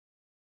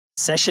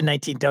Session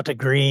 19 Delta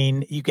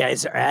Green, you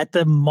guys are at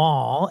the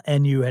mall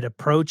and you had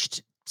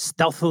approached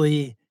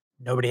stealthily.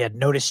 Nobody had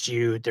noticed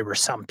you. There were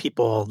some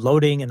people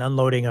loading and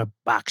unloading a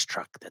box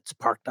truck that's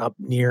parked up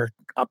near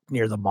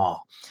the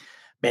mall.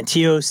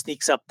 Manteo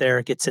sneaks up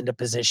there, gets into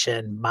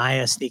position.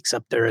 Maya sneaks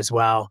up there as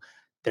well.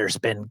 There's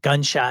been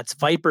gunshots.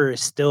 Viper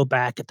is still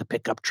back at the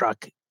pickup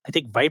truck. I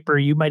think Viper,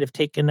 you might have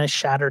taken a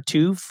shot or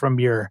two from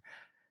your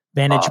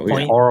vantage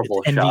point.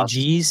 Horrible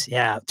NVGs.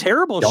 Yeah,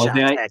 terrible shots.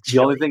 The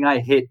only thing I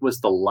hit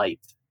was the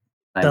light.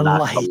 I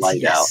knocked the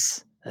light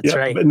yes. out. That's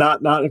right. But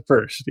not at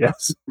first.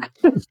 Yes.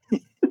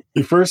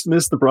 You first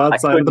missed the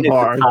broadside of the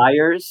bar.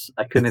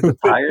 I couldn't hit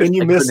the tires. Then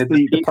you missed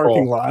the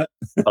parking lot.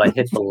 But I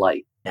hit the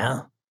light.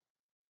 Yeah.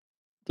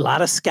 A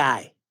lot of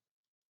sky.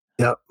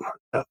 Yep.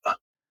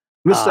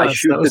 I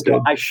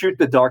shoot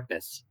the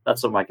darkness.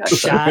 That's what my guy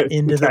shot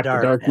into the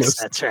darkness.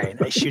 That's right.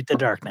 I shoot the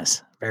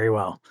darkness. Very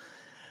well.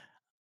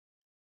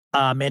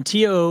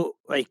 Manteo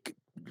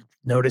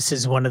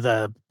notices one of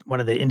the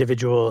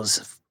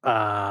individuals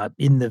on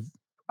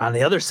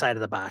the other side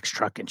of the box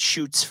truck and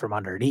shoots from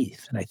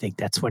underneath. And I think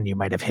that's when you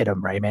might have hit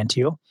him, right,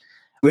 Manteo?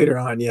 Later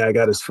on, yeah, I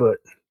got his foot.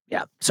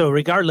 Yeah. So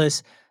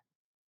regardless,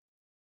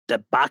 the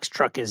box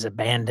truck is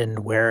abandoned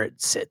where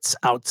it sits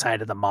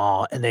outside of the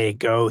mall, and they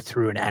go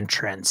through an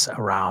entrance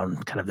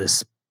around kind of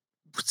this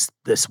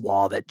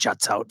wall that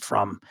juts out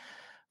from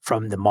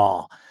the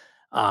mall.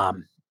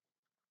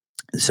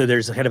 So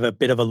there's kind of a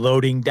bit of a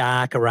loading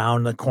dock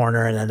around the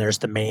corner, and then there's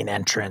the main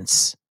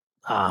entrance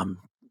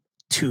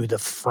to the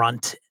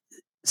front,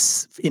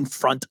 in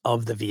front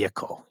of the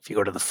vehicle. If you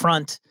go to the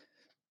front,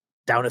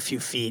 down a few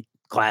feet,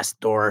 glass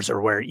doors are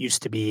where it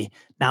used to be.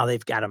 Now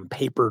they've got them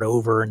papered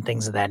over and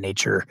things of that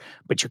nature,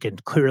 but you can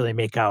clearly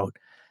make out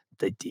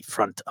the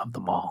front of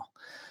the mall.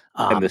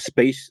 And the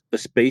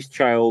space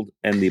child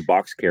and the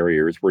box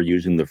carriers were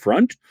using the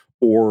front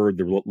or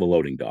the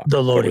loading dock?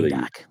 The loading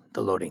dock.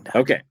 The loading dock.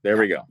 Okay, there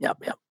we go.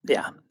 Yep.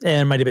 Yeah.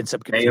 And it might have been some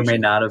confusion. May or may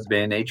not have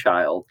been a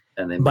child,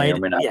 and they may or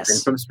may not have been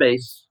from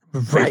space.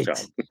 Right.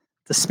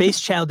 The space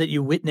child that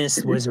you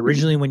witnessed was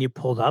originally when you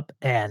pulled up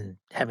and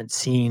haven't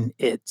seen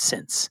it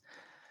since.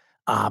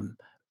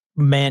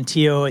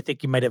 Manteo, I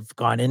think you might have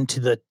gone into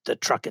the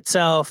truck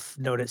itself,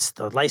 noticed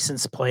the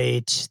license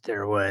plate.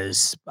 There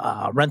was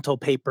rental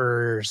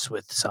papers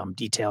with some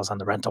details on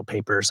the rental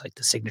papers, like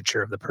the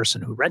signature of the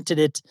person who rented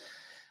it.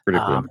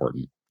 Critically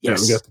important.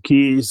 Yes. Yeah, we got the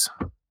keys.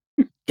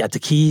 Got the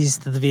keys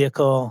to the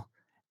vehicle.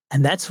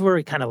 And that's where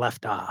we kind of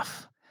left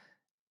off.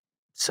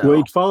 So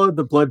we followed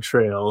the blood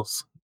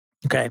trails.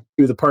 Okay.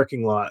 Through the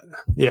parking lot.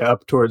 Yeah,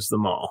 up towards the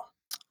mall.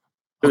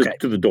 Okay.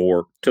 To the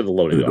door, to the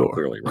loading dock,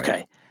 clearly, right?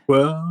 Okay.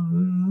 Well,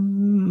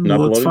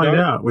 let's find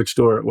out which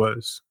door it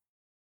was.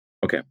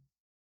 Okay.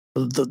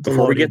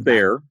 Before we get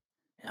there,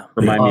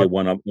 remind me of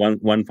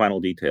one final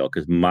detail,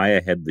 because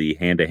Maya had the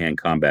hand-to-hand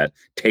combat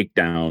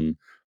takedown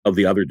of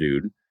the other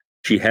dude.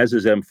 She has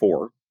his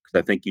M4, because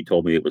I think you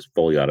told me it was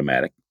fully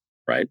automatic,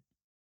 right?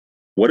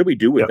 What do we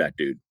do with that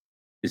dude?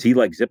 Is he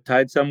zip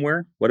tied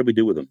somewhere? What do we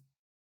do with him?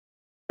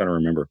 I don't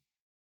remember.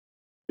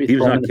 He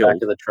was not killed.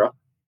 Back of the truck.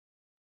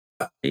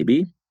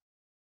 Maybe.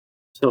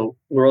 So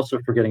we're also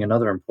forgetting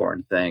another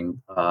important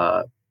thing.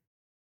 That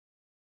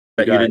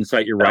you didn't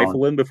sight your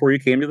rifle in before you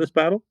came to this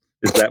battle?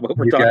 Is that what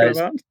we're talking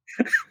about?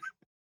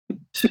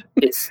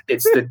 It's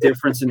the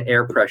difference in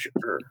air pressure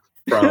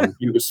from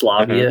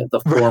Yugoslavia,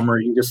 the former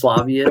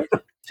Yugoslavia,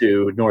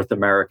 to North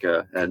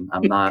America, and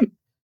I'm not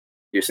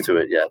used to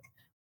it yet.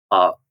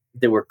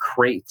 There were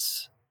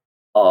crates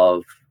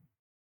of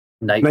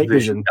night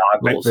vision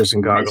goggles.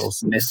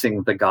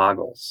 Missing the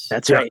goggles.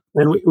 That's right.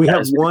 And we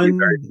have one.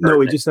 No,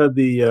 we just had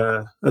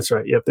the. That's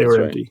right. Yep, they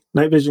were empty.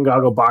 Night vision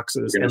goggle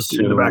boxes empty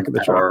in the back of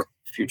the truck.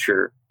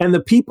 Future. And the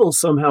people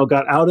somehow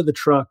got out of the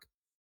truck.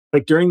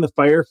 During the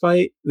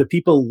firefight, the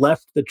people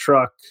left the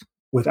truck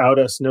without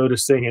us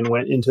noticing and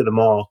went into the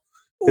mall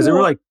because there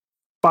were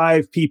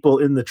 5 people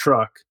in the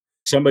truck.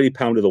 Somebody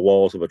pounded the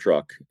walls of a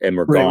truck and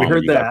were gone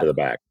when you got to the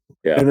back.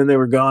 Yeah, and then they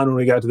were gone when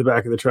we got to the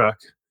back of the truck.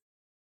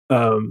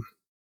 And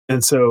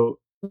so,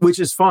 which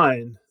is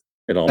fine.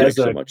 It all makes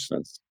so much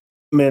sense.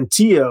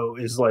 Manteo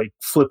is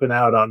flipping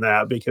out on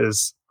that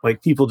because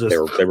people just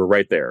they were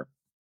right there.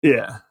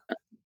 Yeah.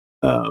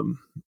 So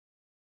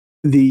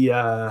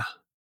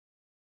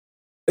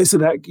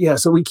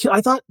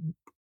I thought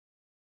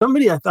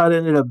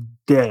ended up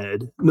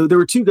dead. No, there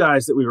were 2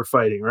 guys that we were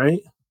fighting,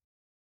 right?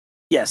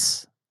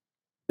 Yes.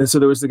 And so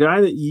there was the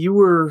guy that you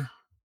were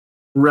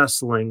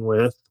wrestling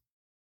with,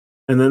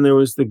 and then there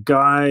was the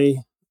guy.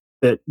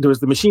 There was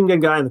the machine gun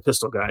guy and the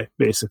pistol guy,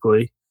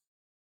 basically.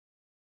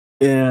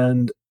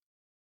 And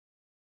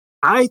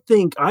I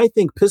think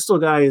pistol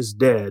guy is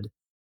dead,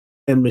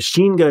 and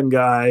machine gun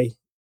guy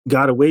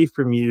got away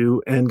from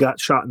you and got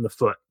shot in the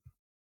foot.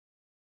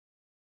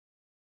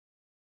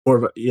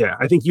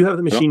 I think you have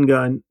the machine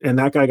gun, and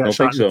that guy got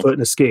shot in the foot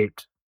and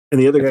escaped,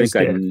 and the other guy's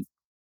dead.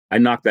 I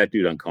knocked that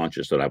dude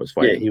unconscious that I was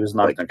fighting. Yeah, he was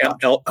knocked unconscious.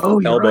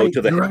 Elbow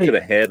to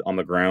the head on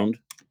the ground.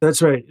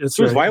 That's right. It was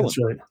violent. That's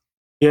right.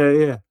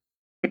 Yeah.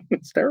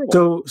 It's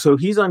terrible. So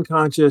he's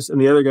unconscious, and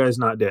the other guy's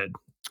not dead.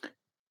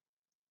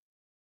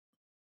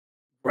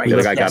 Right. The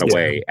other guy got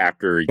away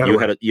after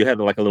you had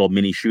like a little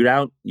mini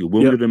shootout. You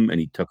wounded him, and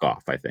he took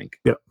off. I think.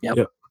 Yep.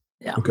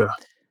 Yeah. Okay.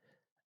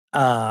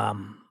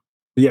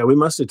 Yeah, we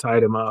must have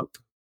tied him up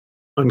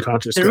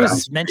unconscious. There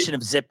was mention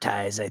of zip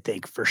ties, I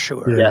think, for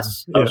sure. Yeah.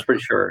 Yes, I was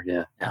pretty sure.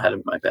 Yeah, I had it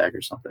in my bag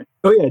or something.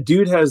 Oh yeah,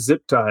 dude has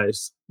zip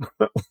ties.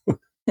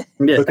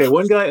 Yeah. Okay,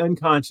 one guy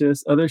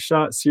unconscious, other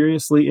shot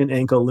seriously in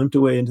ankle, limped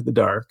away into the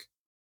dark.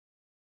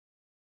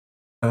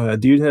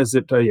 Dude has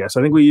zip ties. Yes,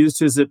 I think we used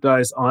his zip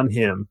ties on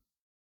him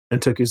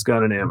and took his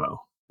gun and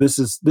ammo. This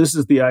is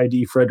the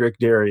ID Frederick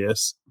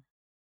Darius.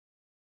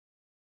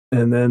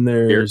 And then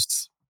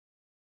there's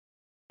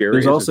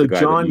also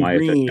John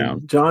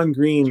Green. John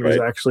Green was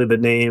actually the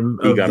name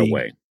of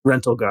the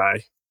rental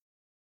guy.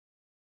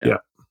 Yeah.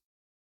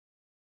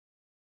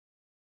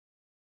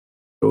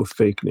 Both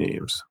fake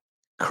names.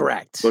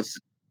 Correct. For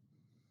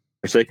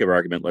sake of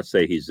argument, let's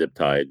say he's zip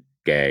tied,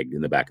 gagged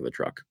in the back of the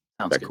truck.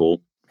 Sounds Is that good.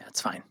 cool?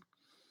 That's fine.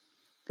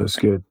 That's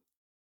good.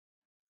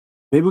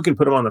 Maybe we can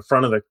put him on the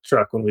front of the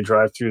truck when we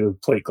drive through the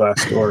plate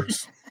glass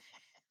doors.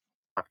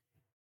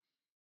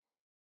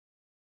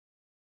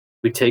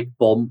 We take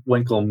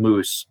Bullwinkle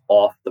Moose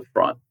off the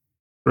front,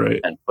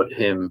 right, and put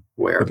him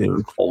where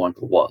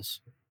Bullwinkle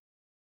was.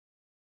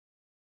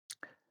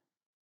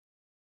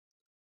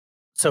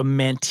 So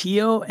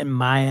Manteo and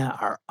Maya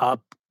are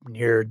up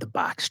near the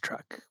box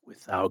truck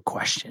without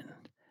question.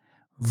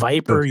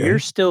 Viper, you're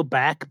still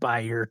back by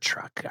your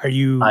truck. Are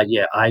you?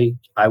 Yeah,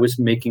 I was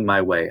making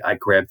my way. I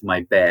grabbed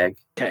my bag.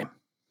 Okay.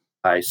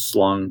 I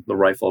slung the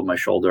rifle on my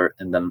shoulder,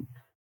 and then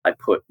I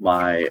put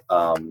my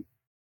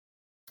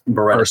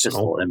Beretta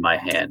pistol in my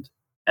hand,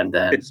 and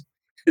then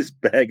his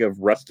bag of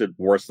rusted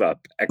Warsaw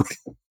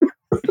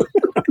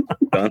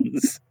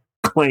guns.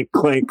 Clank,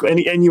 clank,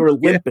 and you were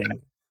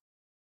limping,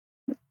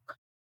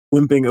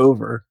 limping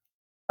over.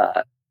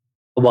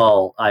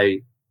 Well,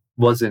 I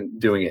wasn't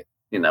doing it,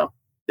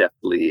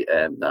 deftly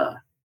and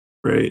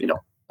right,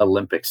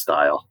 Olympic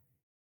style.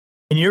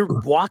 And you're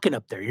walking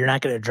up there. You're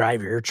not going to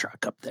drive your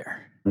truck up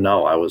there.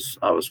 No, I was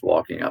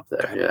walking up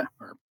there. Yeah,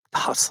 or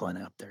hustling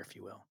up there, if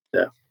you will.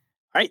 Yeah.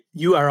 All right,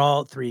 you are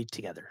all three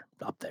together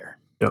up there.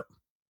 Yep.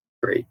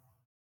 Great.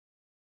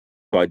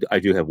 So I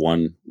do have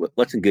one.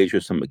 Let's engage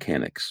with some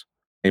mechanics.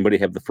 Anybody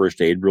have the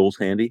first aid rules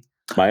handy?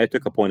 Maya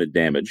took a point of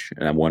damage,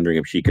 and I'm wondering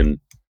if she can.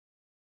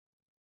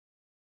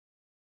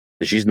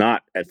 She's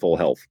not at full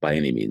health by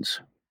any means.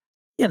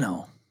 What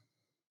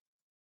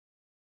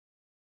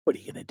are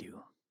you going to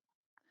do?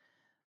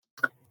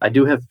 I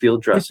do have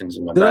field dressings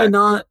in my Did bag. I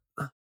not?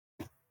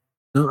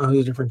 No, it was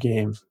a different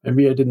game.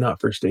 Maybe I did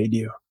not first aid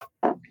you.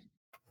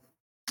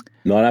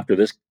 Not after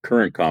this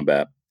current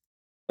combat.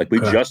 Like we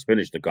just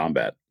finished the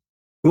combat.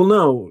 Well,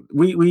 no,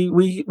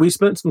 we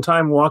spent some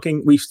time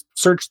walking. We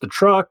searched the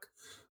truck.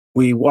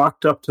 We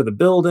walked up to the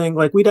building.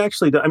 Like we'd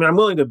actually done, I'm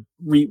willing to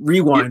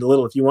rewind a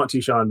little if you want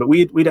to, Sean, but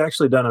we'd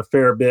actually done a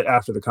fair bit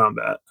after the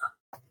combat.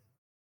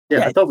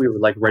 Yeah, I thought we were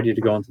like ready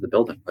to go into the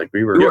building. Like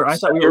we were. I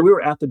thought we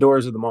were at the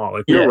doors of the mall.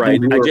 Like, you're right.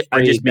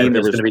 I just mean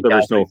there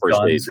was no first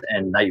aid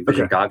and night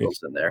vision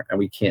goggles in there, and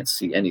we can't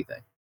see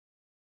anything.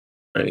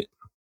 Right.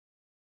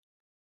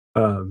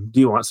 Do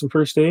you want some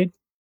first aid?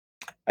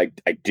 I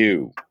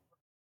do.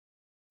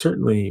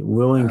 Certainly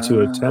willing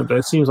to attempt.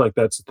 That seems like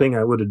that's the thing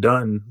I would have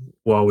done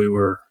while we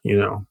were,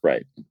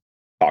 right,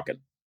 talking.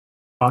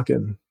 I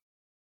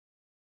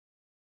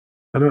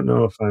don't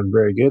know if I'm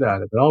very good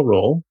at it, but I'll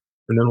roll.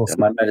 And then we'll see.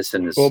 My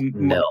medicine is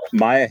nil.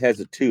 Maya has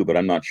it too, but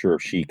I'm not sure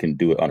if she can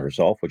do it on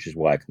herself, which is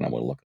why I kind of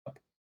want to look it up.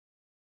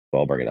 So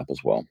I'll bring it up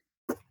as well.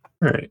 All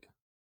right.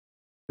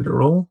 Did it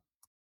roll?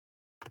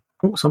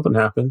 Oh, something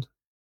happened.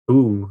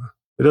 Ooh,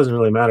 it doesn't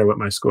really matter what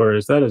my score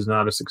is. That is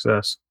not a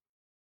success.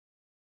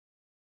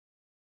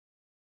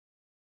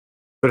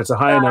 But it's a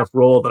high enough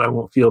roll that I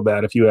won't feel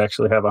bad if you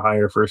actually have a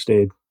higher first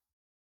aid.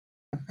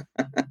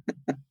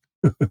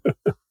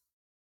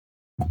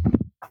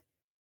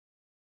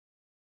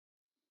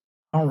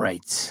 All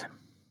right.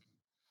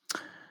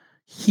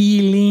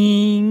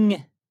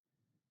 Healing.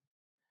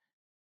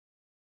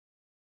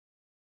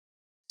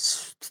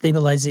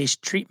 Stabilization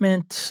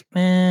treatment.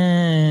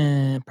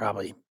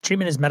 Probably.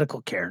 Treatment is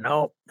medical care.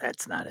 No,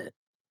 that's not it.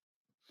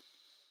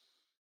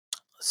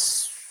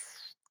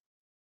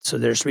 So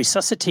there's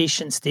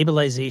resuscitation,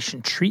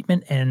 stabilization,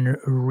 treatment, and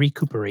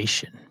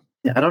recuperation.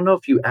 Yeah, I don't know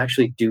if you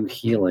actually do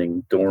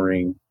healing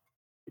during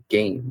the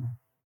game.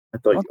 I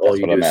thought all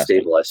you do is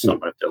stabilize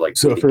someone if they're like.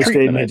 So first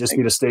aid may just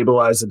be to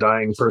stabilize a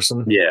dying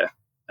person. Yeah,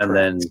 and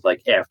then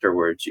like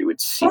afterwards, you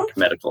would seek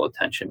medical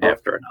attention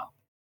after an hour.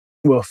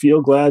 Well,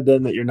 feel glad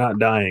then that you're not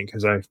dying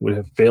because I would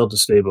have failed to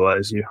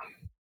stabilize you.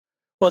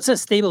 Well, it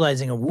says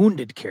stabilizing a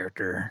wounded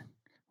character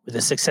with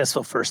a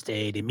successful first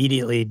aid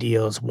immediately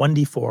deals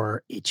 1d4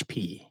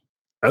 HP.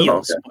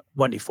 Heals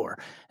 1d4.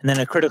 And then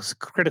a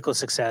critical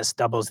success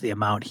doubles the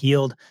amount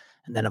healed.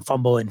 And then a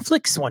fumble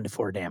inflicts 1 to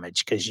 4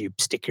 damage because you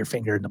stick your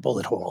finger in the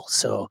bullet hole.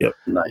 So,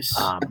 nice.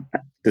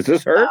 Does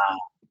this hurt?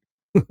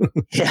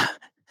 Yeah.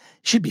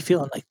 Should be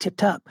feeling like tip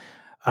top.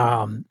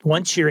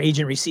 Once your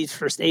agent receives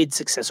first aid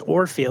success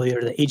or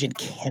failure, the agent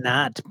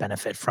cannot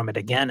benefit from it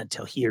again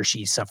until he or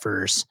she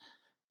suffers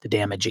the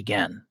damage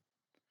again.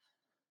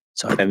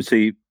 So, and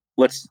see,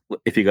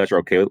 if you guys are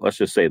okay, let's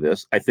just say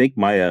this. I think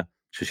Maya,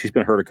 so she's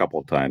been hurt a couple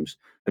of times.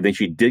 I think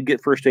she did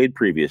get first aid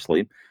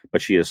previously,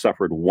 but she has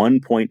suffered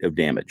 1 point of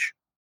damage.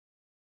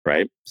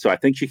 Right. So I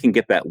think she can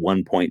get that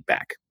 1 point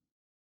back.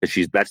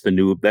 That's the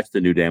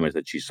new damage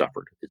that she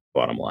suffered. Is the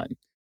bottom line.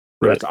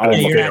 Right. That's all.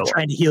 You're not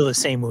trying to heal the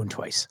same wound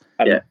twice.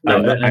 I'm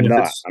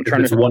not. I'm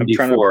trying to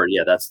 1d4.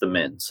 Yeah, that's the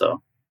min.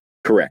 So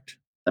correct.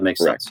 That makes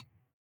sense.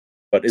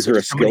 But is there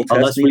a skill test?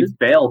 Unless we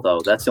fail,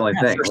 though, that's the only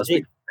thing. Unless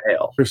we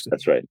fail.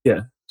 That's right.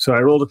 Yeah. So I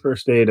rolled a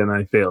first aid and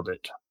I failed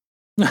it.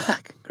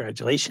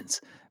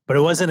 Congratulations. But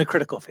it wasn't a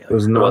critical failure. It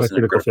was not a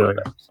critical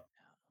failure.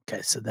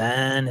 Okay, so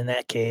then in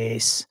that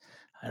case,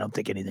 I don't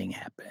think anything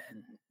happens.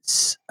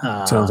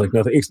 Sounds like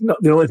nothing.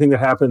 The only thing that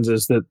happens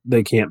is that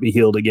they can't be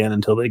healed again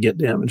until they get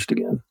damaged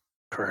again.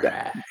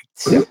 Correct.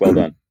 Yeah, well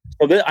done.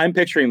 Well, I'm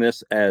picturing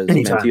this as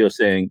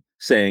Manteo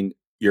saying,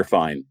 "You're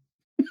fine."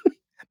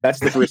 That's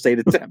the first aid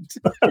attempt.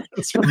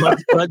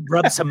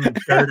 Rub some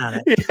dirt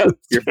on it. Yeah,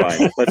 you're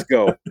fine. Let's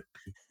go.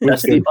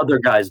 That's the other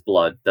guy's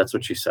blood. That's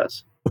what she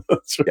says.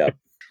 That's right. Yeah.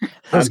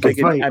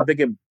 I'm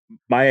thinking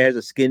Maya has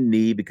a skinned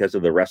knee because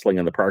of the wrestling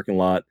in the parking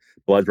lot.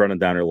 Blood's running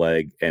down her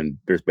leg, and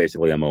there's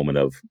basically a moment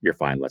of "You're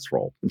fine, let's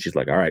roll." And she's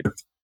like, "All right,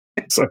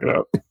 suck it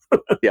up."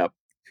 Yep,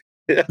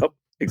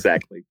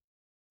 exactly.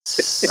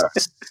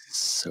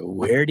 So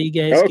where do you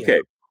guys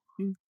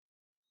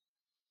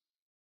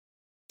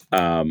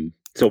go?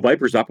 So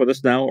Viper's up with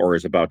us now, or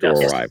is about to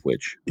arrive?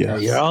 Which? Yeah,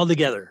 you're all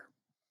together.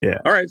 Yeah.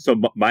 All right. So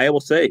Maya will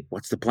say,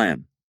 "What's the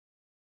plan?"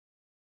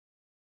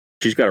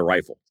 She's got a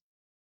rifle.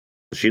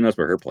 She knows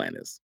what her plan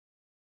is.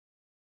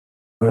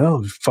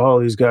 Well,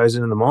 follow these guys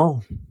into the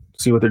mall,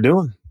 see what they're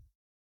doing.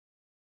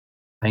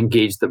 I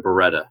engage the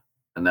Beretta,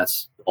 and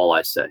that's all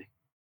I say.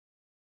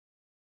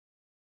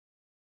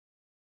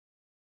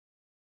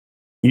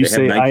 You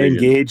say I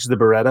engage the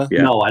Beretta?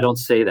 Yeah. No, I don't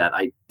say that.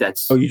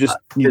 That's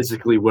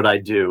physically what I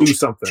do. Do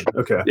something.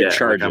 Okay. Yeah,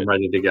 I'm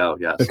ready to go.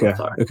 Yes. Okay.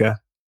 Okay.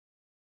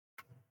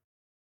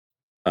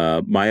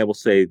 Maya will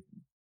say,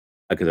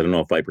 because I don't know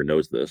if Viper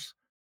knows this,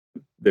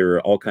 there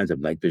are all kinds of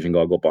night vision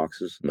goggle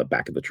boxes in the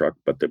back of the truck,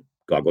 but the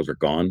goggles are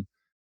gone.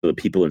 So the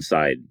people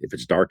inside, if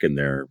it's dark in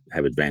there,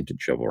 have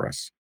advantage over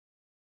us.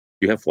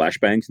 Do you have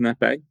flashbangs in that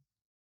bag?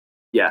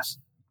 Yes.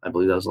 I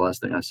believe that was the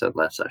last thing I said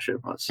last session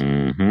was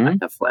I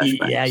have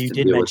flashbangs. Yeah, you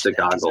did deal mention with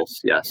the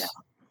goggles. Yes. Yeah,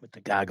 with the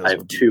goggles. I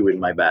have 2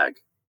 in my bag.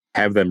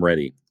 Have them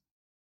ready.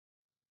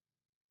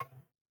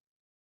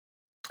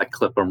 I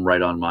clip them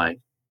right on my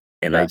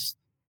vest.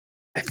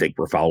 I think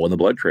we're following the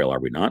blood trail, are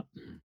we not?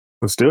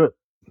 Let's do it.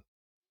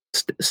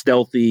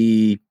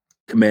 Stealthy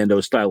commando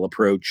style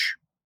approach.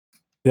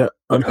 Yeah,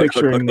 I'm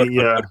picturing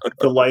the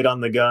light on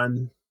the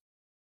gun.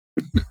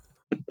 Who's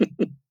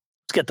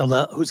got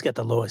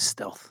the lowest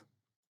stealth?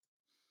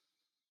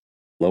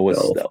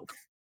 Lowest stealth.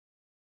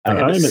 I'm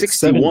at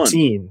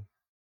 17.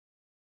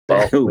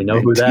 Well, we know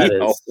who that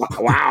is.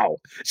 Wow.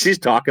 She's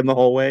talking the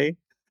whole way.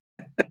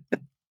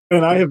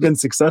 And I have been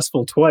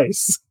successful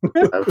twice.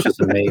 That was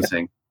just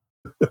amazing.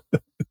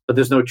 But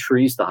there's no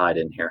trees to hide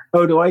in here.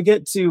 Oh, do I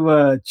get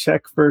to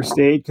check first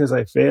aid because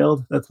I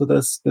failed? That's what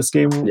this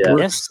game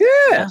works?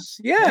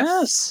 Yes.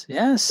 Yeah. So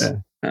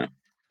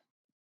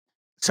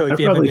if I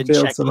you haven't been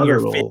failed checking your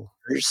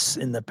fingers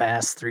in the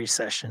past 3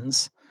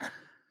 sessions.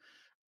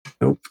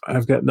 Nope,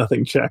 I've got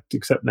nothing checked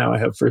except now I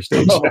have first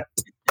aid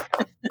checked.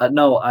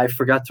 No, I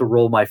forgot to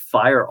roll my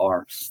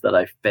firearms that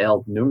I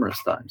failed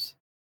numerous times.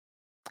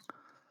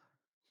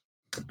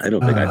 I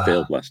don't think I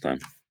failed last time.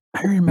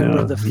 I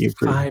remember the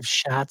 5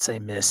 shots I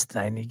missed.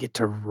 I need to get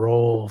to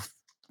roll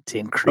to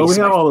increase. Oh, we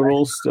have all the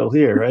rolls still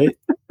here, right?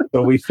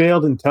 So we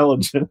failed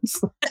intelligence.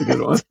 That's a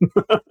good one.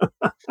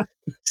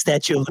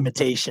 Statute of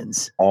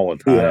limitations. All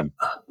the time.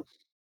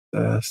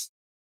 That's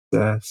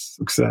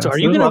success. So are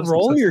you going to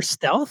roll your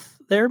stealth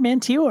there,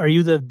 Manteo? Are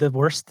you the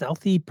worst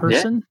stealthy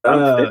person?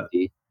 Yeah,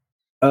 50.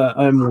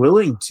 I'm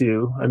willing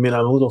to. I mean,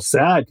 I'm a little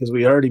sad because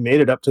we already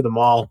made it up to the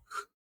mall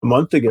a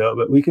month ago,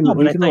 but we can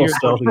roll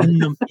stealthy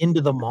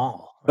into the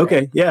mall. Right?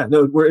 Okay, yeah,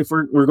 no, we're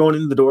going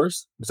into the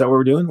doors. Is that what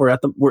we're doing?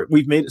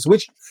 We've made it. So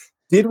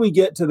did we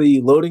get to the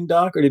loading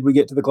dock or did we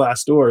get to the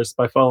glass doors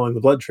by following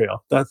the blood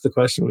trail? That's the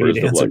question we need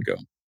to answer.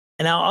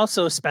 And I'll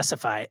also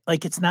specify,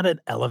 like, it's not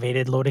an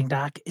elevated loading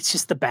dock. It's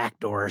just the back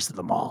doors of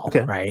the mall,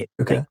 right?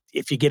 Okay. Like,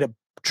 if you get a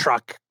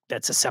truck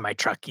that's a semi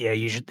truck, they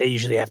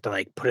usually have to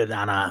like put it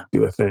on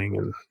do a thing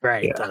and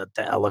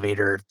the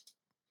elevator.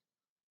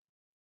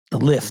 The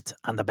lift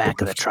on the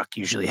back of the truck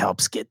usually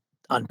helps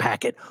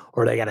unpack it,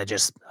 or they got to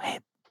just,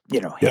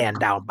 hand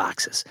down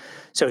boxes.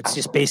 So it's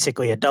just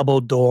basically a double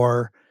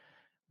door.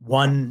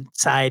 One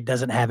side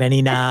doesn't have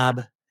any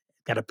knob,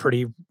 got a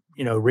pretty,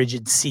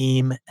 rigid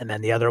seam, and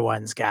then the other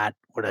one's got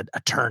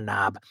a turn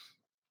knob.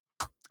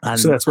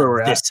 So that's where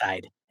we're at this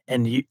side,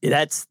 and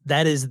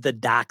that is the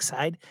dock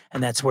side,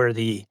 and that's where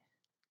the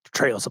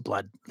trails of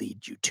blood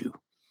lead you to.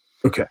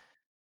 Okay.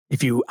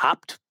 If you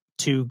opt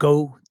to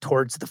go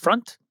towards the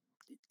front.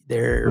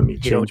 There, you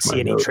don't see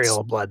any trail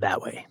of blood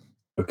that way.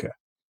 Okay.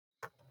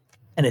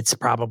 And it's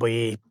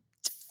probably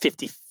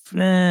 50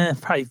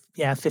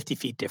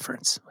 feet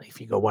difference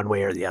if you go one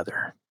way or the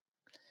other.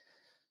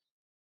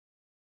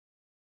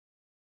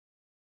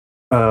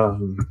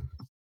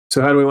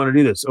 So how do we want to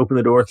do this? Open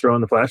the door, throw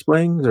in the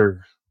flashbangs,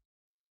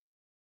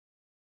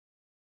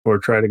 or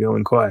try to go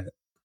in quiet?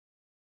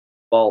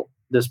 Well,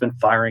 there's been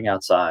firing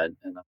outside,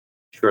 and I'm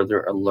sure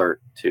they're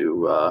alert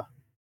to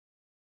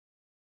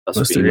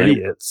us being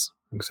idiots.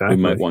 Exactly.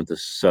 We might want to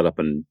set up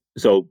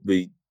so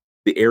the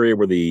area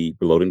where the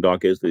loading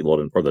dock is, the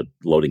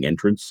loading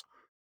entrance.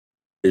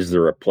 Is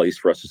there a place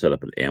for us to set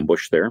up an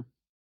ambush there?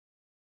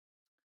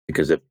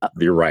 Because if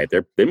you're right,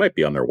 they might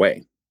be on their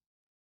way.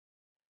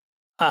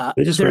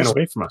 They just ran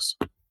away from us.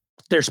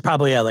 There's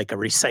probably a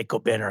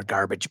recycle bin or a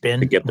garbage bin.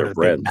 To get their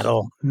bread.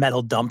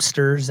 Metal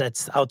dumpsters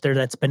that's out there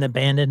that's been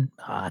abandoned.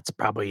 It's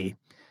probably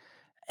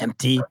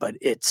empty, but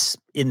it's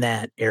in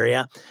that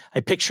area.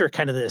 I picture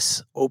kind of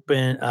this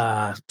open,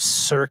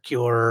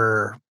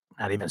 circular,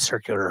 not even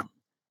circular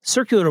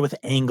with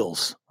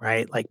angles,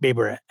 right? Like maybe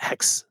we're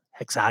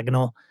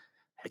hexagonal.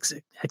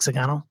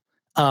 Hexagonal.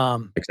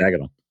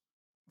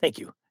 Thank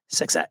you.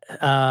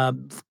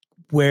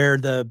 Where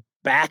the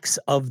backs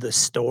of the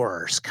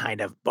stores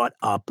kind of butt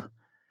up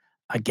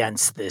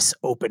against this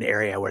open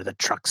area where the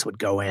trucks would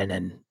go in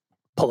and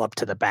pull up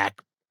to the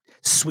back.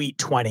 Suite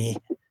 20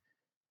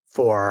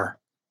 for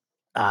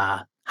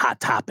Hot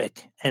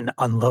Topic and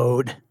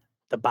unload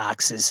the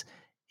boxes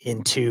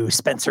into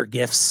Spencer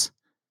Gifts,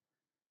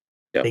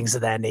 things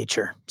of that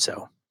nature.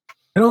 So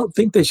I don't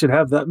think they should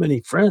have that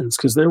many friends,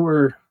 because there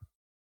were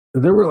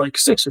like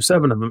 6 or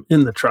 7 of them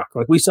in the truck.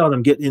 Like, we saw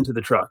them get into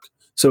the truck.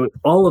 So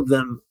all of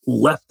them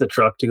left the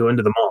truck to go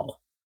into the mall.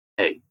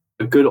 Hey,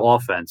 a good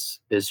offense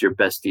is your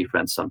best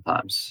defense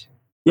sometimes.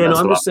 Yeah, no,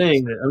 I'm just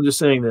saying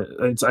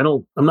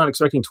that I'm not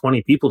expecting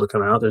 20 people to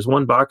come out. There's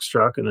one box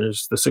truck, and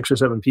there's the 6 or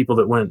 7 people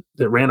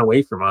that ran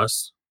away from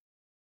us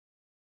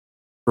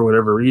for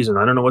whatever reason.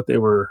 I don't know what they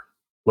were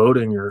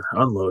loading or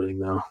unloading,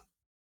 though.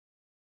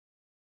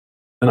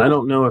 And I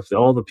don't know if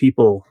all the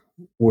people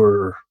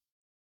were,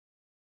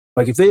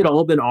 like, if they had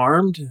all been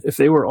armed, if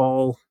they were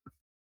all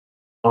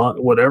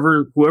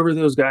whoever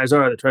those guys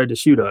are that tried to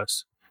shoot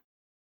us,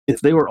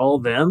 if they were all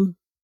them,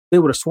 they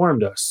would have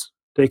swarmed us,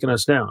 taken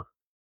us down.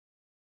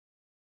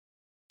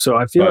 So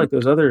I feel like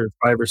those other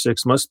 5 or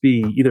 6 must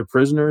be either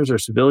prisoners or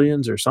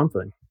civilians or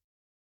something.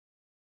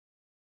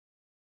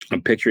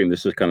 I'm picturing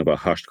this is kind of a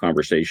hushed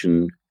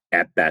conversation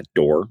at that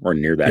door or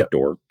near that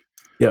door.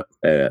 Yeah.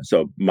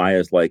 So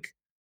Maya's like,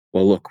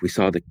 well, look, we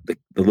saw the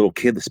little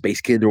kid, the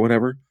space kid or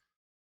whatever.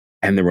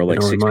 And there were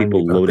like 6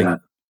 people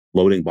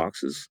loading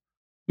boxes.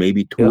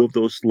 Maybe 2 of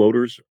those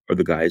loaders are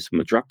the guys from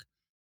the truck.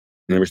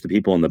 And there was the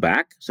people in the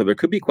back. So there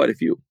could be quite a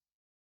few.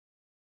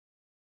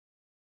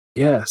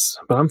 Yes,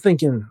 but I'm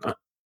thinking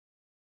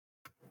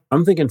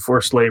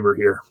forced labor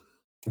here.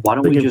 Why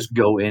don't we just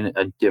go in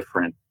a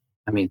different?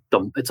 I mean,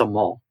 it's a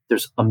mall.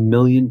 There's a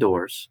million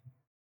doors.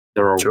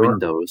 There are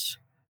windows.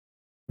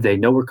 They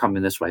know we're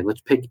coming this way.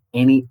 Let's pick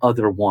any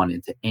other one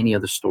into any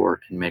other store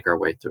and make our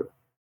way through.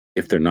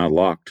 If they're not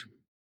locked.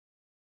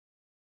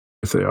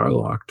 If they are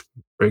locked,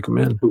 break them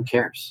in. Who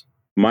cares?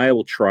 Maya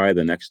will try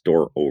the next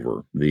door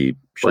over. She'll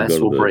go to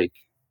the break.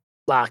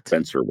 Locked.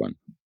 Spencer one.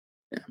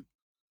 Yeah.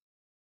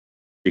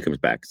 She comes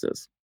back and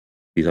says,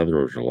 these other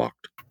doors are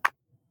locked.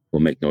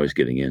 We'll make noise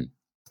getting in.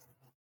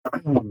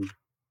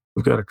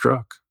 We've got a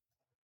truck.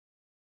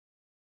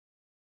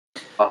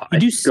 I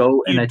take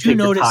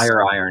the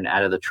tire iron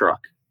out of the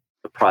truck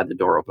to pry the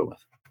door open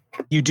with.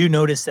 You do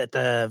notice that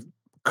the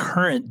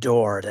current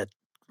door that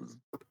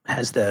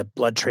has the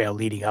blood trail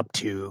leading up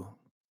to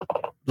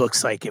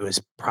looks like it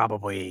was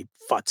probably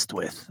futzed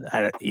with.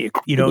 You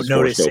don't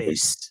notice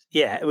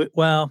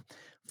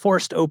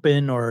forced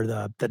open, or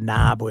the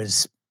knob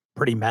was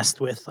pretty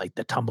messed with, like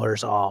the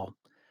tumbler's all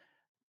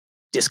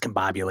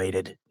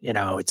discombobulated,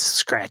 it's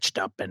scratched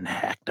up and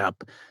hacked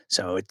up.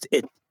 So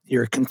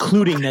you're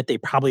concluding that they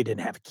probably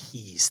didn't have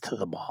keys to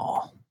the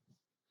mall.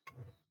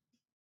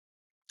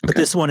 But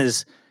this one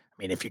is,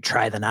 if you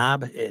try the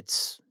knob,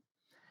 it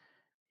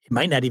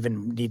might not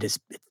even need to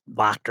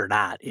locked or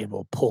not. It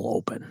will pull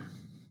open.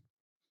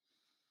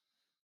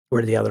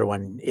 Where the other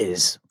one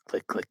is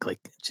click, click, click.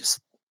 It just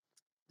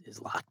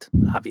is locked,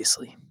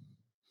 obviously.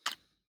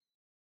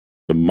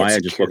 So Maya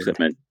just looks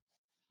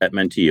at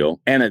Mentillo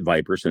and at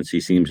Viper, since he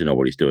seems to know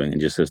what he's doing, and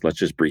just says, let's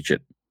just breach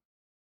it.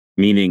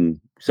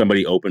 Meaning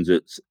somebody opens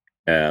it,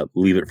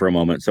 leave it for a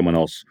moment, someone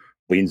else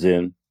leans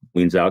in,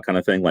 leans out kind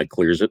of thing, like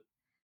clears it.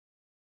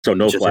 So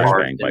no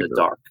flashbang. In the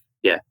dark.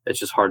 Yeah, it's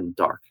just hard in the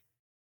dark.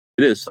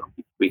 It is. So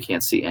we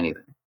can't see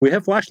anything. We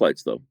have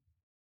flashlights, though.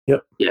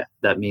 Yep. Yeah,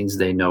 that means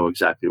they know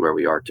exactly where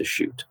we are to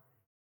shoot.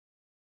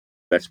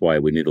 That's why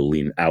we need to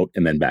lean out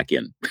and then back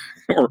in.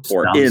 or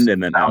in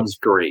and then out. Sounds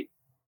great.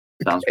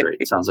 Sounds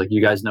great. Sounds like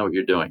you guys know what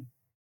you're doing.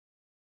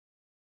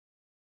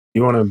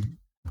 You want to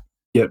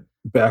get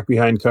back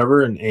behind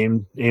cover and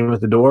aim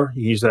at the door?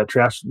 You use that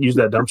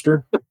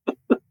dumpster?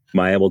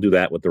 Maya will do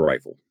that with the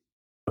rifle.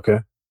 Okay.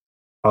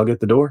 I'll get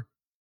the door.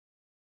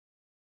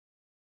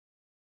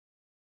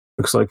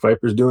 Looks like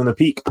Viper's doing a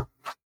peek. All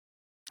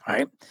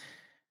right.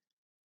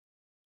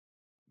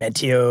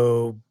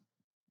 Mentio.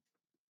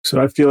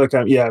 So I feel like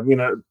I'm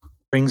gonna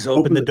brings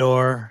open the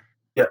door.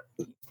 Yeah.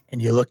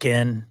 And you look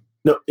in.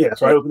 No, yeah.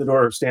 So I open the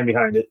door, stand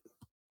behind it.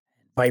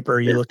 Viper,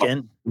 you look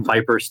in.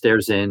 Viper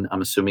stares in.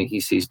 I'm assuming he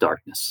sees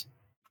darkness.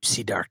 You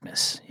see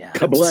darkness. Yeah.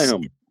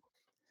 Kablam.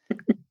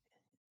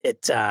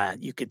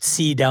 You could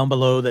see down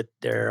below that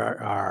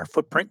there are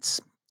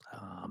footprints,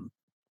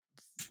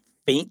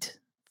 faint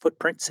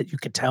footprints that you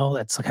could tell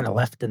that's kind of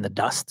left in the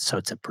dust. So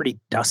it's a pretty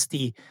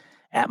dusty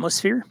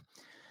atmosphere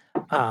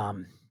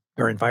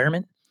or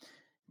environment.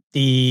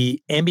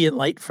 The ambient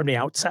light from the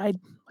outside,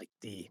 I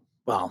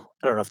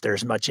don't know if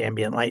there's much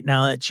ambient light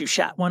now that you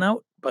shot one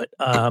out, but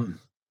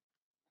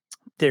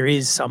there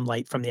is some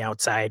light from the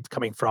outside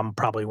coming from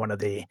probably one of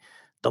the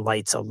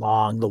lights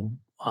along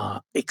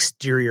the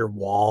exterior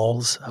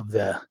walls of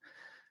the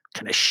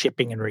kind of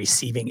shipping and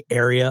receiving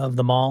area of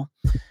the mall.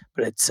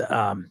 But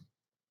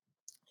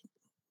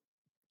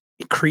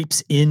it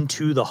creeps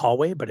into the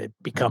hallway, but it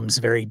becomes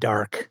very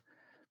dark,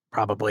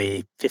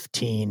 probably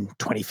 15,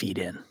 20 feet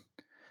in.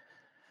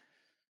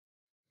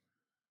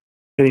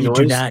 Any you noise?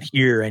 Do not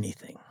hear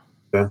anything.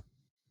 Okay.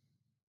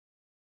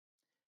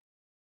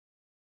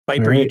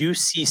 Viper, you do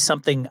see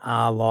something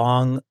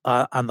along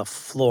on the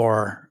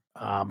floor,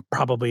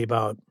 probably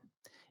about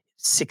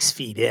 6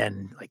 feet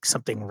in, like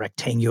something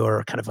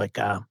rectangular, kind of like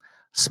a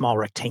small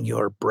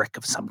rectangular brick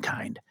of some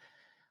kind.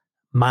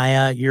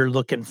 Maya, you're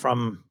looking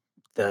from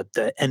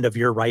the end of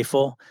your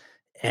rifle,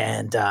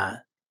 and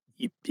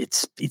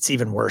it's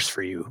even worse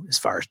for you as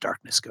far as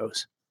darkness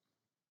goes.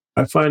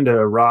 I find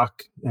a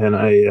rock and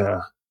I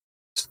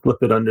slip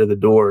it under the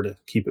door to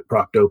keep it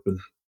propped open.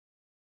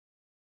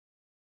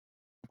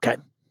 Okay.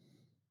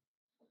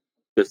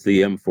 Does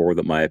the M4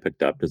 that Maya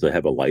picked up, does it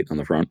have a light on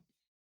the front?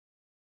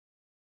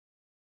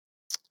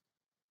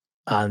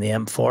 On the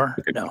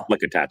M4? No.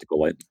 Like a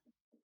tactical light?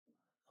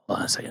 Hold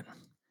on a second.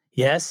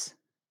 Yes?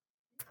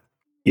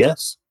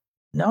 Yes?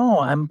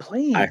 No, I'm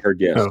playing. I heard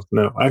yes. Oh,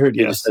 no, I heard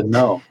You yes. just said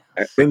no.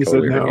 I Then you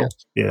totally said heard no.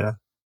 yes. Yeah.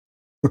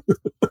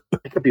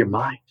 Make up your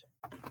mind.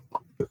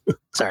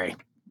 Sorry.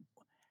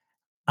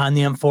 On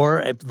the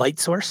M4, a light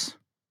source?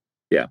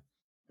 Yeah.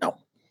 No.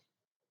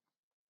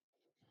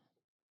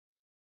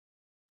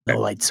 No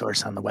light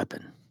source on the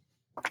weapon.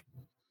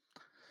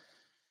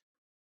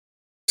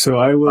 So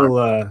I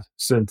will,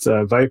 since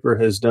Viper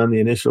has done the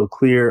initial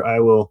clear, I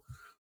will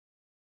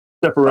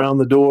step around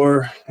the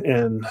door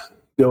and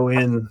go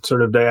in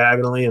sort of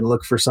diagonally and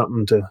look for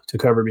something to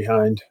cover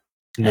behind.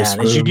 And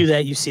as you do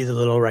that, you see the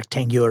little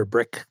rectangular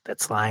brick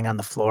that's lying on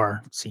the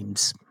floor.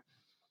 Seems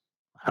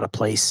out of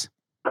place.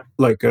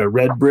 Like a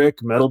red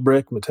brick, metal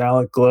brick,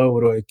 metallic glow.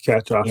 What do I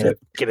catch off it?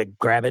 Gonna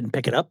grab it and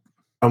pick it up?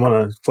 I'm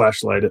going to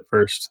flashlight it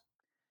first.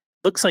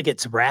 Looks like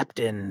it's wrapped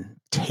in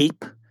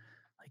tape,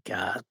 like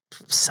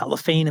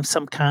cellophane of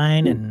some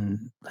kind,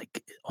 and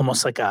like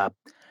almost like a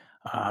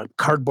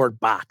cardboard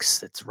box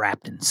that's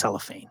wrapped in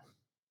cellophane.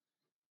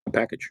 A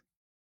package.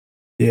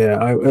 Yeah,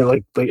 I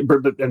like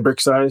and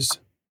brick sized.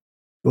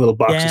 A little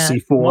box of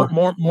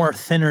C4. More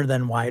thinner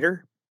than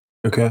wider.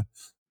 Okay.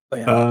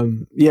 But I'll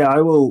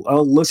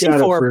look C4 at it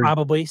for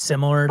probably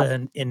similar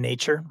to in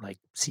nature, like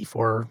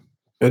C4.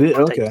 It is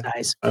okay.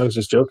 Size. I was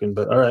just joking,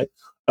 but all right.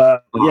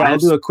 I'll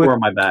do a quick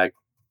my bag.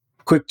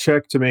 Quick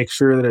check to make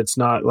sure that it's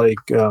not like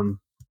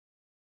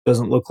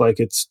doesn't look like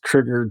it's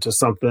triggered to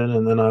something,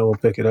 and then I will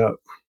pick it up.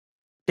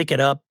 Pick it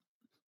up.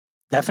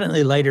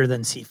 Definitely lighter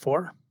than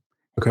C4.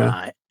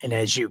 Okay. And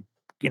as you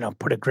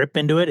put a grip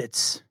into it,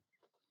 it's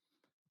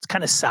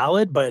kind of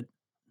solid, but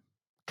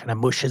kind of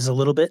mushes a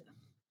little bit.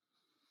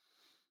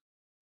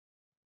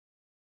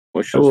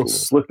 I will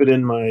slip it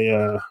in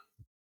my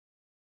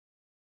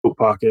coat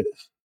pocket.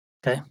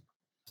 Okay.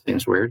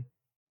 Seems weird.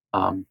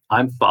 I'm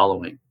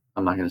following.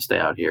 I'm not going to stay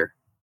out here.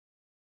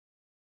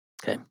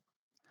 Okay.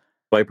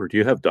 Viper, do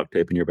you have duct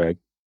tape in your bag?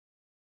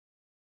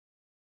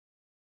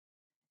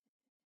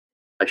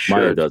 I should.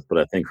 Maya does, but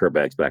I think her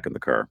bag's back in the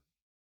car.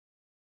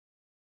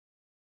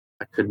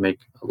 I could make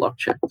a luck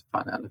check to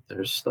find out if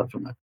there's stuff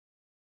in my.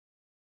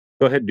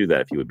 Go ahead and do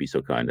that if you would be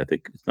so kind. I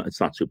think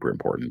it's not super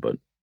important, but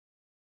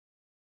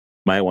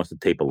Maya wants to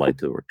tape a light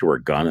to her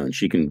gun, and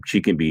she can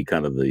be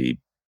kind of the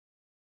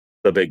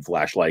big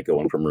flashlight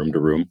going from room to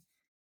room.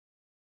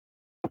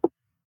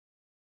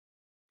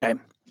 Okay.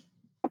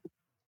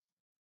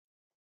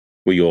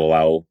 Will you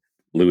allow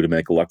Lou to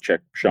make a luck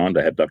check, Sean,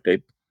 to have duct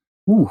tape?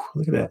 Ooh,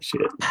 look at that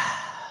shit.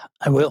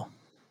 I will.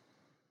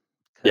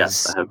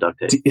 Yes, I have duct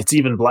tape. It's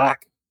even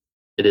black.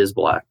 It is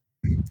black.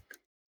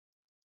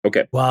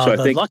 Okay. Well, so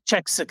the I think luck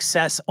check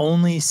success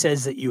only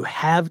says that you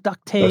have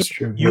duct tape. That's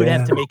true. You would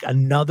have to make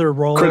another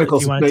roll Critical.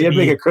 if you want it You to have to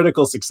be, make a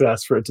critical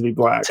success for it to be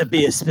black. to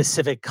be a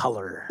specific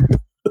color.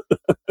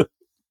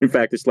 in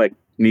fact, it's like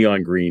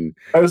neon green.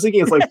 I was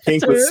thinking it's like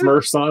pink with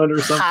Smurfs on it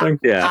or something.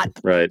 Yeah,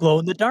 right. Glow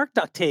in the dark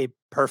duct tape.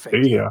 Perfect.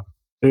 There you go.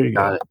 There you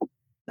Got go. it.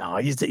 No, I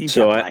used it. You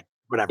So got black.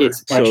 Whatever.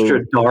 It's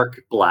extra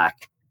dark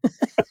black.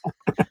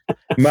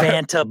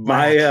 Fanta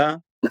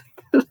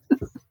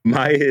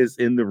Maya is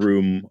in the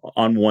room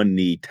on one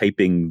knee,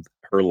 taping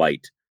her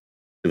light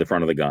to the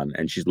front of the gun,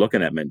 and she's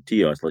looking at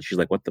Mentio. She's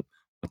like, "What the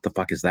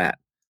fuck is that?"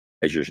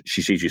 As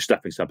she sees you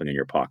stuffing something in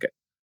your pocket.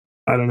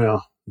 I don't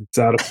know. It's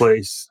out of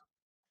place.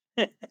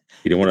 You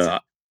don't want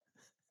to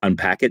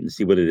unpack it and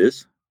see what it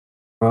is?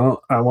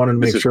 Well, I wanted to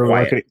make sure we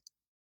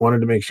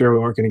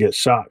weren't going to get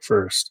shot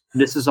first.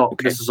 This is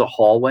a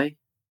hallway.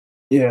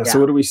 Yeah. So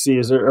what do we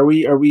see? Are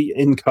we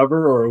in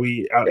cover or are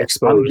we out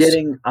exposed?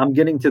 I'm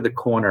getting to the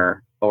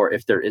corner, or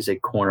if there is a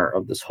corner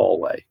of this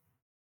hallway,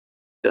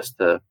 just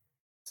to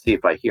see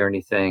if I hear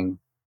anything.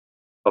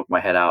 Poke my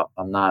head out.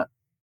 I'm not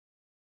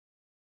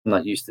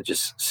used to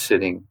just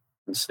sitting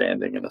and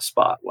standing in a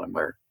spot when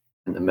we're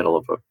in the middle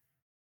of a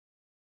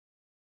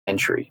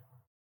entry.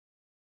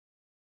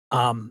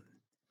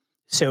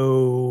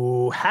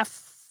 So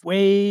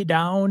halfway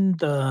down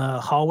the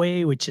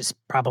hallway, which is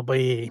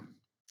probably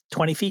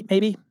 20 feet,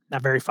 maybe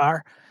not very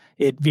far,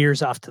 it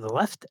veers off to the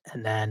left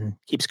and then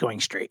keeps going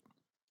straight.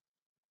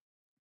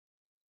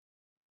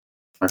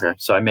 Okay,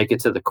 so I make it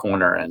to the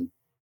corner and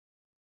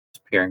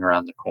peering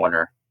around the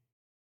corner,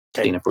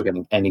 seeing if we're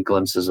getting any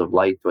glimpses of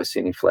light. Do I see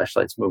any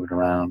flashlights moving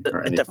around?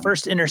 At the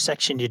first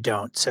intersection, you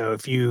don't. So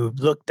if you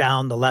look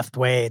down the left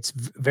way, it's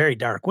very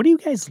dark. What are you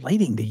guys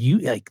lighting? Do you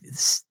like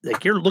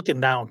you're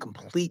looking down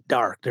complete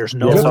dark? There's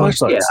no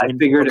flashlights. Yeah, I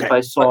figured if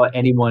I saw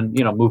anyone,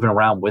 moving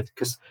around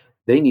because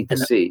they need to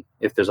see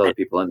if there's other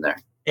people in there.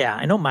 Yeah,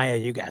 I know, Maya,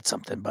 you got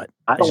something, but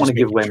I don't want to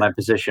give away my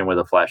position with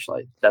a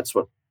flashlight. That's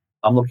what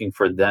I'm looking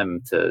for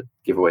them to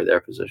give away their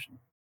position.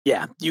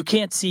 Yeah, you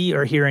can't see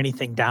or hear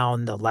anything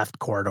down the left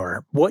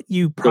corridor. What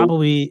you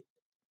probably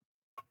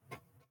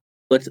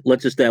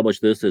let's establish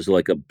this as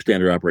like a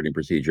standard operating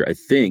procedure. I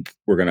think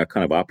we're going to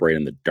kind of operate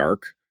in the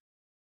dark,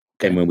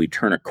 and when we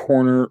turn a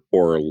corner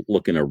or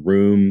look in a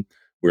room,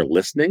 we're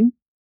listening,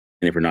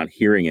 and if we're not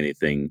hearing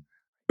anything,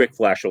 quick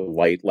flash of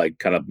light, like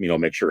kind of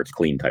make sure it's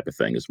clean type of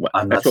thing is what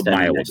that's what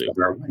Maya will do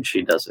when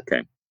she does it.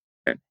 Okay.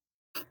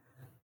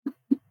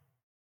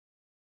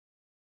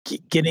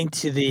 Getting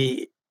to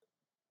the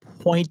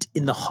point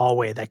in the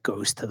hallway that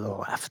goes to the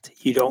left.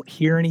 You don't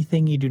hear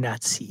anything. You do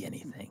not see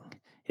anything.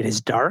 It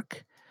is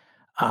dark.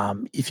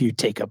 If you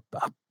take a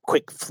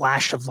quick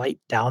flash of light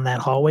down that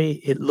hallway,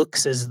 it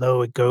looks as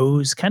though it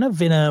goes kind of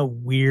in a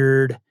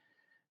weird,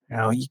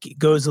 it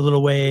goes a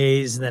little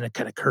ways, and then it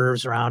kind of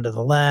curves around to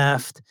the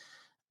left.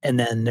 And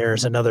then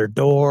there's another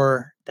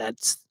door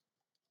that's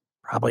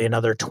probably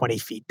another 20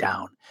 feet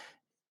down.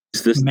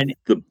 Is this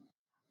the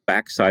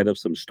backside of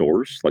some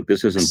stores? Like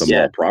this isn't the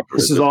mall proper.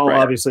 This is all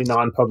obviously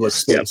non-public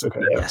space. Yep.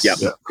 Okay. Yes.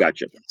 Yep.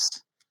 Gotcha.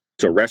 Yes.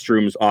 So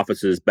restrooms,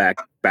 offices, back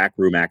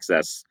room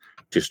access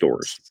to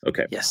stores.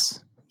 Okay.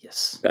 Yes.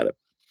 Got it.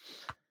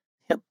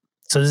 Yep.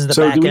 So this is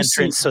the back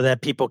entrance so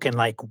that people can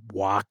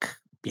walk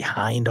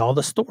behind all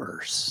the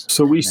stores.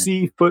 So we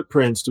see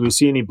footprints. Do we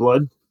see any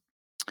blood?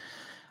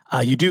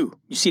 You do.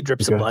 You see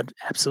drips of blood.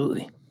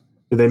 Absolutely.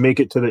 Do they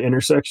make it to the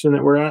intersection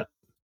that we're at?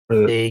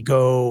 They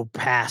go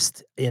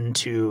past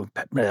into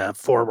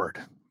forward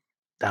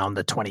down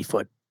the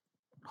 20-foot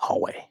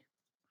hallway.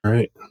 All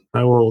right.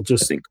 I will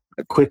just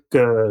a quick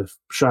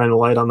shine a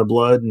light on the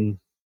blood and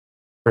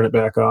turn it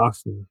back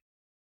off.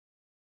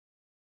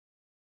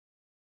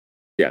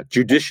 Yeah,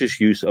 judicious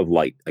use of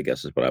light, I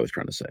guess is what I was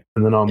trying to say.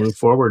 And then I'll move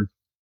forward.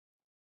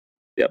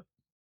 Yep.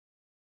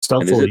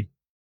 Stealthily.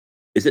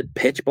 Is it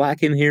pitch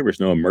black in here? There's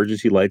no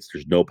emergency lights.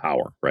 There's no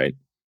power, right?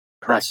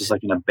 Correct. It's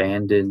like an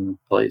abandoned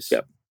place.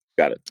 Yep.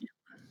 Got it.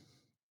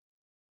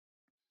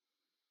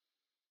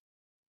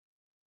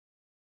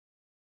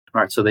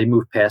 All right, so they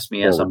move past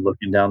me as I'm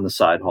looking down the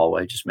side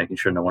hallway, just making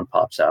sure no one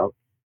pops out.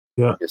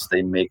 Yeah. I guess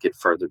they make it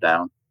further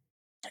down.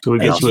 So we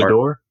get to the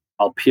door?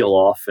 I'll peel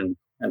off and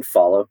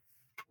follow.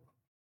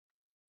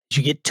 As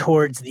you get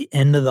towards the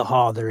end of the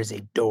hall, there is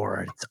a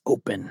door. It's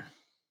open.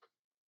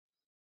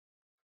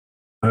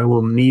 I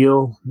will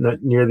kneel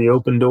near the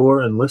open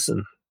door and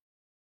listen.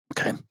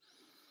 Okay.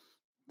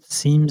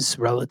 Seems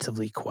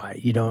relatively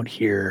quiet. You don't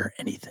hear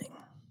anything.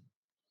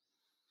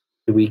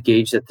 Do we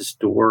gauge that this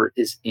door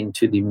is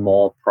into the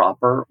mall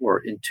proper or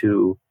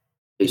into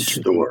a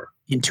store?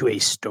 Into a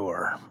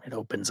store. It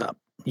opens up.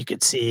 You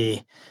could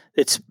see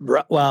it's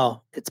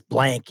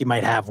blank. You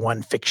might have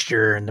one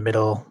fixture in the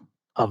middle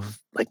of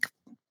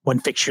one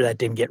fixture that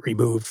didn't get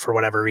removed for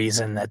whatever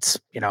reason. That's,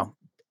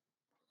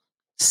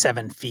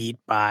 7 feet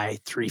by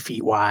 3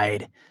 feet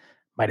wide.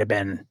 Might have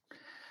been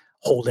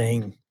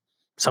holding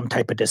some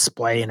type of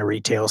display in a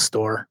retail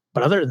store.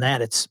 But other than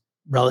that, it's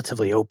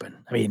relatively open.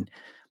 I mean,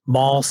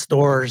 mall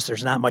stores,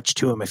 there's not much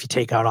to them if you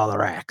take out all the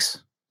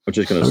racks. I'm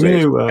just going to say,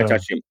 it's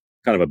actually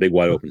kind of a big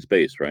wide open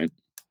space, right?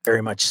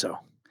 Very much so.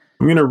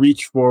 I'm going to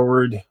reach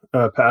forward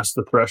past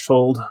the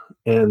threshold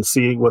and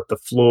see what the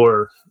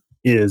floor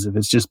is. If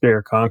it's just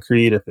bare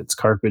concrete, if it's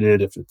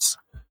carpeted, if it's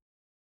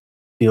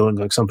feeling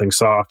like something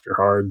soft or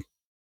hard.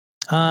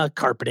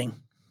 Carpeting.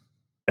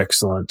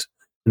 Excellent.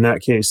 In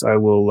that case, I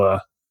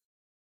will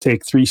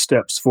take 3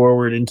 steps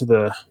forward into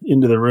the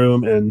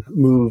room and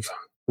move to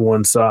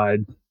one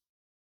side.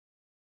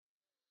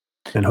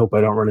 and hope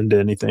I don't run into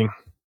anything.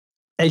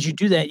 As you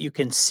do that, you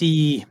can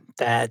see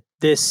that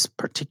this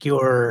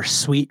particular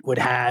suite would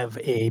have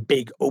a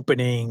big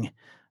opening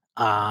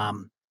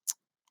on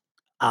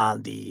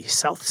the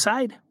south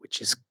side,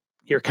 which is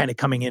you're kind of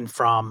coming in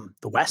from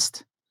the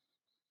west.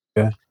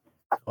 Okay.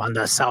 On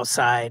the south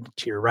side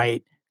to your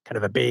right, kind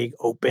of a big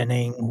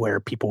opening where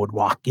people would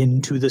walk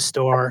into the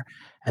store.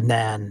 And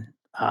then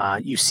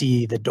you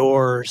see the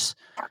doors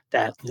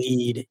that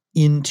lead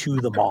into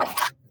the mall,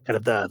 kind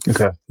of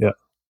the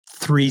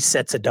three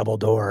sets of double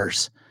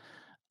doors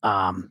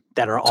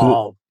that are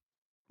all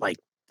like.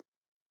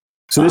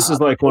 So this is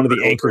like one of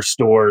the anchor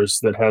stores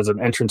that has an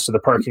entrance to the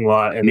parking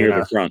lot and near then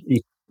the front.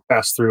 You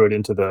pass through it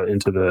into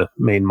the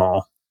main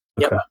mall.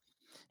 Okay.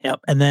 Yep.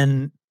 And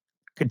then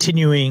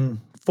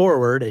continuing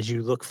forward, as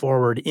you look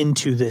forward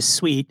into this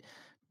suite,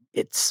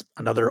 it's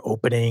another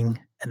opening.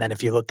 And then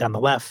if you look on the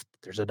left,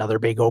 there's another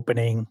big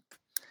opening.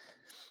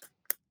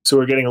 So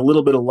we're getting a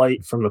little bit of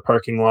light from the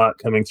parking lot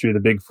coming through the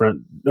big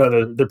front.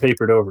 They're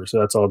papered over, so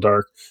that's all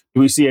dark.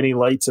 Do we see any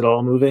lights at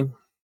all moving?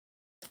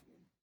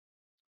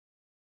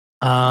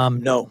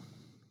 No.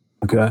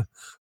 Okay.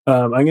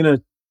 I'm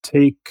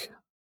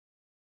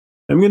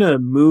gonna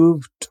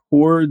move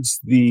towards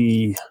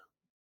the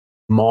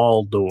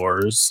mall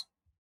doors,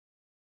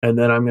 and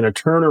then I'm gonna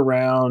turn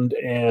around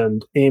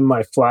and aim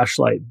my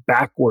flashlight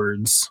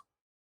backwards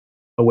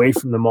away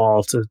from the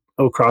mall to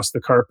across the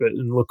carpet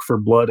and look for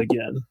blood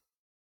again.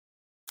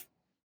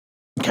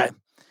 Okay.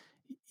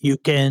 You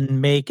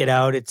can make it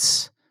out.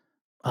 It's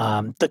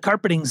the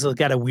carpeting's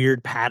got a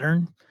weird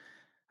pattern,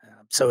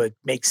 so it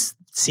makes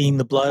seeing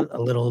the blood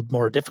a little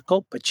more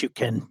difficult, but you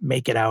can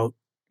make it out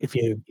if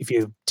you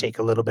take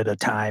a little bit of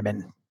time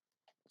and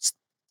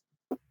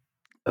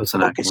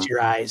focus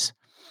your eyes.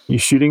 You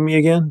shooting me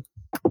again?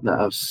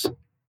 No,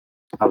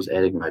 I was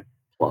adding my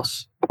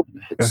plus.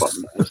 Hit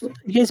button.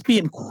 You guys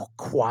being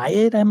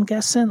quiet, I'm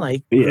guessing,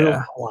 like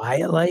real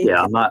quiet, like.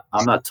 Yeah, I'm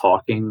not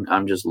talking.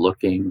 I'm just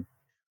looking.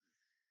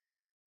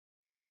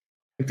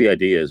 I think the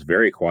idea is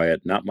very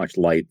quiet, not much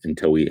light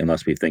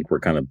unless we think we're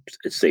kind of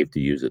it's safe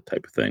to use it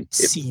type of thing.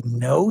 See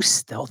no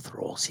stealth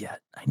rolls yet.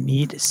 I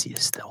need to see a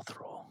stealth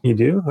roll. You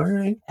do? All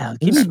right.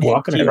 Just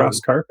walking across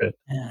carpet.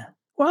 Yeah.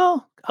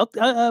 Well,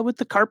 with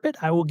the carpet,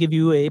 I will give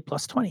you a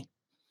plus 20.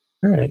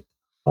 All right.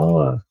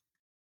 Or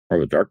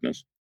the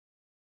darkness.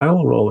 I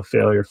will roll a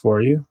failure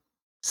for you.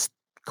 It's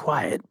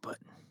quiet, but.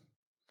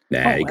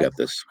 Nah, you got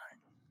this.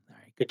 All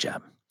right. Good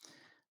job.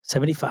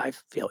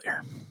 75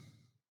 failure.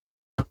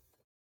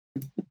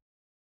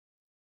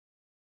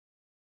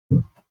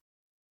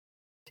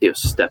 He was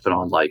stepping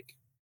on like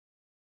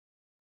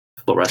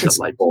fluorescent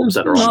light bulbs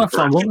that are on. It's not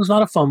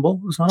a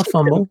fumble. It's not a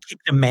fumble. Keep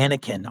the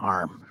mannequin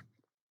arm.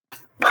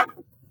 Up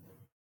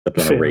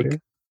on a rake.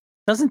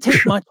 Doesn't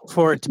take much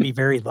for it to be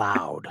very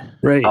loud.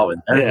 Right. Oh,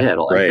 and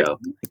it'll echo.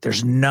 Like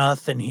there's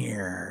nothing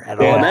here at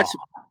all. And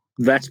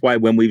that's why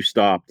when we've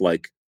stopped,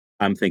 like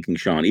I'm thinking,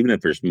 Sean, even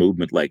if there's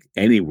movement like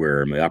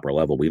anywhere in the upper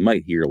level, we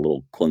might hear a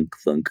little clunk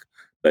thunk.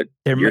 But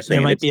there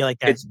might be like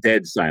it's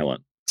dead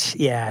silent.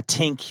 Yeah,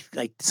 tink,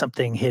 like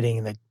something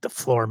hitting the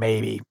floor,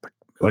 maybe.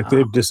 Like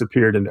they've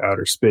disappeared into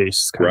outer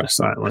space, kind of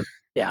silent.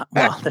 Yeah,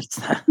 well, that's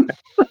not.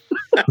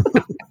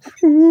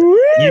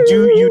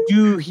 You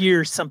do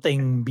hear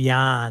something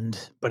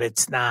beyond, but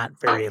it's not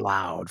very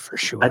loud for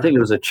sure. I think it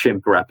was a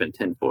chimp wrapped in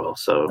tinfoil.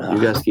 So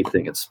you guys keep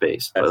thinking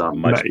space, but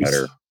much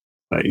better.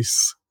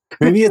 Nice.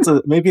 Maybe it's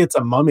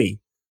a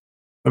mummy,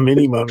 a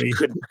mini mummy.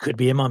 Could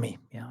be a mummy.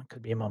 Yeah, it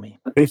could be a mummy.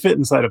 They fit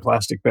inside a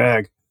plastic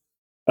bag.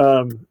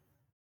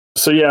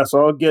 So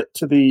I'll get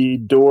to the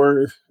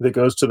door that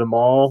goes to the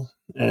mall,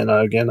 and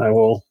again, I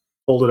will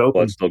hold it open.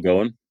 Blood still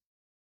going?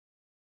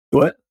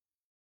 What?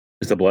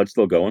 Is the blood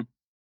still going?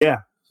 Yeah,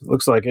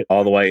 looks like it.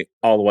 All the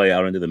way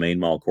out into the main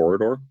mall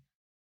corridor?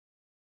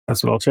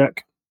 That's what I'll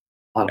check.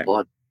 A lot of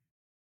blood.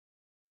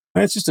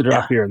 It's just a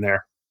drop here and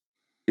there.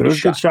 It was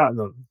a good shot in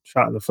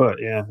the foot.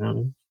 Yeah.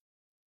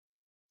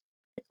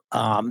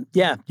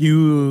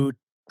 You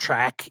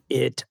track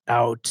it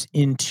out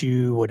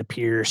into what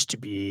appears to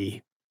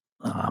be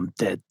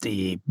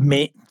the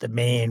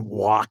main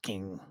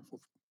walking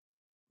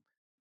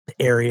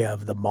area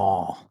of the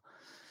mall.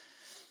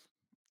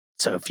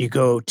 So if you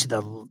go to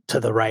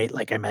the right,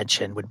 like I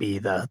mentioned, would be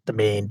the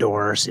main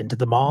doors into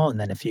the mall, and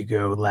then if you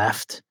go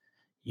left,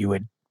 you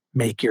would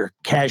make your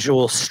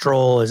casual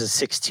stroll as a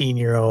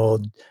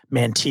 16-year-old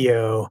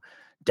Manteo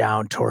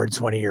down towards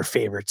one of your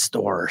favorite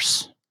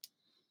stores.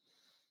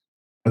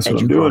 That's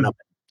what I'm doing. Up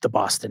the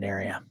Boston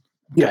area.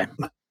 Okay.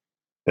 Yeah.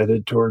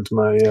 Headed towards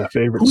my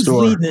favorite Who's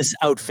store. Who's leading this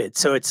outfit?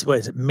 So it's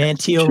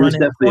Manteo running? She's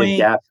definitely a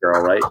Gap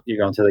girl, right? You're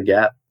going to the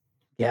Gap.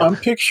 Yeah. I'm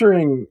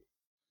picturing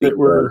that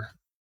we're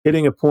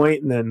hitting a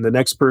point, and then the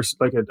next person,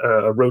 like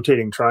a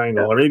rotating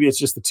triangle, or maybe it's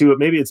just the two.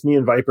 Maybe it's me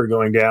and Viper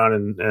going down,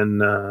 and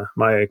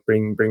Maya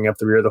bringing up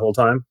the rear the whole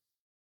time.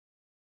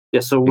 Yeah.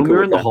 So when we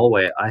were in the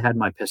hallway, I had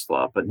my pistol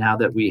up, but now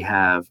that we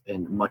have a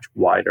much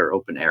wider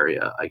open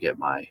area, I get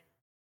my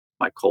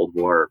Cold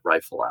War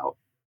rifle out,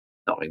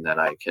 knowing that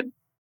I can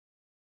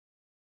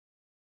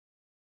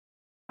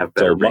have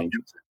better range.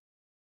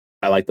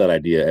 I like that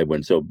idea,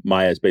 Edwin. So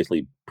Maya is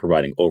basically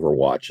providing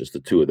overwatch as the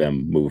two of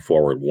them move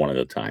forward one at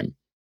a time.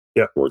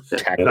 Yeah.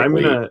 And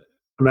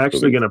I'm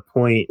actually gonna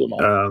point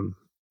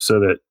so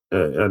that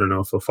I don't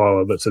know if they'll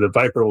follow, but so that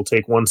Viper will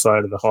take one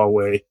side of the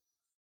hallway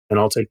and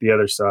I'll take the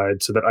other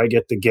side so that I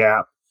get the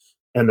Gap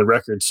and the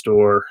record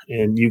store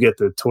and you get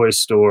the toy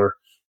store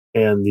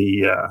and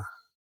the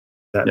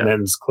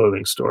men's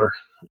clothing store.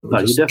 No,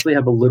 you definitely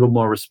have a little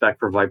more respect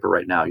for Viper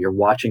right now. You're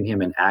watching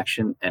him in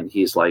action and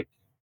he's like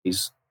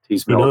he's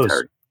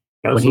military.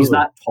 When he's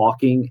not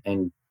talking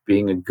and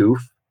being a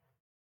goof,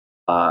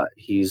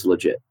 he's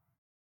legit.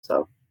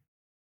 So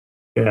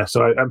yeah,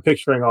 so I'm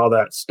picturing all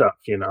that stuff,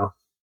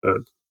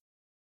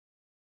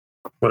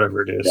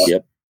 whatever it is.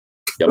 Yep.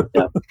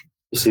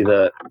 You see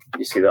the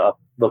up,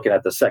 looking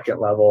at the second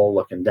level,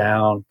 looking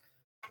down.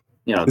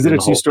 Is it a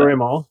 2-story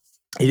mall?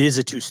 It is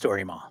a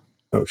 2-story mall.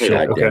 Oh shit!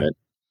 God damn it!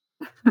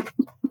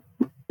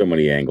 So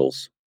many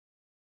angles.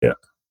 Yeah,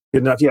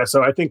 good enough. Yeah,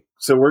 so I think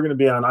we're going to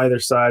be on either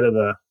side of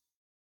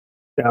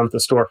down at the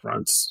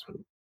storefronts.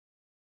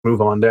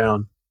 Move on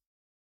down.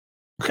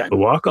 Okay. So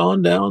walk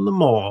on down the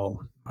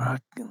mall.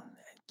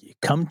 You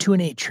come to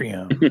an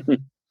atrium.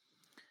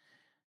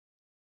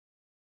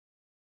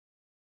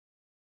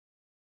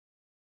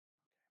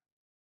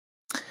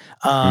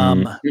 I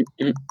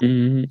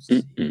mean,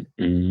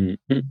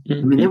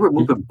 they were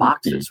moving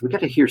boxes. We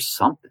got to hear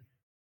something.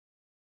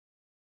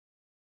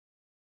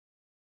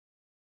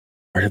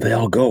 Where did they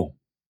all go?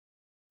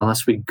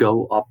 Unless we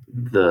go up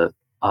the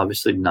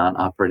obviously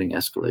non-operating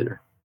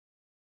escalator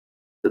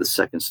to the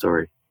second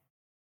story.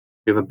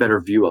 We have a better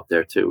view up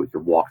there too. We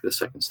could walk to the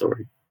second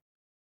story.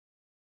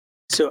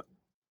 So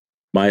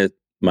Maya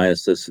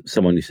says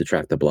someone needs to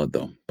track the blood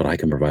though, but I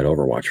can provide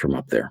overwatch from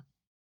up there.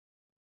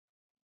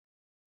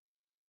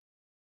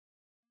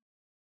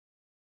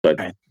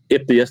 But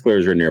if the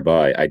escalators are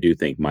nearby, I do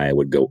think Maya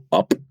would go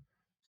up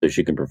so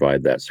she can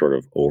provide that sort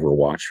of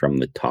overwatch from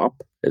the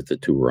top as the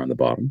two are on the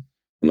bottom,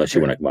 unless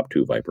you want to come up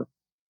to Viper.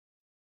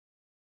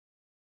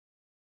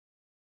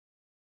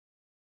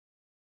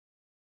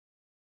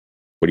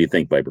 What do you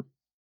think, Viper?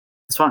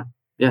 It's fine.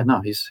 Yeah,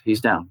 no,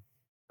 he's down.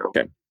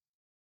 Okay.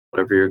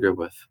 Whatever you're good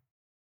with.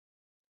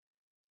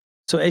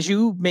 So as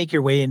you make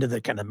your way into the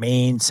kind of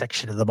main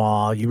section of the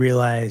mall, you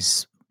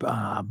realize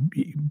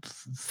you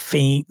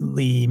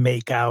faintly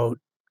make out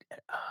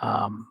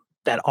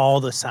that all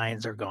the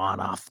signs are gone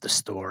off the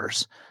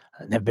stores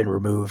and have been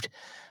removed.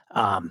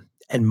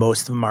 And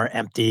most of them are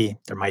empty.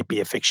 There might be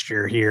a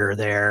fixture here or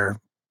there,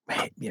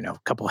 a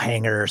couple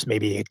hangers,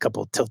 maybe a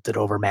couple tilted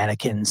over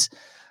mannequins.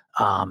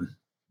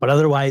 But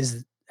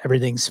otherwise,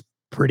 everything's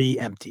pretty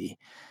empty.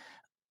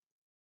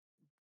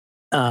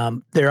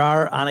 There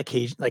are on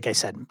occasion, like I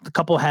said, a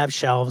couple have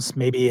shelves,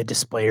 maybe a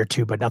display or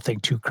two, but nothing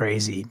too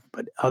crazy.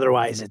 But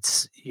otherwise,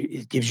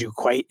 it gives you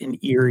quite an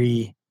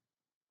eerie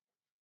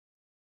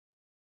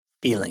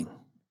feeling.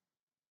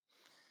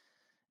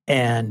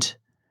 And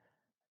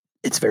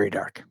it's very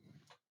dark.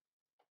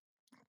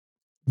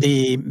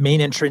 The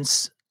main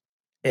entrance,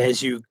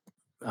 as you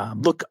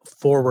look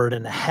forward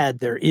and ahead,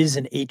 there is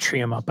an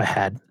atrium up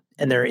ahead,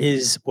 and there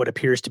is what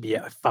appears to be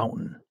a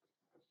fountain.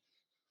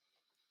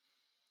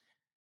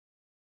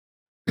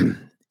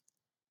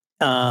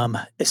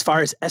 As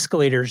far as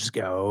escalators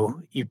go,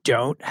 you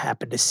don't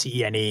happen to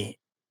see any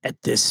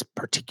at this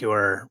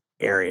particular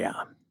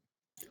area.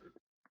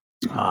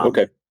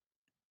 Okay.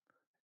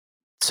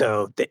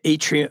 So the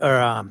atrium,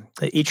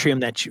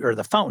 or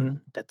the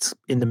fountain that's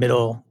in the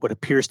middle, what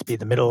appears to be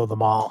the middle of the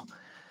mall.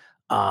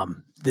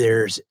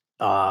 There's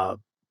a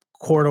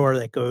corridor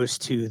that goes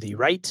to the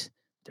right.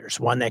 There's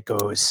one that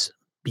goes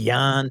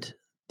beyond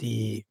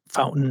the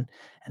fountain,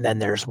 and then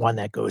there's one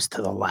that goes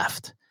to the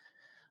left.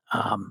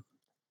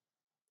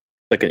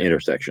 Like an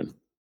intersection.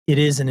 It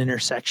is an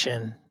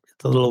intersection.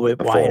 It's a little bit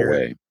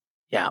wider.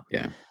 Yeah.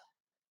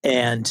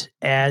 And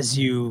as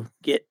you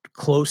get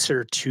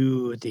closer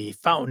to the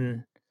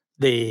fountain,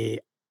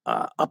 the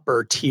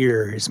upper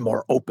tier is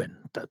more open.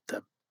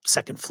 The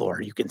second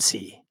floor you can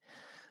see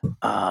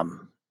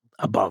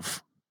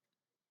above.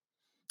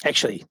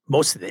 Actually,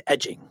 most of the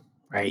edging,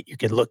 right? You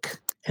can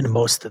look in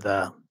most of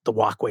the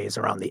walkways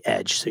around the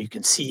edge, so you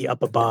can see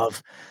up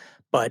above.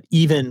 But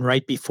even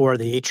right before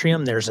the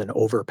atrium, there's an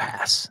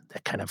overpass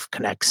that kind of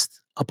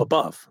connects up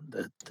above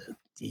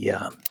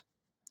a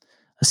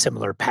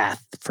similar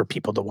path for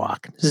people to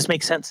walk. Does this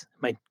make sense?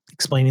 Am I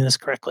explaining this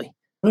correctly?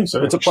 I think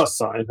so. It's a plus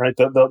sign, right?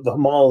 The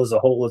mall as a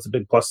whole is a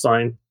big plus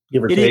sign,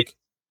 give or take.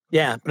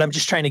 Yeah, but I'm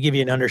just trying to give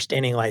you an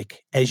understanding.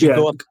 Like as you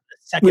go up the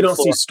second we don't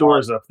floor, see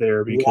stores up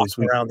there because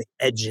we around the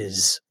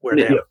edges where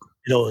the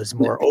middle is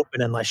more open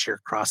unless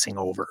you're crossing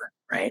over,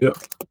 right? Yep.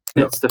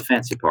 It's the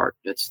fancy part.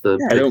 It's the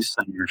big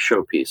center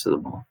showpiece of the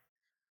mall.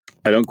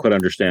 I don't quite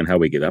understand how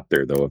we get up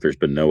there, though, if there's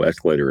been no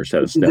escalator or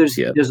set of steps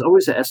yet. There's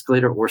always an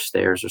escalator or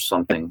stairs or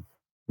something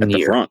at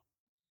the front.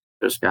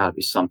 There's got to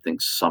be something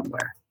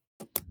somewhere.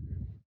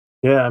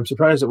 Yeah, I'm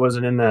surprised it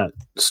wasn't in that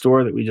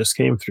store that we just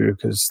came through,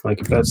 because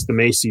if that's the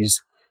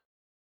Macy's,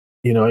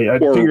 I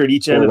figured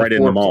each end of right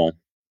in the mall.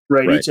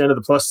 Right, each end of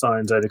the plus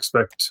signs, I'd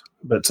expect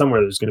but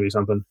somewhere there's going to be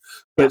something.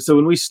 But so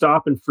when we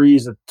stop and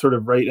freeze at sort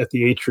of right at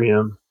the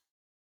atrium,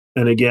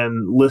 and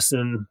again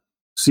listen,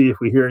 see if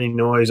we hear any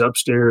noise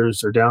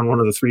upstairs or down one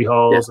of the 3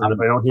 halls, and if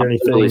I don't hear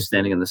anything, really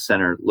standing in the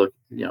center, look,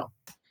 and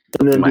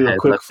then do a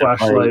quick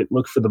flashlight,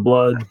 look for the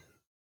blood,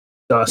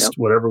 dust,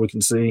 whatever we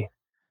can see.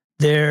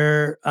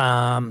 There,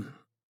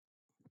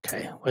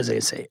 okay, what was I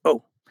going to say?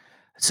 Oh,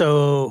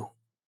 so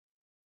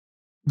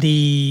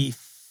you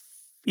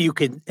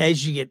can,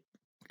 as you get,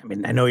 I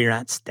mean, I know you're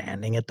not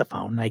standing at the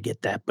fountain, I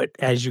get that, but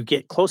as you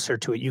get closer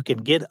to it, you can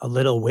get a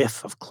little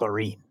whiff of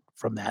chlorine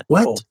from that.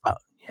 What?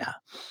 Yeah.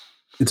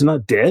 It's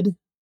not dead?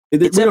 We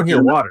don't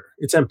hear water.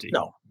 It's empty.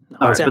 No,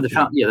 it's empty.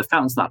 But the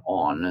fountain's not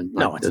on. And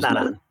no, it's not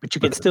on. But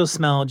you can still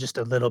smell just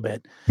a little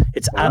bit.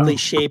 It's oddly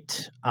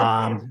shaped,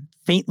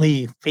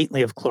 faintly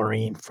of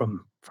chlorine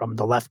from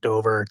the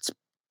leftover. It's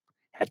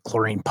had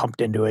chlorine pumped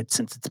into it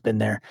since it's been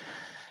there,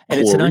 and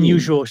it's an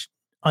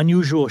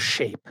unusual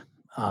shape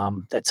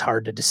that's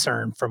hard to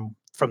discern from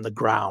the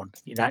ground.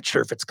 You're not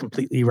sure if it's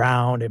completely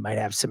round. It might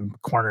have some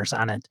corners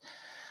on it.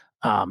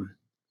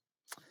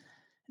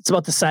 It's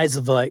about the size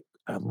of like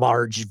a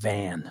large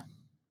van.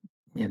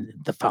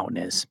 The fountain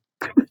is.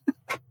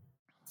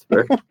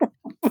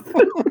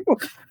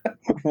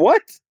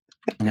 What?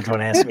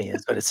 Don't ask me.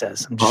 That's what it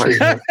says. I'm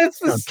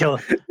just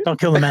don't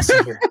kill the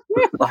messenger.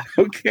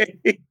 Okay.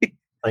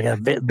 Like a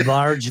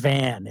large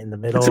van in the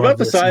middle. It's about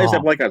the size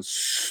of like a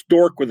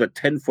stork with a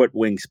 10-foot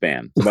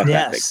wingspan. It's about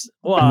that big.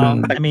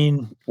 Well, I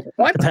mean,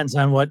 depends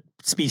on what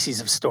species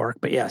of stork,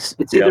 but yes.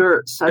 It's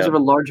either size of a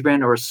large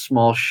van or a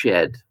small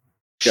shed.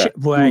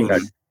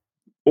 Right.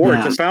 Or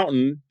it's a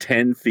fountain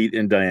 10 feet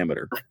in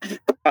diameter.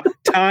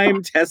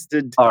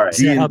 Time-tested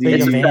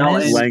D&D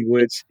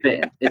language.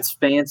 It's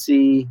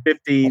fancy.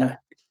 15,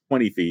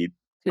 20 feet.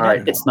 All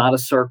right, it's not a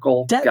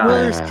circle.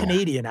 Detwiller's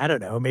Canadian. I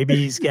don't know. Maybe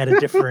he's got a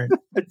different,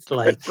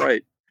 like... That's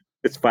right.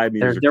 It's 5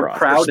 meters They're across.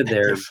 proud of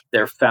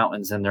their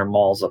fountains and their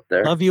malls up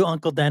there. Love you,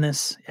 Uncle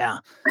Dennis. Yeah.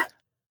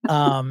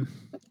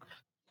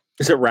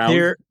 Is it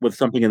round with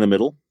something in the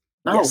middle?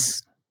 No.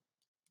 Yes.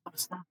 No,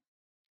 it's not.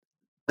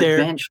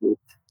 Eventually.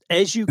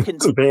 As you can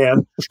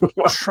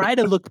try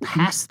to look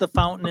past the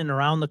fountain and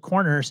around the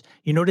corners,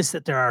 you notice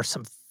that there are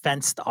some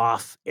fenced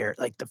off air.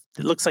 Like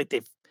it looks like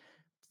they've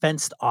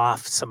fenced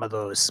off some of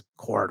those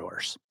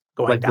corridors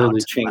going down the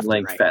chain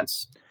link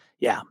fence.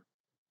 Yeah.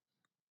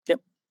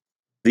 Yep.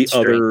 The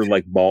other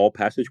like ball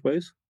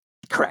passageways?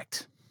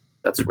 Correct.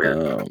 That's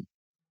weird.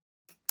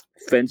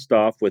 Fenced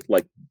off with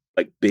like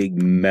big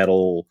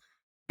metal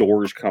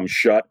doors come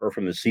shut or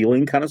from the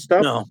ceiling kind of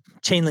stuff? No,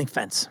 chain link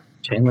fence.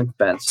 Chain link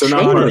fence. So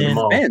not part of the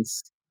mall.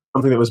 Fence.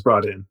 Something that was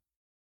brought in.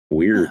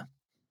 Weird.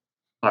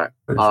 Yeah.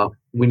 All right.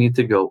 We need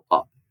to go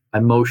up.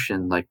 I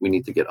motion like we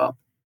need to get up.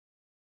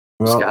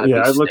 Well,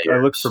 yeah, I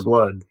look for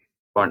blood.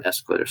 Or an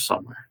escalator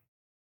somewhere.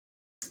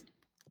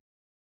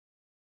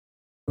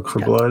 Look for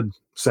blood,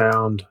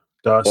 sound,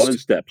 dust, blood and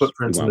steps.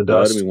 Footprints in the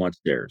dust. dust. And we want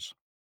stairs.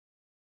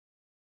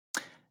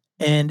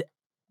 And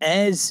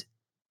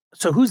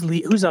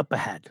who's up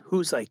ahead?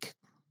 Who's like,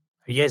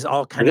 are you guys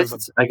all kind of?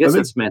 I guess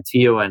it's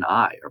Manteo and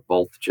I are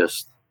both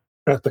just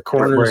at the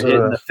corners. We're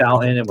hitting the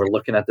fountain and we're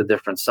looking at the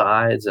different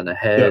sides and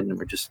ahead, and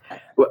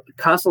we're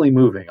constantly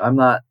moving. I'm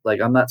not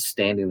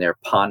standing there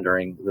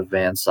pondering the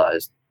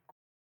van-sized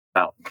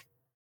fountain.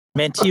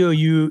 Manteo,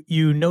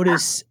 you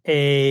notice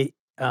a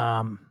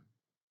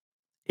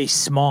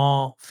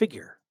small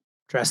figure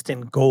dressed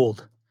in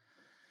gold.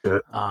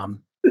 Of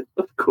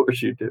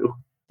course you do.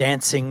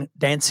 Dancing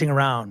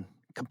around,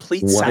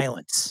 complete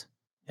silence.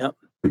 Yep.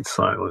 Complete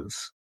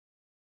silence.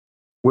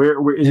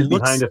 Where is it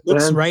behind a fence?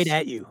 Looks right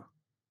at you.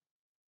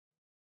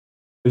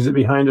 Is it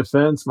behind a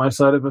fence? My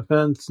side of a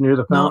fence near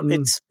the fountain?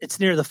 No, it's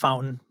near the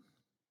fountain.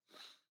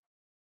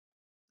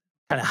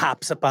 Kind of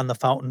hops up on the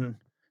fountain.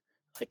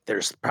 Like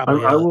there's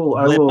probably a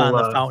lip on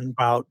the fountain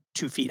about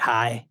 2 feet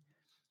high.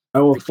 I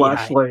will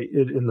flashlight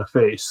it in the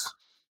face.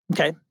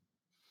 Okay.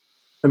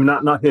 I mean,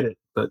 not hit it,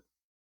 but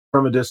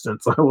from a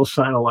distance, I will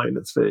shine a light in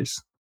its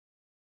face.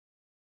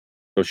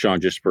 So,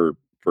 Sean, just for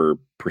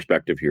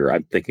perspective here,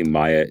 I'm thinking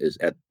Maya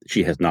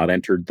she has not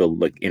entered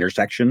the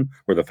intersection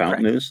where the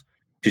fountain is.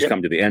 She's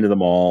come to the end of the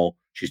mall.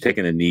 She's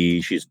taken a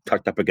knee. She's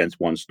tucked up against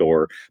one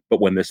store.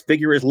 But when this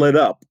figure is lit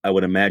up, I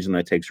would imagine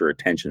that takes her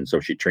attention. So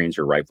she trains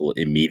her rifle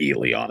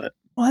immediately on it.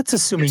 Well, that's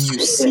assuming you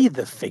see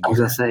the figure. I was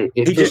going to say,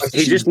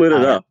 he just lit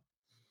it up.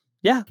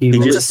 Yeah, he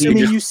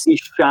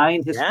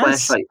shined his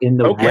flashlight in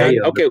the way.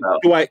 Okay.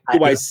 Do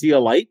I see a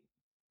light?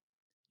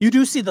 You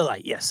do see the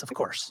light. Yes, of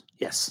course.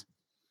 Yes.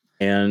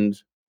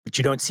 But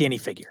you don't see any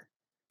figure.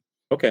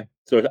 Okay,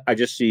 so I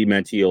just see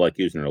Manteo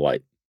using her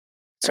light.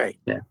 That's right.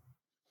 Yeah.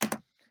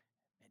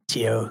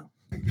 Manteo.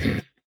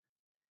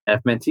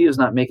 If Manteo's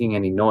not making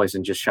any noise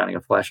and just shining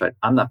a flashlight,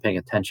 I'm not paying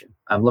attention.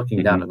 I'm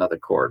looking down another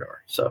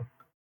corridor. So.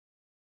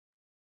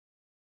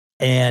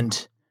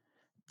 And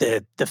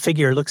the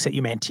figure looks at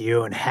you,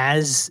 Manteo, and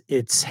has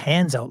its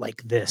hands out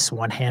like this,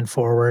 one hand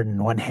forward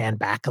and one hand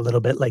back a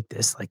little bit like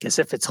this, like as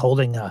if it's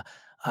holding a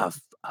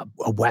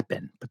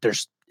weapon, but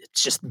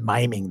it's just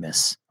miming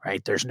this,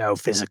 right? There's no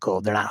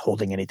physical. They're not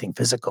holding anything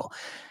physical,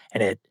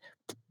 and it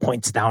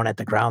points down at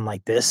the ground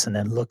like this, and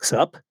then looks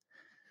up,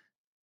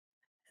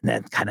 and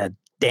then kind of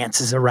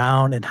dances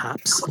around and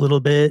hops a little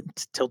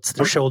bit, tilts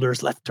their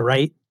shoulders left to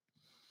right.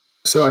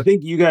 So I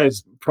think you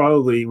guys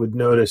probably would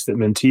notice that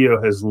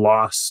Mentillo has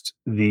lost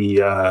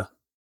the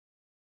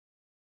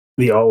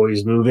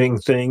always moving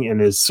thing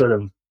and is sort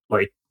of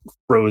like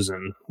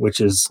frozen, which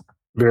is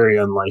very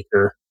unlike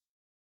her.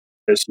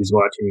 As she's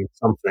watching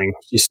something,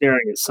 she's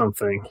staring at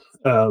something,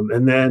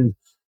 and then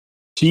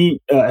she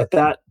at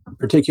that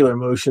particular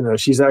motion, though,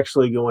 she's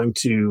actually going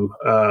to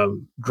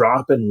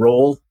drop and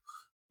roll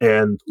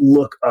and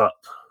look up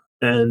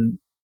and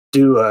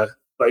do a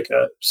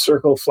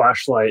circle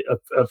flashlight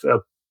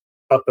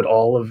up at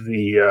all of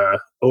the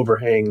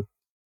overhang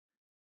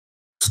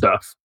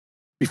stuff.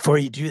 Before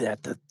you do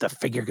that, the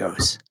figure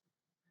goes.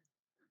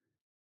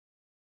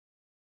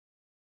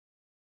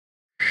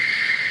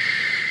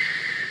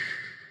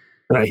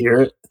 Can I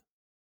hear it?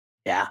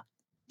 Yeah.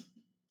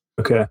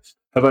 Okay.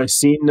 Have I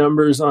seen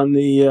numbers on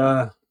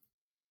the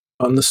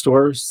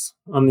stores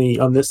on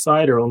this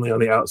side, or only on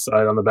the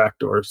outside on the back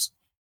doors?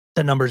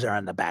 The numbers are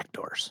on the back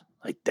doors.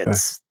 Like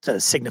that's to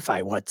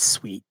signify what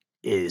suite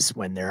is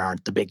when there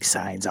aren't the big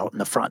signs out in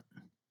the front.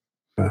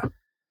 Okay.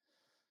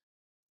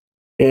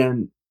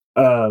 And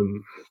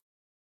I'm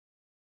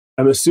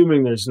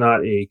assuming there's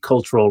not a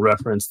cultural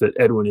reference that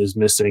Edwin is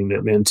missing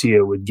that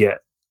Mentillo would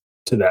get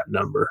to that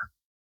number.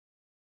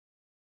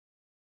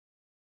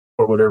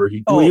 Or whatever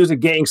he use a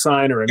gang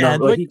sign or a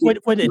number.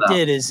 What it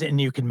did is,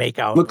 and you can make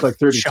out looked like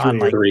 33, Sean,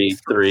 like three,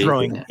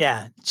 throwing.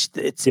 Yeah,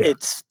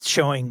 it's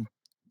showing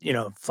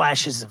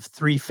flashes of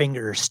 3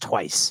 fingers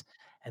twice,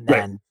 and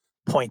then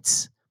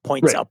points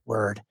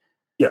upward.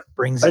 Yeah,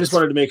 brings. I just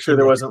wanted to make sure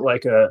there wasn't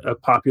like a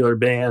popular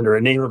band or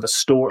a name of a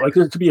store. Like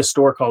there could be a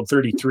store called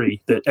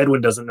 33 that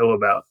Edwin doesn't know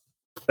about.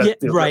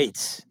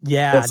 Right.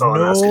 Yeah. That's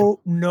all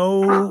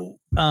no.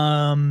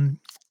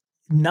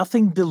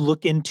 Nothing to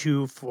look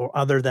into for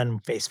other than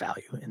face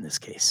value in this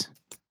case.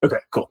 Okay,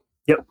 cool.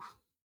 Yep.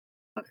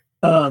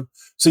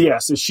 So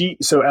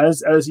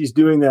as he's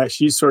doing that,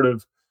 she's sort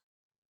of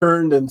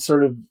turned and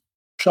sort of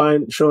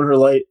shown her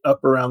light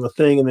up around the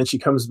thing, and then she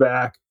comes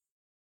back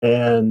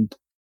and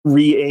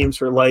re-aims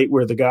her light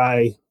where the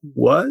guy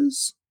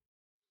was.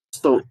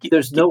 So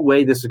there's no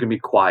way this is going to be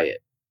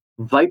quiet.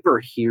 Viper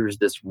hears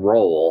this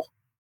roll.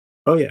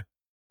 Oh yeah.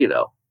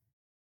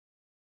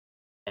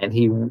 And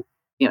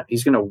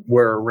he's going to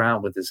whir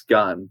around with his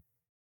gun,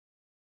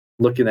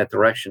 look in that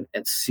direction,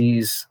 and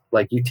sees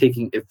like you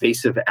taking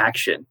evasive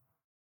action,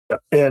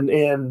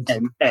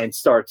 and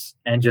starts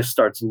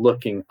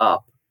looking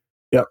up.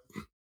 Yep.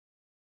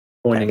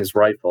 Pointing his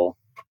rifle.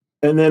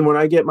 And then when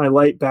I get my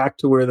light back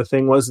to where the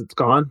thing was, it's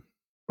gone.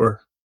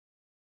 Or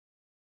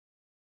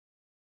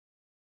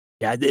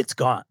yeah, it's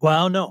gone.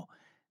 Well, no,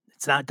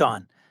 it's not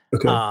gone.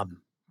 Okay.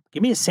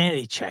 Give me a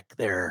sanity check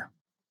there,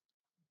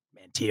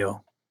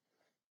 Mentillo.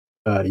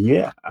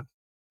 Yeah,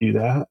 do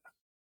that.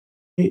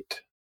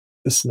 8.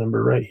 This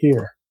number right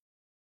here.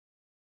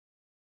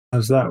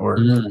 How's that work?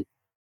 Ooh,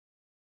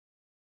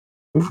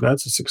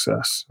 that's a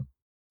success.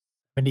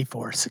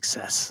 24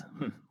 success.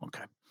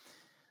 Okay.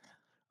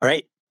 All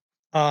right.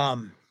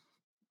 All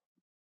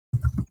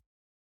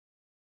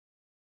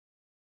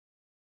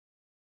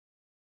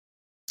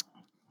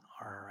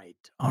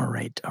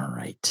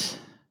right.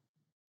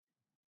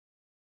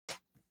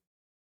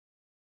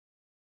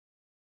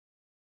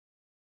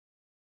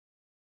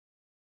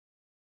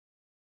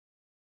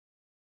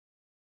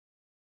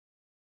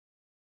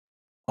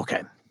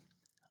 Okay.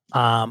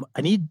 I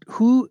need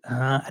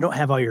I don't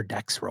have all your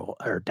dex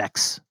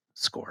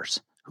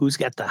scores. Who's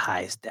got the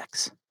highest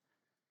dex?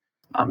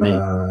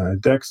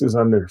 Dex is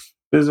under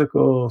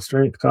physical,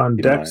 strength, con.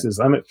 Dex is,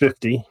 I'm at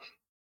 50.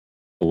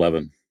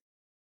 11.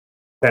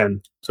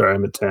 10. Sorry,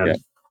 I'm at 10. Yeah.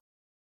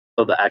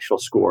 So the actual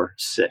score,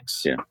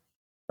 6. Yeah.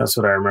 That's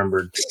what I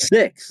remembered.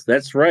 6.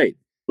 That's right.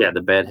 Yeah,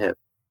 the bad hit.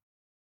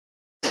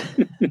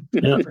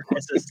 Yeah.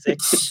 That's a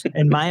 6.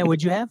 And Maya,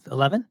 would you have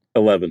 11?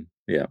 11.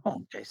 Yeah.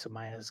 Oh, okay. So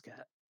Maya's got.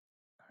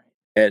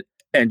 All right.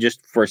 And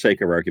just for sake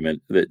of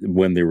argument, that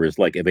when there was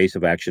like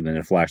evasive action and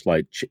a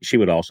flashlight, she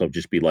would also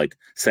just be like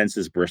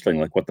senses bristling,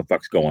 like what the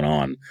fuck's going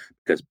on,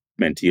 because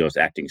Mentillo's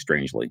acting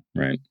strangely,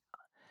 right?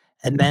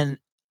 And then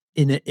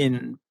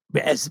in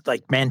as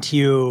like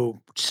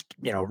Mentillo just,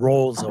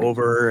 rolls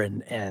over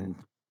and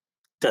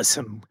does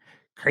some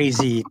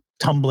crazy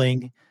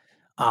tumbling,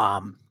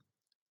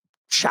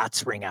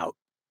 shots ring out,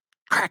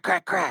 crack,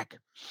 crack, crack,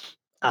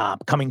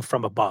 coming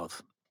from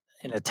above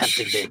and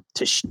attempting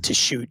to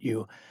shoot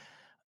you.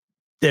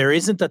 There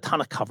isn't a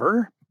ton of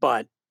cover,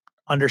 but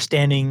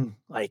understanding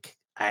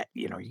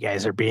you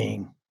guys are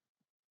being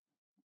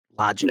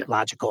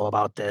logical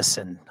about this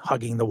and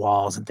hugging the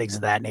walls and things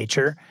of that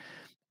nature.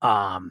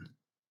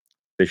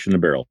 Fish in the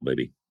barrel,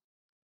 baby.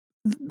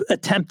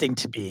 Attempting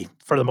to be,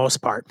 for the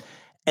most part.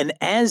 And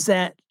as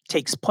that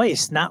takes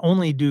place, not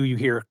only do you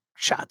hear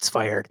shots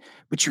fired,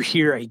 but you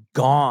hear a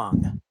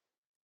gong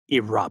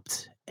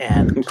erupt.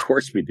 And of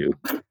course we do.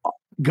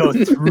 go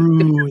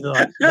through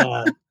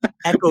the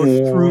echo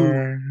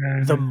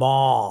through the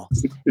mall.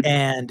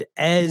 And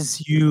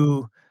as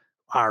you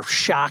are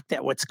shocked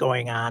at what's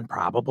going on,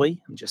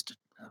 probably, I'm just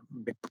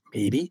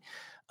maybe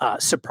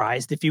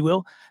surprised, if you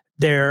will,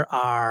 there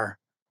are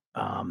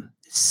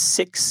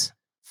 6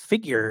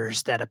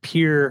 figures that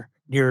appear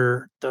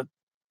near the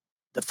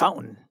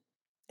fountain,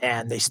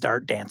 and they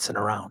start dancing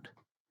around.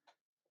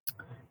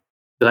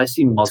 Did I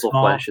see muzzle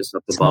flashes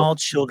up above? Small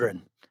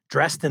children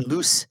dressed in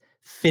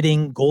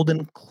loose-fitting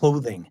golden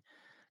clothing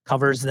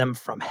covers them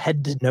from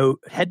head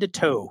to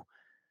toe,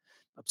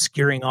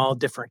 obscuring all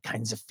different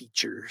kinds of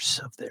features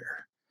of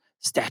their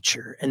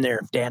stature, and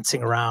they're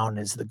dancing around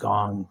as the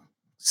gong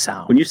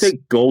sounds. When you say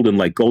golden,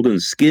 like golden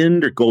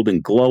skinned or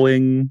golden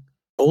glowing?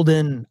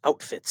 Golden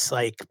outfits,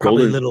 like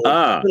probably little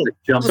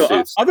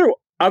jumpsuits. So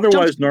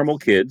otherwise normal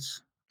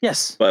kids.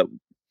 Yes. But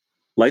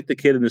like the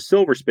kid in the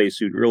silver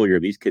spacesuit earlier,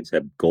 these kids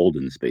have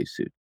golden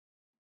spacesuit.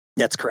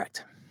 That's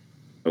correct.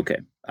 Okay.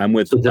 I'm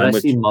with. So did I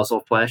with, see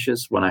muzzle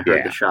flashes when I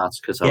heard the shots?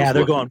 Because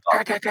they're going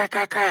crack, crack, crack,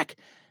 crack, crack.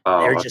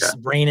 They're just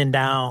raining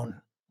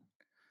down.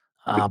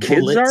 The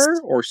kids bullets.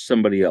 Are, or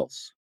somebody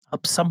else?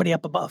 Somebody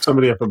up above.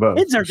 Somebody up above.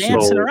 Kids are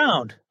dancing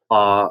around.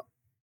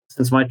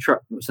 Since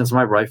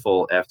my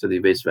rifle after the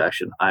evasive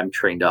action, I'm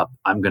trained up.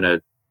 I'm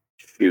gonna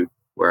shoot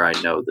where I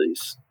know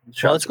these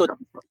shots. Well,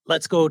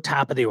 let's go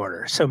top of the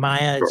order. So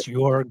Maya, it's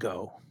your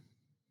go.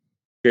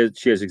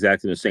 She has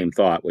exactly the same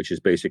thought, which is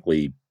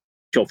basically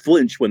she'll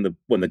flinch when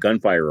the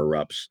gunfire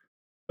erupts,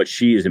 but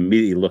she is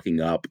immediately looking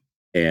up.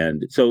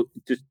 And so,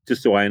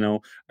 just so I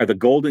know, are the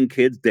golden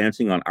kids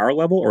dancing on our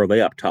level, or are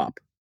they up top?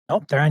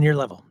 Nope, they're on your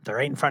level. They're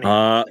right in front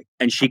of you.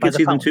 And she can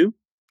see them too?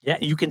 Yeah,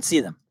 you can see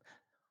them.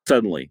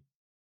 Suddenly.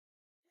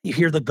 You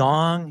hear the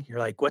gong. You're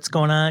like, what's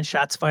going on?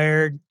 Shots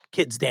fired.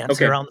 Kids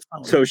dancing around the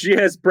fountain. So she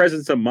has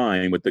presence of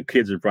mind with the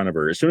kids in front of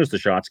her. As soon as the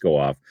shots go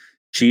off,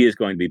 she is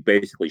going to be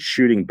basically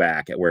shooting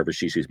back at wherever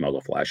she sees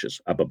muzzle flashes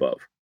up above.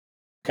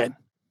 Okay.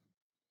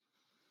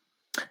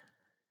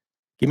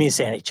 Give me a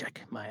sanity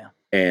check, Maya.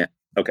 And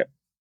okay.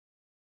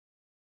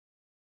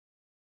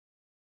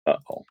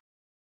 Uh-oh.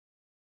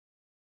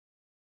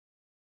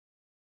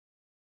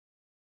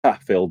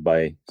 Failed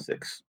by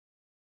 6.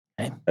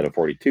 Okay. Out of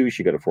 42,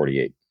 she got a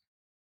 48.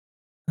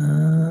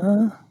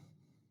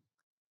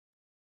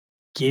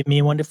 Give me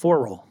a 1 to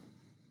 4 roll.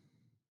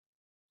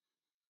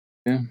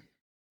 Yeah.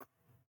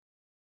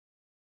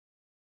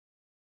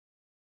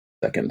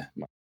 Second,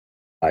 my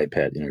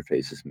iPad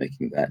interface is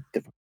making that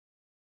difficult.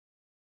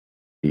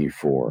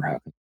 E4, how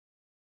can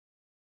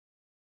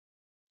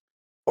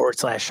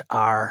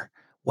 /R.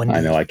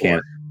 I know I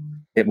can't.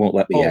 It won't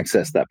let me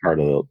access that part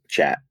of the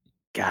chat.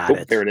 Got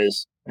it. There it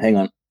is. Hang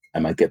on. I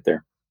might get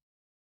there.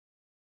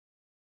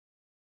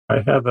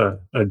 I have a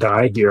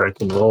die here I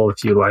can roll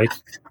if you like.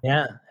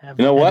 Yeah. You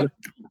know what?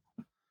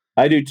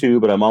 I do too,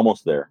 but I'm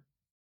almost there.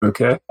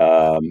 Okay.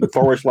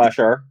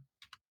 /R.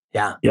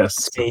 Yeah. Yes.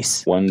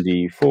 Space.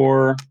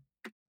 1d4.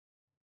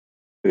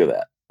 Look at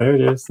that. There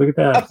it is. Look at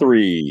that. A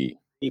 3.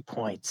 3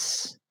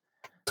 points.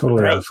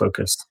 Totally out of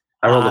focus.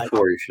 I rolled a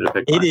 4. You should have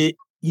picked mine.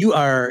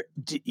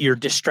 You're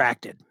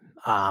distracted,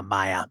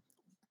 Maya.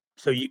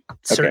 So you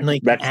certainly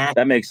can act.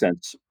 That makes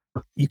sense.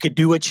 You could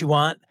do what you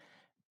want,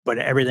 but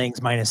everything's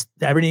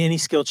any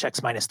skill checks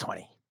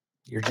 -20.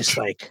 You're just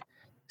like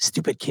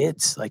stupid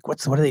kids. Like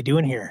what are they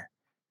doing here?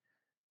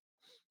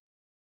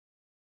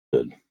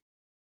 Good.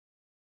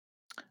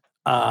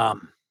 But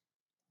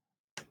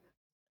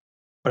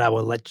I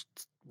will let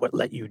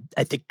you.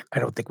 I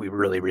don't think we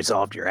really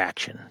resolved your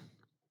action.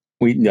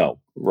 No,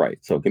 right.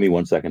 So give me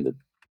 1 second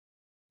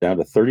down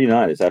to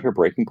 39. Is that her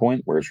breaking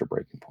point? Where's her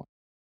breaking point?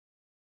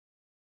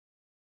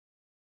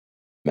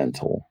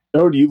 Mental.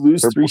 Oh, do you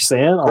lose 3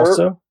 sand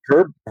also?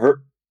 Well,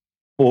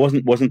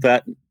 wasn't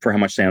that for how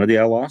much sanity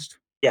I lost?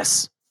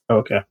 Yes.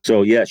 Okay.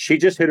 So yeah, she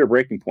just hit her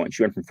breaking point.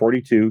 She went from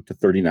 42 to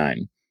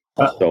 39.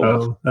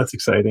 Oh, that's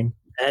exciting.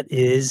 That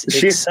is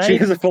exciting. She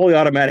has a fully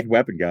automatic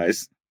weapon,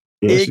 guys.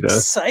 Yeah,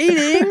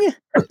 exciting.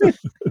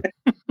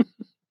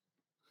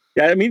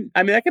 Yeah, I mean,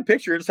 I can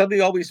picture it.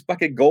 Suddenly, all these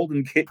fucking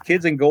golden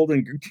kids and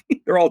golden,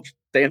 they're all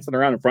dancing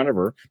around in front of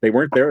her. They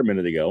weren't there a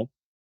minute ago.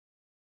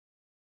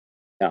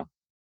 Yeah.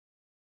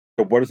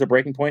 So, what does the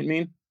breaking point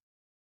mean?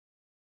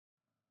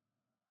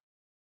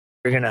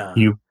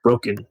 You've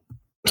broken.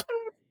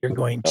 You're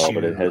going to. Oh,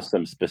 but it has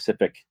some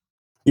specific.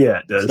 Yeah,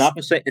 it does.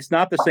 It's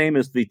not the same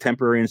as the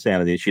temporary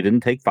insanity. She didn't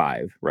take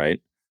 5,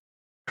 right?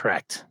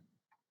 Correct.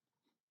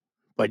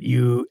 But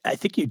I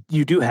think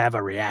you do have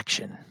a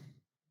reaction.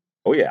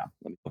 Oh yeah,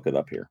 let me look it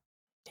up here.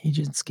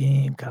 Agent's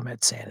game,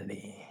 combat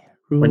sanity.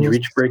 Rules when you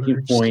reach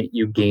breaking point,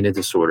 you gain a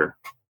disorder.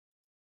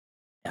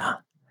 Yeah.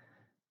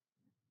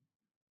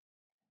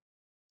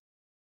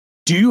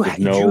 You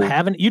don't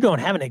have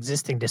an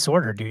existing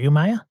disorder, do you,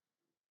 Maya?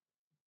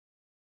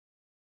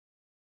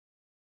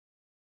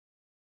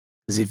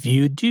 Because if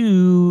you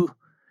do,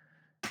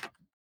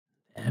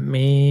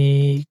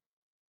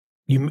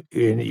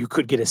 you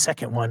could get a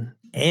second one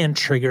and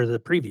trigger the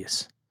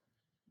previous.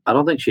 I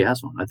don't think she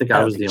has one. I think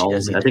I was the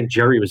only. I think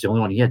Jerry was the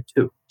only one. He had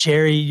 2.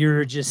 Jerry,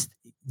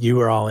 You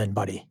were all in,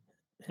 buddy.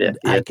 Yeah,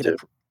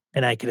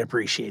 I can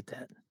appreciate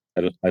that.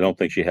 I don't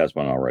think she has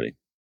one already.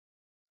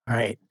 All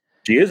right.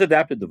 She is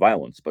adapted to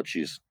violence, but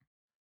she's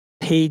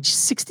page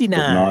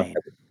 69.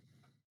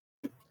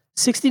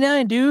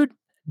 69, dude.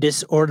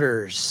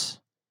 Disorders.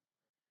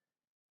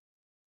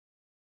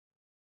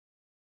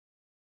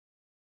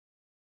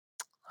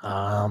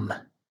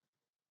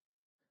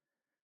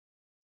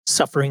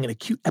 Suffering an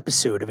acute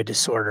episode of a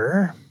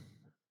disorder.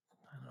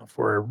 I don't know if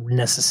we're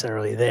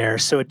necessarily there.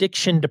 So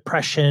addiction,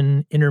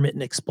 depression,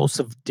 intermittent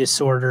explosive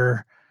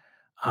disorder.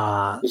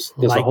 There's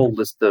a whole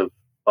list of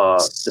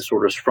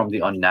disorders from the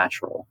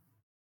unnatural.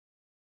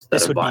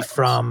 This would be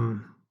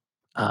from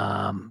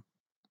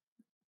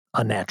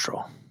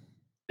unnatural.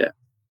 Yeah.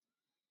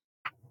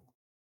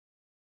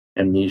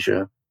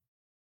 Amnesia.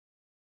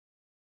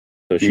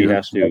 So she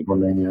has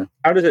to.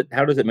 How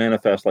does it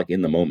manifest like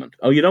in the moment?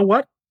 Oh, you know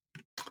what?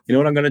 You know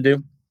what I'm going to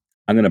do?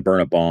 I'm going to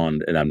burn a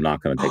bond, and I'm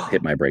not going to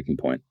hit my breaking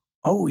point.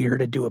 Oh, you're going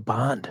to do a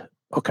bond.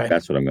 Okay.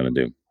 That's what I'm going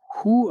to do.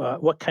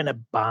 What kind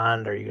of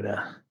bond are you going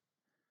to?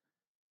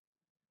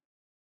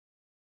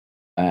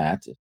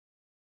 That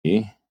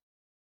is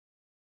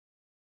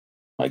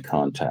my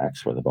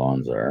contacts where the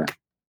bonds are.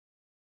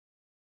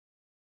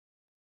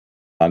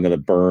 I'm going to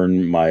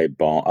burn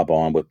a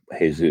bond with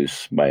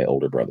Jesus, my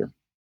older brother.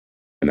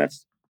 And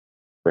that's,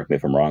 correct me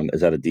if I'm wrong,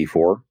 is that a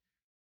D4?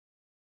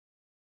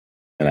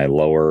 And I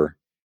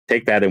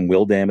take that in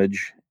will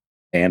damage,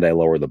 and I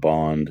lower the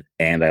bond,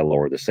 and I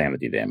lower the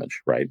sanity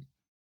damage, right?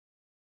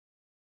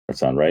 That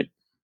sound right? I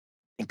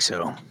think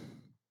so.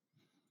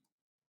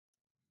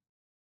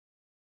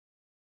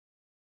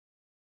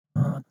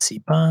 Let's see,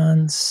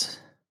 bonds.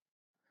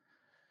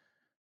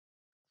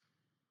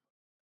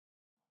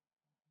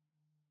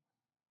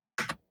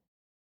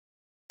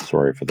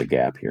 Sorry for the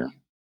gap here.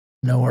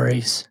 No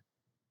worries.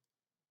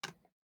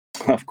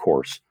 Of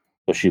course.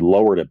 So she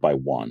lowered it by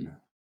 1.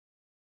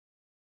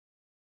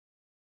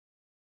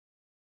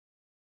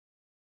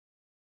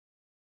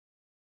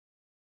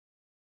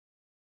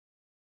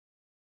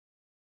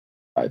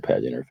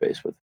 iPad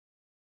interface with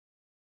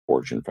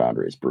Fortune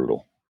Foundry is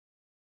brutal.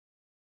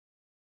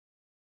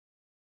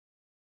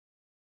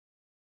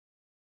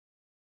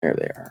 There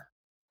they are.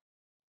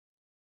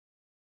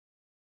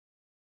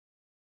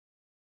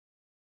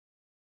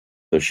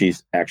 So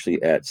she's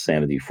actually at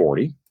sanity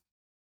 40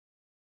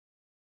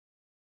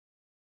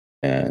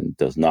 and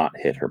does not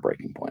hit her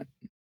breaking point.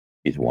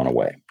 She's 1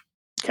 away.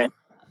 Okay.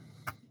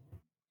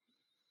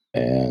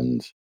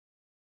 And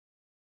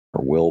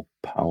her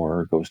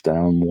willpower goes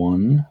down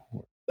 1.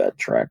 That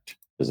tracked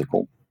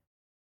physical.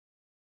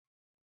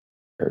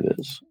 There it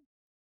is.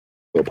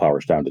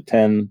 Willpower's down to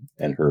 10,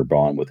 and her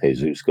bond with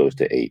Jesus goes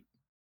to 8.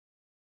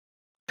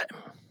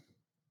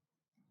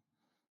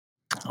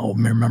 I'll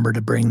remember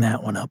to bring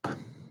that one up.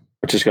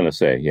 I'm just going to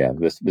say, yeah,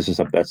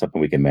 that's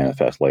something we can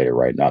manifest later,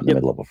 right? Not in the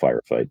middle of a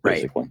firefight,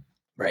 basically.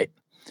 Right.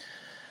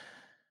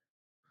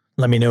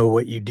 Let me know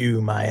what you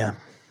do, Maya.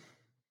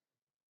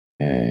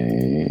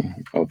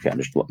 Okay, I'm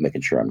just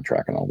making sure I'm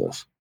tracking all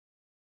this.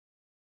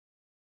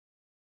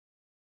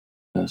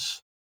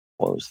 Let's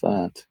close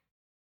that.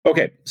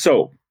 Okay,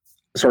 so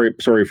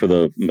sorry for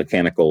the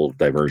mechanical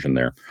diversion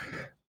there.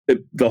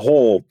 The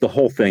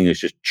whole thing is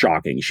just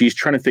shocking. She's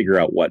trying to figure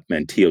out what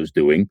Mantio's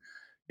doing.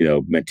 You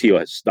know, Mantio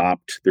has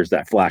stopped. There's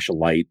that flash of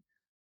light.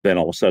 Then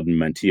all of a sudden,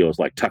 Mantio is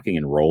like tucking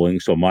and rolling.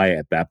 So Maya,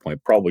 at that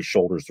point, probably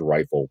shoulders the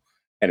rifle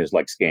and is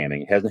like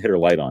scanning. Hasn't hit her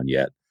light on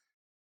yet.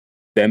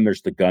 Then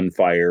there's the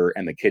gunfire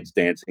and the kids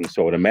dancing.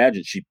 So I would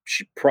imagine she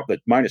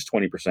probably minus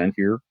 20%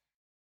 here.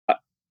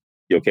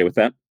 You okay with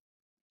that?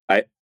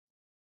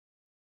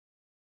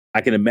 I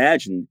can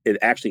imagine it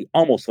actually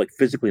almost like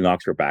physically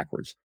knocks her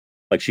backwards.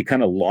 Like she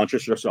kind of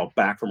launches herself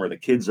back from where the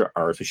kids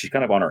are. So she's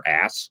kind of on her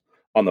ass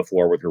on the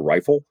floor with her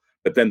rifle.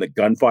 But then the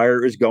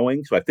gunfire is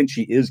going. So I think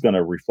she is going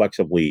to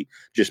reflexively,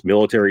 just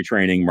military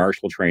training,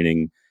 martial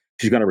training.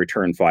 She's going to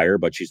return fire,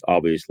 but she's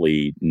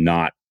obviously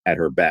not at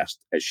her best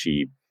as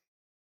she.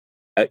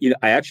 I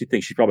actually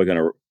think she's probably going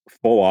to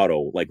full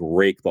auto, like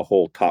rake the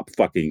whole top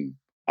fucking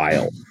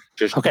aisle.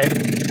 Just okay.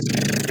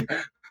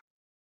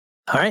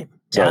 All right.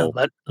 So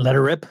let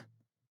her rip.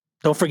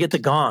 Don't forget the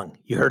gong.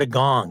 You heard a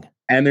gong.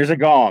 And there's a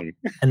gong.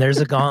 And there's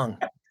a gong.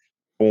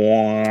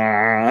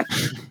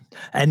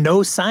 And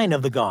no sign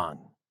of the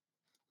gong.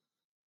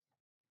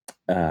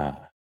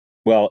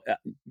 Well,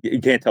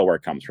 you can't tell where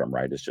it comes from,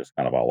 right? It's just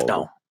kind of all over.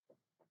 No.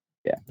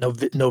 Yeah.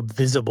 No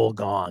visible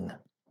gong.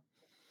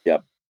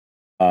 Yep.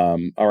 All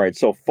right.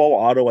 So full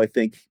auto, I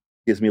think,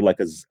 gives me like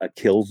a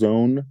kill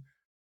zone.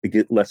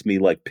 It lets me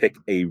like pick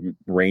a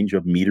range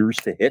of meters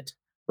to hit,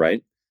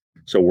 right?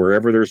 So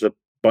wherever there's a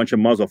bunch of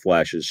muzzle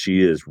flashes,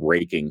 she is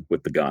raking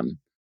with the gun.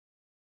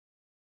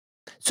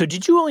 So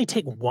did you only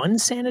take 1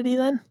 sanity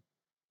then?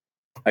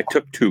 I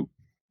took 2.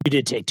 You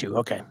did take 2.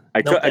 Okay.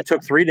 I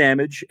took 3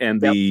 damage, and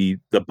the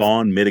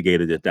bond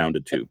mitigated it down to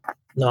 2.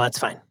 No, that's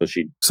fine.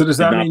 So does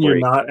that mean you're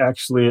not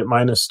actually at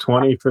minus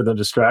 20 for the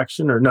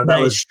distraction, or no?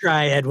 Nice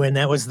try, Edwin.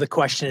 That was the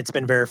question. It's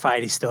been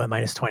verified. He's still at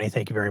minus 20.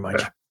 Thank you very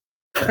much.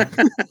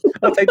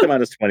 I'll take the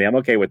 -20. I'm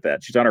okay with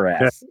that. She's on her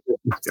ass.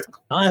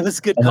 Oh, that's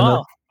a good And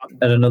call.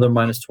 And another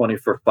 -20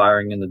 for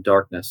firing in the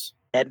darkness.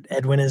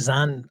 Edwin is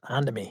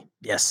onto me.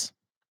 Yes.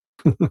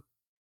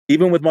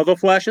 Even with muzzle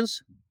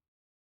flashes?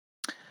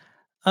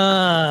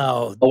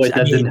 Oh, wait,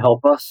 that didn't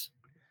help us?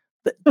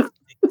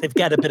 They've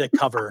got a bit of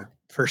cover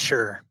for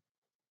sure.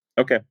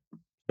 Okay.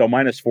 So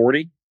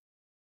 -40?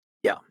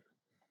 Yeah.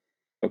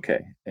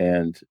 Okay.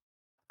 And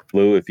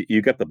Lou, if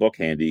you got the book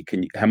handy,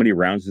 how many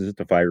rounds is it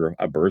to fire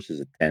a burst? Is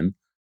it 10?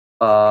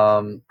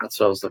 That's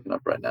what I was looking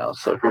up right now.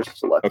 So here's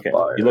select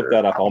fire. You look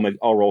that up.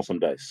 I'll roll some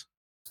dice.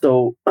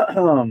 So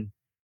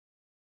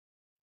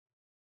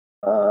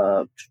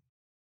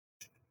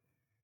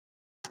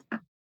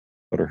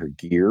Go to her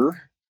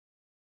gear.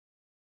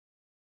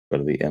 Go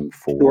to the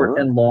M4. Short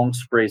and long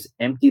sprays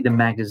empty the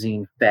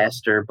magazine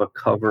faster but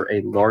cover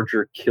a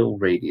larger kill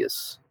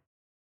radius.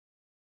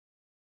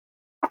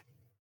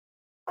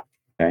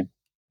 Okay.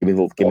 Give me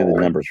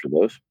the numbers for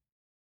those.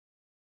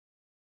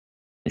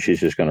 And she's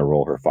just going to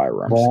roll her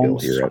firearm long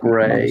skill here.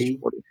 Spray.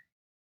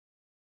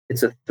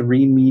 It's a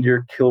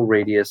 3-meter kill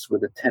radius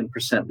with a 10%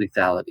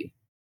 lethality.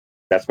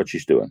 That's what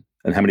she's doing.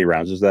 And how many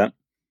rounds is that?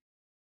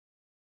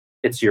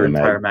 It's your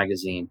entire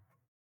magazine.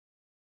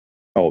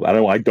 Oh,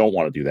 I don't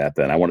want to do that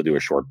then. I want to do a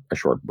short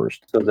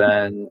burst. So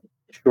then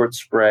short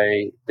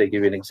spray, they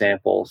give you an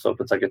example. So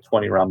if it's like a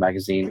 20-round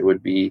magazine, it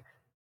would be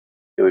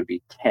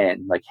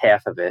 10, like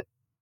half of it.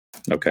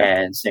 Okay.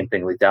 And same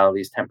thing, lethality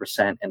is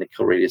 10% and the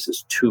kill radius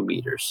is 2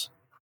 meters.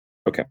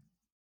 Okay.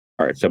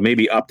 All right. So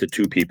maybe up to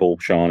 2 people,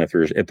 Sean, if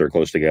they're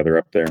close together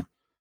up there.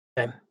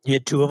 Okay. You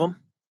had 2 of them?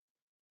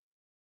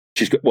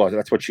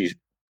 That's what she's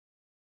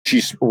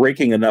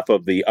raking enough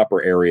of the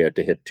upper area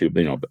to hit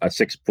a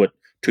 6 foot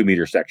 2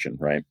 meter section,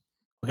 right?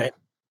 Okay.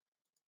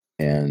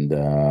 And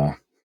of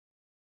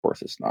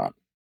course it's not.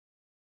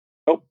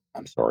 Oh,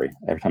 I'm sorry.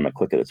 Every time I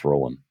click it, it's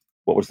rolling.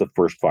 What was the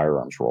first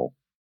firearms roll?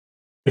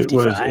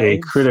 55. It was a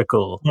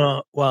critical.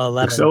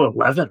 11. So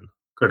 11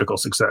 critical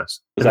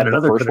success. Was that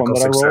the first one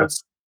that I rolled?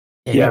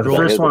 Yeah, the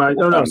first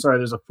one. Sorry.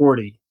 There's a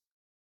 40.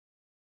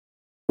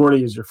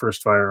 40 is your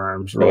first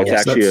firearms roll. No,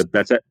 it's actually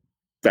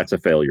that's a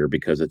failure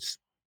because it's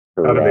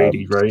her, out of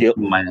 80, right?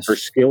 Her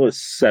skill is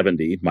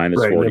 70,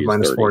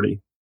 -40 is 30.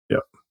 40.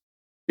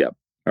 Yep.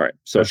 All right.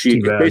 So That's she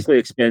too bad. basically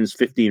expends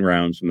 15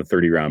 rounds from the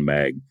 30-round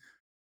mag,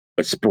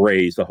 but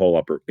sprays the whole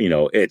upper.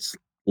 It's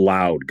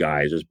loud,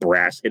 guys. There's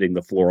brass hitting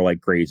the floor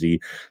like crazy.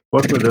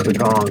 What was it, the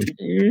gong?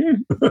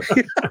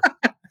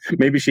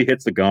 Maybe she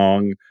hits the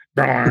gong.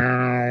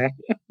 There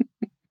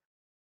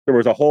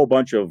was a whole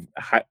bunch of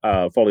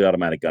fully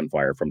automatic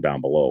gunfire from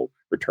down below,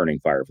 returning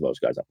fire for those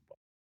guys up above,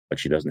 but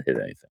she doesn't hit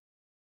anything.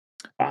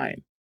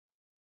 Fine.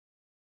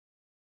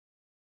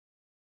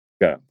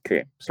 Yeah.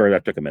 Okay. Sorry,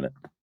 that took a minute.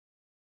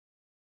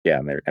 Yeah,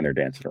 and they're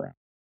dancing around.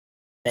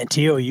 And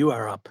Tio, you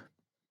are up.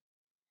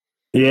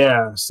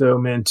 Yeah. So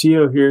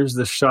Manteo hears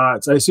the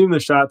shots. I assume the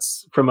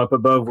shots from up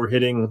above were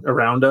hitting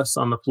around us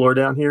on the floor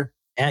down here.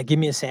 Yeah, give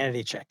me a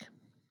sanity check.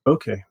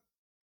 Okay.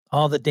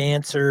 All the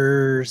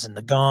dancers and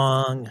the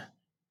gong.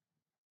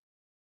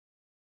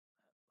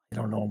 I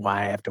don't know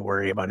why I have to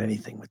worry about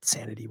anything with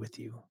sanity with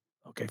you.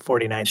 Okay,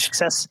 49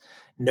 success.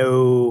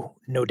 No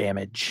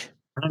damage.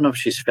 I don't know if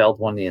she's failed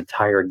one the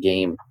entire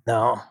game.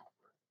 No.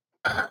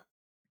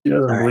 She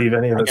doesn't believe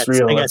any of it's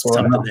real. I got That's why.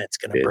 something that's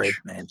going to Bitch. break,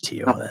 man.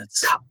 Tio,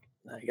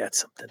 I got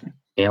something.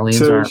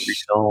 Aliens aren't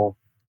real.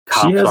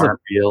 Cops has aren't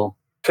real.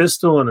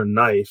 Pistol and a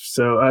knife.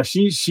 So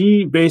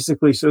she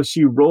basically,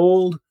 she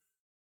rolled,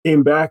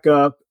 came back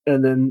up,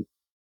 and then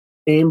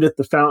aimed at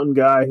the fountain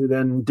guy, who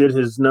then did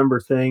his number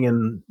thing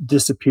and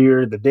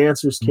disappeared. The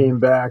dancers came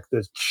back.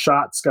 The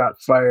shots got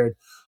fired.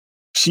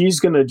 She's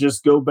going to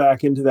just go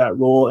back into that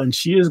role, and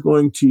she is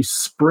going to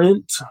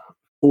sprint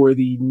for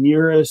the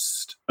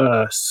nearest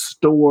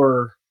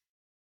store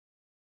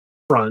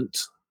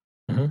front.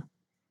 Mm-hmm.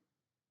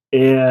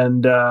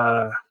 And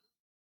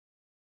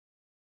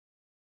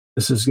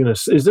this is going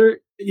to... Is there...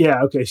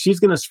 Yeah, okay. She's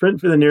going to sprint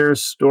for the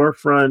nearest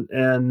storefront,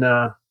 and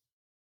I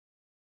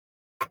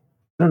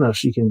don't know if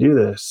she can do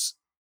this.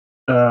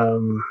 I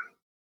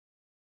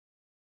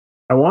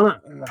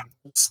want to...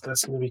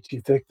 That's going to be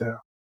too thick, though.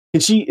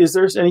 Is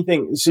there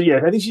anything? So yeah,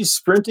 I think she's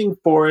sprinting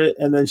for it,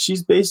 and then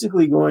she's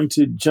basically going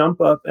to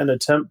jump up and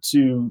attempt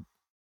to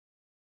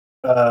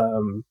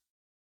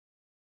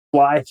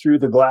fly through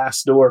the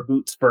glass door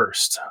boots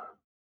first,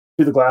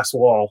 through the glass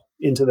wall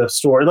into the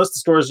store, unless the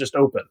store is just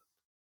open.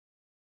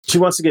 She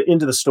wants to get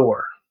into the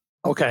store.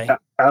 Okay.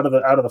 Out of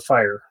the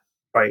fire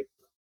fight.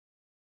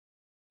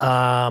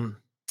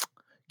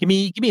 Give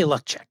me a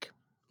luck check.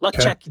 Luck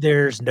check,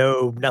 there's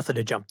nothing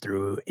to jump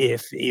through.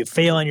 If you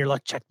fail on your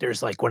luck check,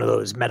 there's like one of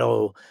those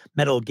metal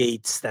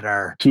gates that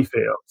are... She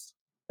fails.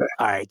 Okay.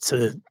 All right.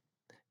 So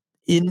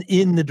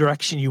in the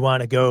direction you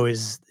want to go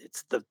it's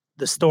the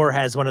store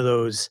has one of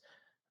those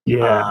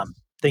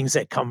things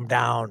that come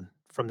down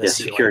from the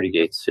ceiling. Security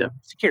gates,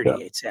 Security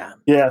gates, yeah.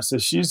 Yeah, so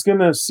she's going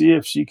to see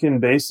if she can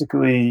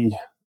basically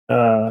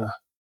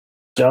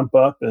jump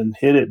up and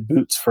hit it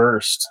boots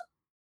first.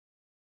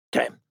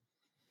 Okay.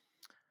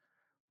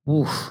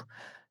 Oof.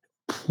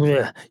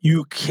 Yeah.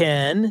 You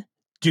can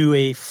do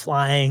a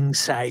flying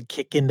side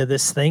kick into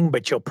this thing,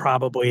 but you'll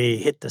probably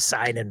hit the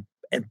side and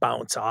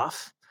bounce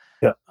off.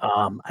 Yeah.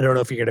 I don't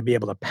know if you're going to be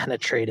able to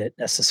penetrate it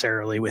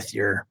necessarily with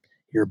your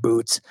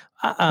boots.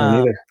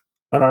 Neither.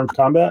 Unarmed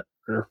combat?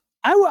 Or?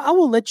 I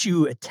will let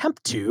you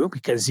attempt to,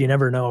 because you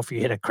never know if you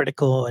hit a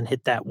critical and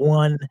hit that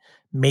one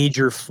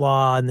major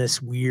flaw in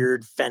this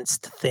weird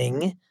fenced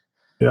thing.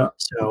 Yeah.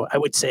 So I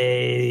would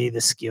say the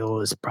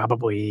skill is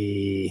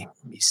probably,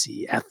 let me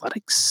see,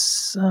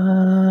 athletics.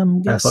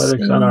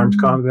 Athletics, unarmed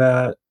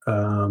combat.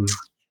 Those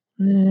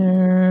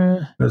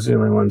are the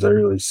only ones I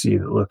really see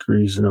that look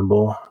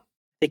reasonable. I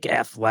think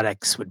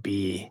athletics would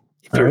be,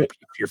 if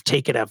you're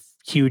taking a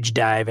huge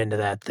dive into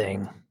that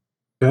thing.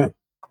 Okay.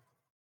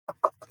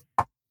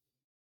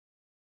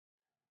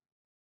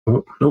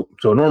 Oh, nope.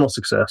 So a normal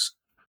success.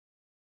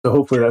 So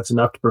hopefully that's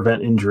enough to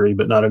prevent injury,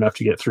 but not enough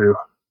to get through.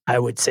 I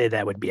would say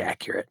that would be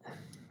accurate.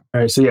 All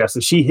right. So so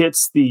she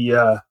hits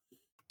the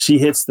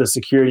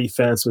security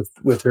fence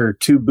with her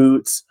two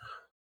boots,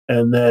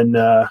 and then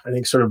I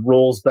think sort of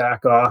rolls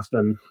back off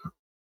and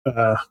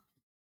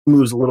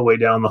moves a little way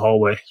down the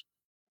hallway.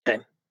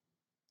 Okay.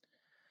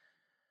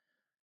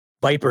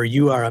 Viper,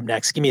 you are up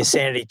next. Give me a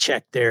sanity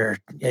check there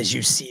as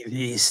you see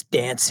these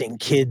dancing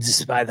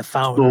kids by the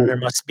fountain. So there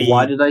must be.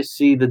 Why did I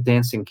see the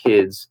dancing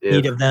kids?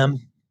 8 of them.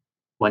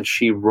 When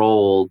she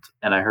rolled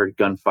and I heard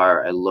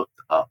gunfire, I looked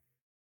up.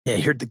 Yeah,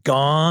 I heard the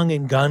gong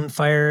and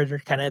gunfire. They're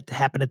kind of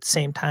happen at the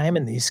same time,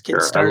 and these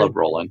kids I love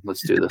rolling.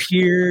 Let's do this.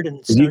 Appeared and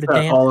you've started got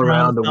dancing all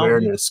around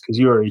awareness because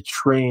you are a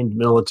trained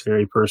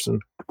military person.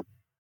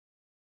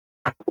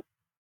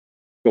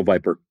 Go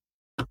Viper.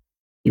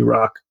 You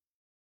rock.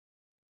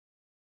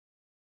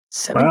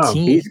 17. Wow,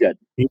 he's got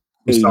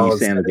 80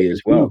 sanity as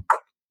well.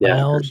 Yeah,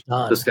 well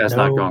done. This guy's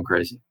not going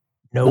crazy.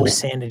 No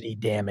sanity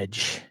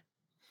damage.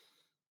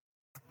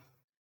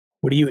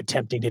 What are you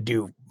attempting to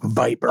do,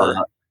 Viper?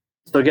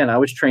 So again, I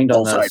was trained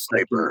on the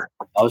Viper.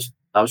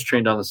 I was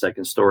trained on the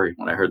second story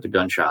when I heard the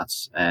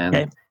gunshots,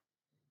 and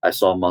I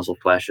saw muzzle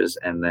flashes,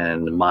 and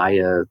then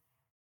Maya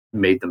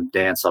made them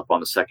dance up on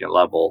the second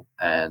level,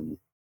 and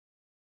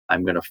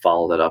I'm going to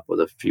follow that up with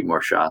a few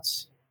more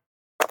shots.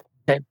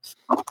 Okay.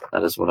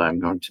 That is what I'm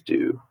going to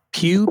do.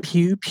 Pew,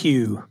 pew,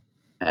 pew.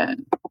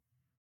 And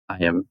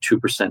I am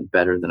 2%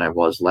 better than I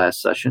was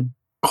last session.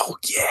 Oh,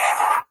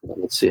 yeah.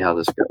 Let's see how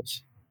this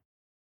goes.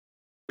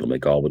 It'll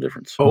make all the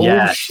difference. Oh,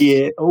 yes.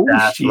 Shit. Oh,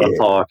 That's shit. what I'm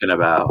talking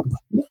about.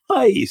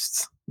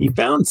 Nice. You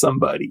found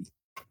somebody.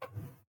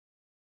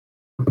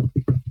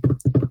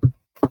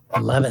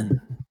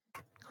 11.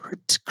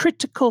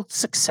 Critical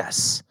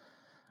success.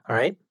 All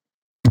right.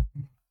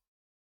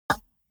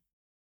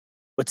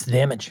 What's the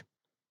damage?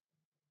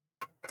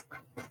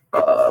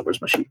 Where's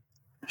my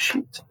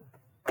sheet?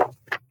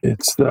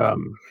 It's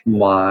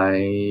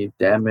my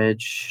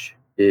damage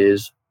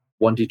is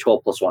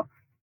 1d12 plus 1.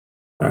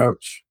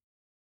 Ouch.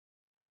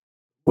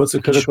 What's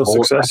a critical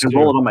success? I can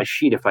roll it on my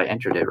sheet if I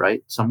entered it,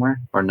 right? Somewhere?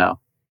 Or no?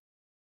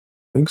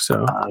 I think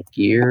so.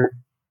 Gear.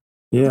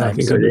 Yeah, I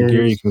think under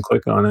gear you can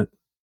click on it.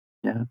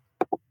 Yeah.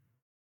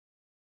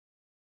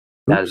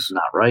 That is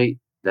not right.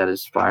 That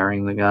is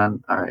firing the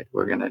gun. All right,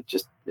 we're going to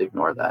just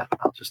ignore that.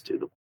 I'll just do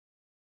the...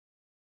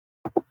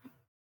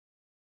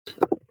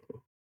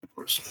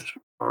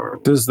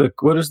 What does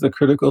the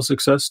critical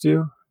success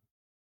do?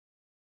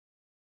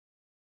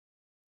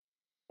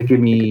 Give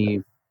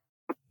me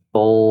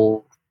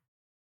full...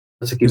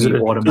 Does it give me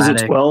automatic?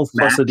 Is it 12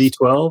 plus a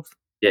d12?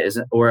 Yeah,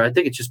 isn't, or I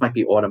think it just might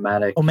be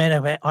automatic. Oh,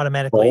 man,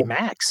 automatically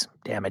max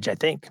damage, I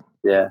think.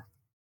 Yeah.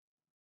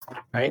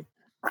 Right?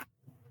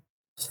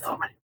 So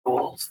many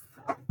rolls.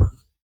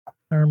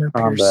 Armor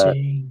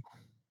piercing.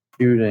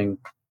 Shooting.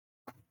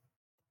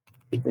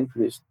 I think for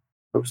these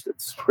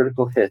post-its.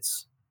 Critical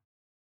hits.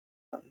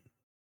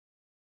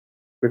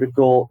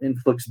 Critical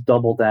inflicts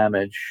double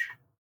damage.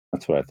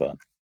 That's what I thought.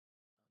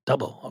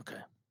 Double, okay.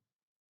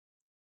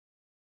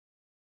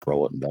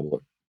 Roll it and double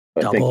it.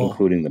 I think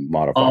including the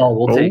modifier. Oh,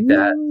 we'll take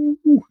that.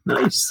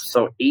 Nice.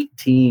 So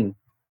 18.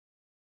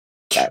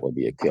 That would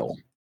be a kill.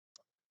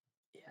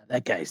 Yeah,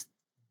 that guy's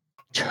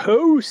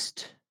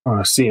toast. I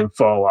want to see him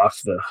fall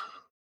off the...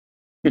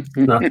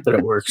 Not that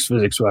it works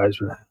physics-wise,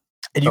 but...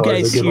 And you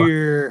guys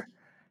hear...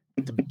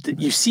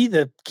 you see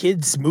the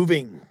kids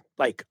moving,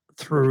 like,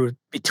 through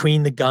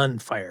between the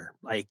gunfire,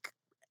 like,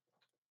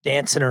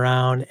 dancing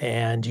around,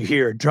 and you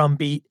hear a drum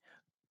beat.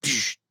 You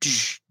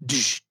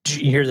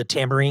hear the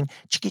tambourine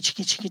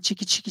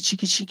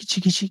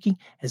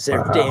as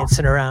they're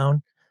dancing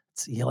around.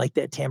 So you like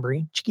that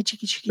tambourine?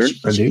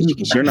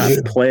 They're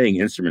not playing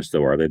instruments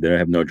though, are they? They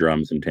have no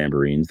drums and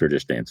tambourines. They're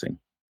just dancing.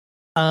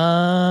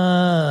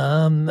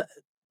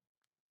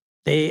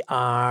 They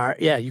are.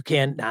 Yeah, you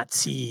can not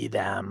see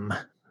them.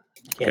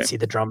 You can't see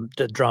the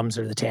drums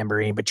or the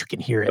tambourine, but you can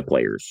hear it. The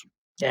players.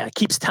 Yeah, it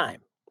keeps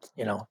time.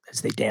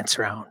 As they dance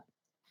around.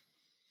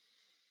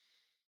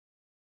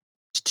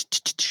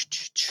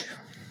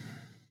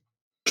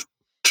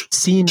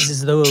 Seems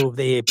as though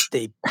they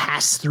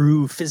pass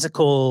through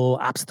physical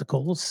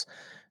obstacles.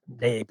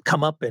 They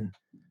come up and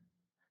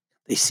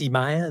they see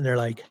Maya and they're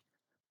like,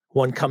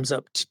 one comes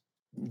up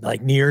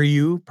like near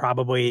you,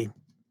 probably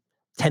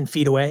 10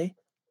 feet away.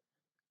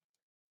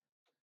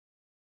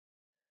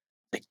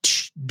 Like,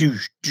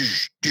 doosh,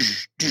 doosh,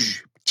 doosh,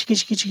 doosh.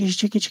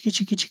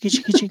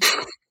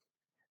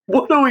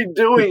 What are we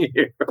doing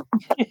here?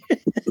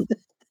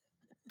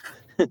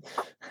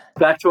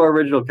 Back to our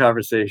original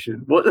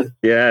conversation. What?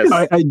 Yes,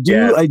 I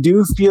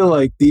do feel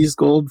like these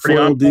gold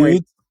foil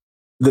dudes,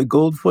 the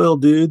gold foil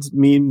dudes,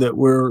 mean that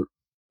we're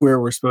where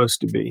we're supposed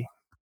to be.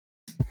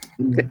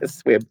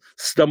 Yes, we have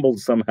stumbled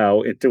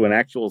somehow into an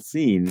actual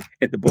scene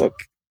in the book.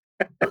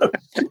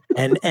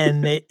 and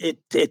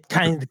it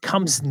kind of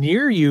comes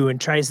near you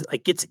and tries,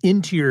 like, gets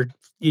into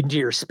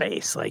your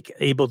space, like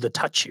able to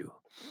touch you.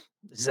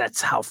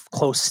 That's how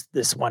close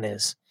this one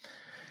is.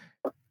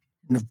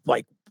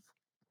 Like,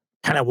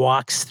 kind of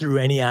walks through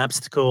any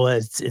obstacle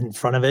that's in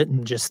front of it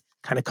and just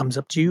kind of comes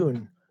up to you.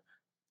 And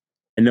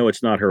I know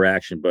it's not her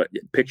action, but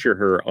picture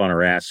her on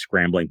her ass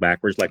scrambling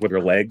backwards, like with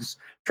her legs,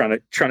 trying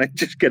to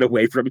just get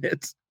away from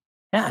it.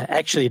 yeah,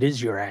 actually, it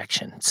is your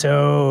action.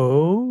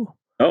 So,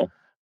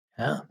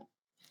 yeah,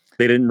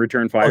 they didn't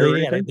return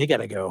fire. They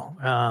gotta go.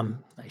 I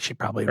should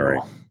probably all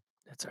roll. Right.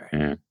 That's all right.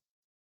 Yeah.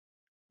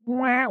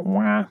 Wah,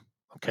 wah.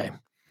 Okay.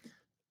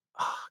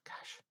 Oh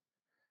gosh.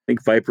 I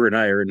think Viper and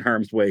I are in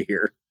harm's way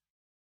here.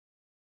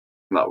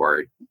 I'm not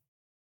worried.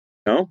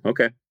 No?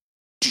 Okay.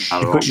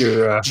 You put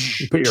your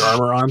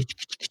armor on.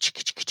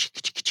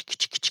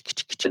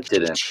 It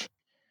didn't.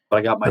 But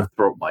I got my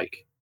throat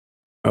mic.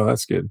 Oh,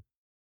 that's good.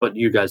 But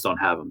you guys don't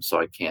have them, so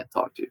I can't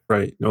talk to you.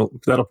 Right. No,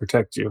 that'll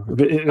protect you.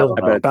 It'll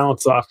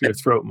bounce off your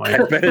throat mic.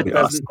 I bet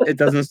it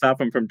doesn't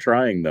stop him from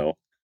trying, though.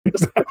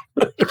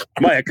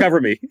 Maya, cover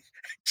me.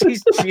 She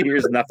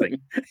hears nothing.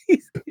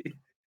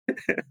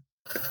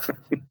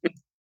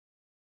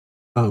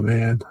 Oh,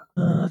 man.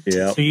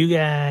 Yeah. So you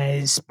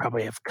guys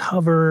probably have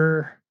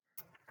cover.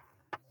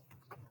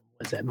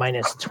 Was that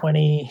minus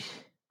 20?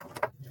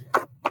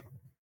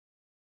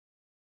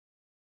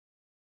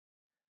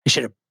 I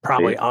should have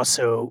probably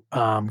also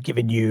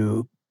given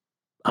you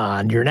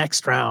on your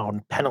next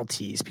round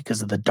penalties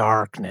because of the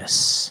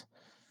darkness.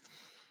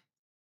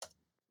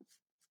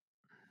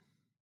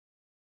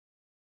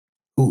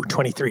 Ooh,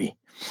 23.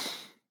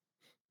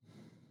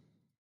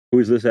 Who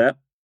is this at?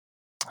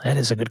 That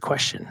is a good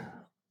question.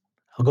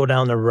 I'll go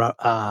down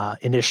the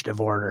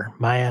initiative order.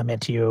 Maya,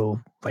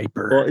 Manteo,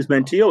 Viper. Well, is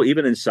Manteo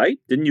even in sight?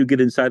 Didn't you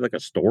get inside like a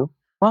store?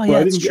 Well,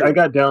 yeah, I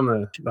got down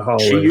the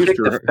hallway. She used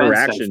her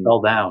action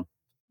fell down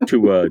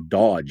to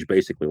dodge,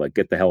 basically, like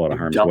get the hell out of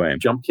harm's way.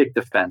 Jump kick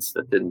the fence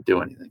that didn't do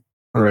anything.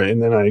 All right,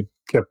 and then I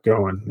kept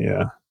going.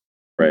 Yeah.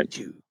 Right.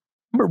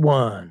 Number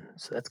 1.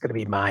 So that's going to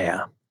be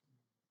Maya.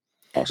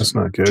 Awesome. That's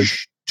not good.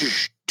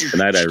 Good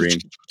night, Irene.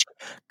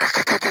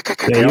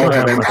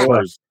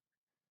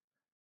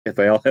 If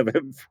they all have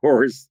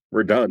M4s,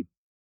 we're done.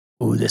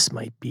 Ooh, this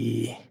might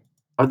be.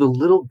 Are the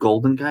little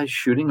golden guys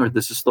shooting, or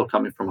this is still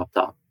coming from up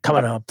top?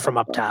 Coming up from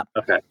up top.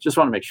 Okay, just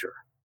want to make sure.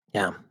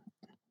 Yeah.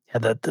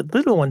 Yeah, the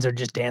little ones are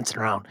just dancing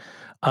around.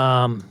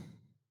 5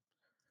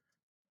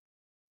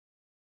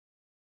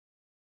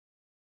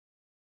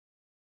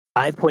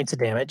 points of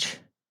damage.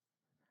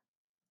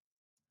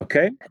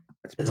 Okay.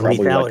 That's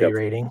lethality like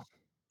rating.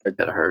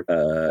 That hurt.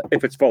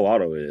 If it's full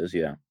auto, it is,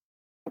 yeah.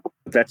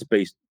 But that's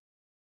based.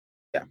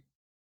 Yeah.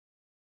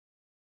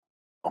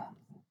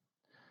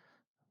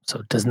 So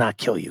it does not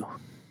kill you.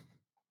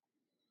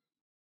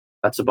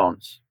 That's a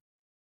bonus.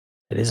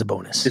 It is a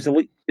bonus. Is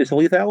the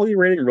lethality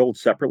rating rolled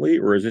separately,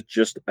 or is it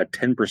just a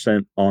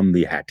 10% on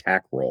the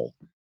attack roll?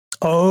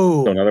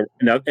 Oh. So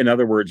in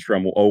other words,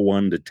 from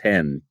 01 to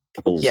 10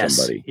 kills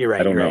somebody. You're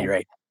right. You're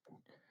right.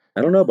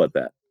 I don't know about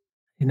that.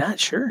 You're not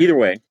sure? Either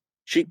way,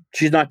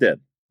 she's not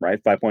dead,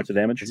 right? 5 points of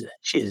damage?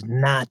 She is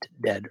not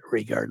dead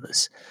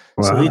regardless.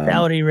 Wow. So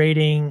lethality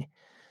rating,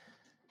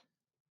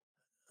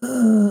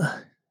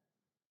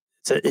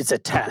 it's a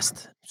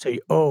test. So you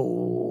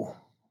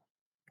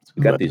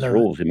got these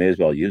rules, you may as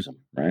well use them,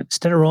 right?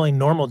 Instead of rolling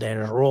normal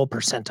damage, roll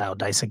percentile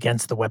dice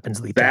against the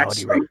weapon's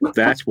lethality rate.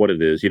 That's what it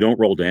is. You don't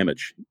roll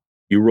damage.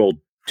 You roll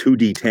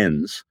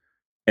 2d10s,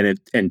 and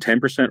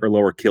 10% or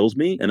lower kills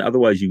me, and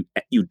otherwise you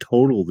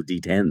total the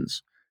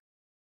d10s.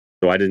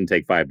 So I didn't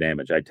take 5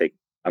 damage.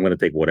 I'm going to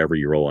take whatever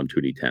you roll on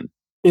 2d10.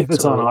 If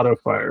it's on auto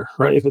fire,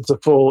 right? If it's a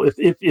full,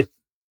 that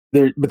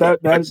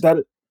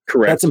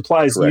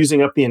implies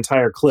using up the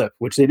entire clip,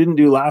 which they didn't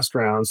do last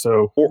round.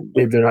 So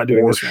maybe they're not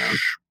doing this round.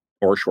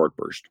 Or short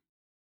burst.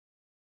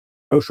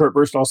 Oh, short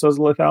burst also has a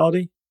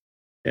lethality?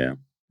 Yeah,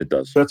 it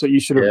does. So that's what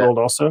you should have rolled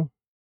also?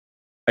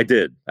 I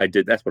did.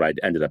 That's what I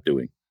ended up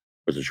doing,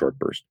 was a short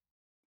burst.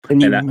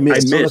 And you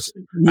missed.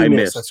 I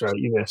missed. That's right,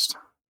 you missed.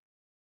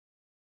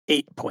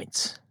 8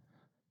 points.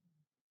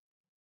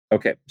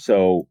 Okay,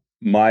 so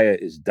Maya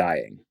is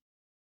dying.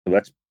 So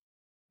that's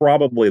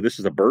probably, this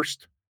is a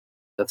burst?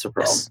 That's a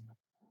problem.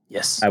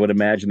 Yes. I would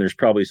imagine there's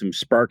probably some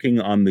sparking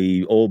on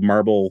the old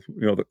marble,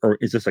 or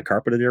is this a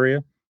carpeted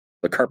area?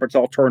 The carpet's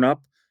all torn up,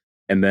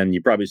 and then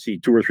you probably see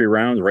 2 or 3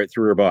 rounds right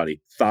through her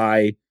body.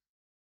 Thigh,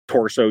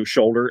 torso,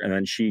 shoulder, and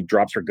then she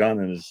drops her gun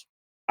and is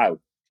out.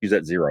 She's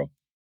at 0.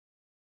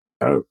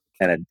 Oh.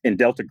 And in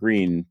Delta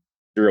Green,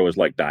 0 is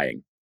like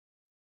dying.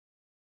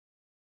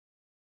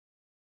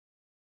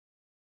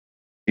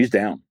 She's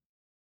down.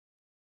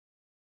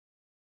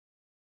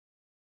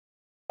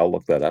 I'll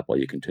look that up while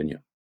you continue.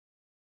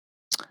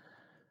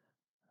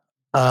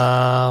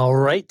 All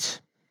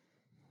right.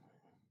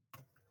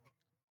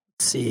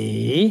 Let's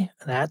see.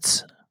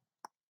 That's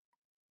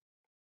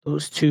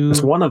those two.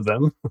 That's one of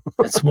them.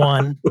 That's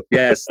one.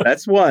 Yes,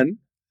 that's one.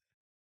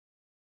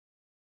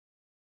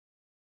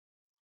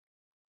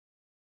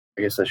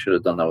 I guess I should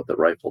have done that with the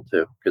rifle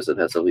too, because it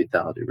has a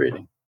lethality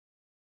rating.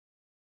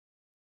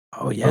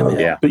 Oh yeah, man.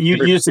 Yeah. But you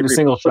just did a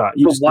single shot.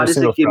 But why does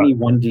it give me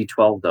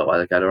 1d12 though?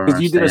 I don't understand.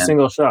 Because you did a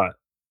single shot,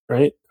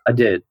 right? I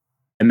did.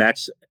 And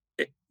that's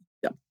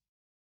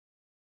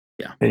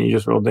And you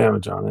just roll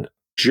damage on it.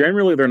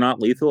 generally they're not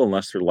lethal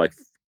unless they're like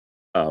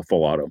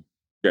full auto.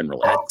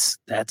 Generally,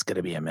 That's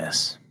gonna be a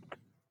miss.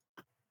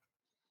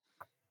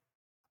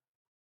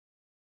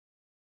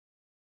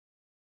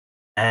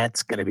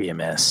 That's gonna be a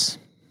miss.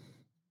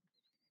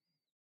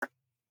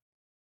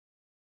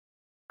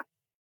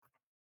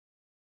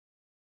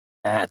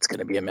 That's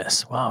gonna be a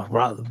miss. Wow,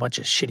 a bunch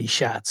of shitty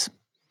shots.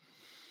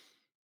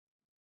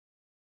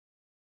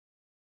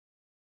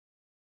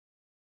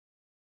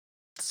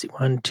 Let's see,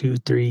 1, 2,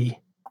 3,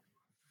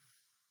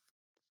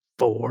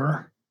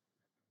 4.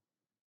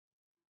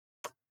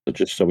 so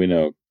just so we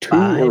know, 2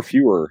 5. or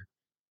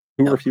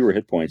fewer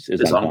hit points is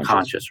It's unconscious.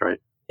 unconscious, right?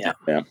 Yeah.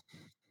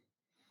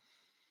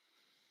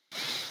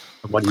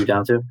 What are you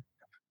down to?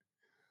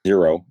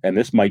 0, and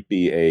this might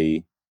be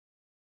a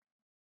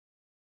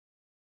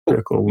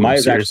Critical wound,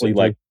 Maya's serious actually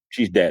injury. like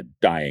she's dead,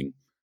 dying.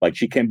 Like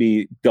she can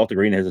be. Delta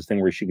Green has this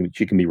thing where she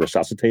can be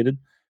resuscitated,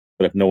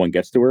 but if no one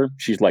gets to her,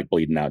 she's like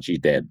bleeding out. She's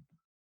dead.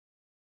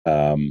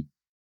 And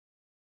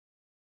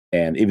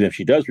even if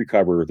she does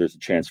recover, there's a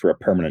chance for a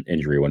permanent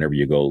injury whenever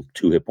you go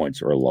 2 hit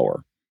points or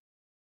lower.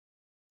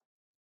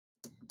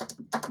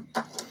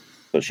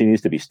 So she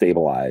needs to be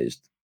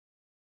stabilized,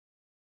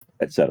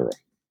 etc.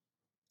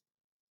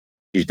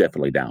 She's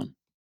definitely down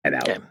and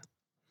out. Okay.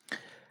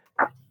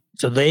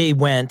 So they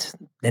went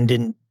and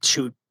didn't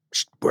shoot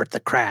worth the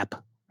crap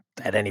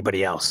at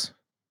anybody else.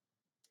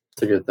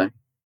 It's a good thing.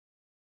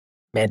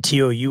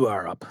 Manteo, you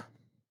are up.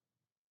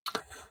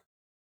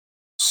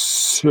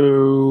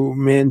 So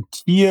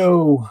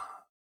Manteo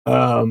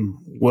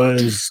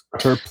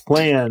her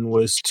plan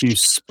was to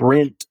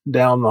sprint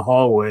down the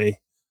hallway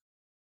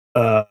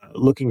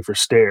looking for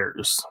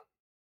stairs.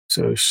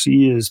 So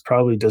she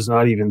probably does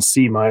not even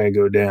see Maya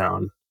go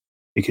down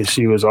because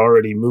she was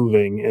already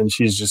moving, and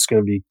she's just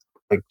going to be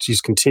like,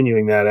 she's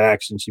continuing that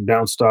action. She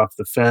bounced off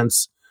the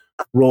fence,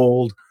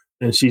 rolled,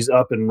 and she's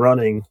up and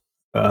running,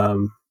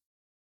 hell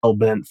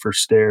bent for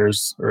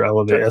stairs or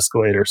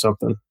escalator or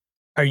something.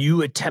 Are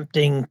you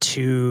attempting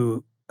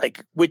to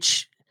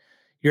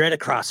you're at a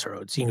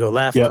crossroads? You can go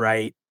left,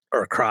 right,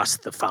 or across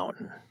the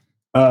fountain.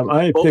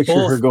 I picture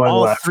her going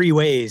all left. 3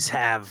 ways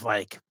have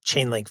like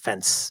chain link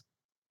fence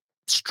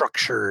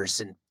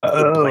structures in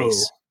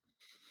place.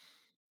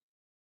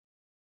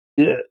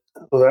 Yeah,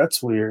 well,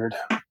 that's weird.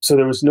 So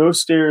there was no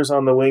stairs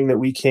on the wing that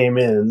we came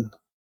in,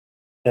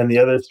 and the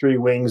other 3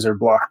 wings are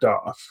blocked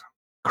off.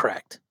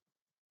 Correct.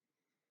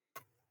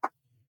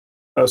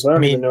 Oh, so I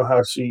don't even know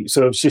how she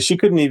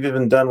couldn't have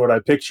even done what I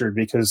pictured,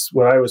 because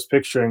what I was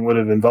picturing would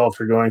have involved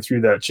her going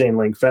through that chain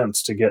link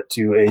fence to get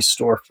to a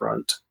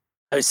storefront.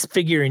 I was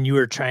figuring you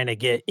were trying to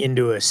get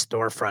into a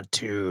storefront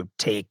to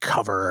take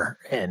cover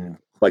and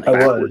like I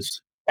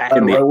backwards.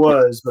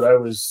 was, but I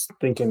was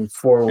thinking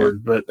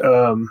forward. But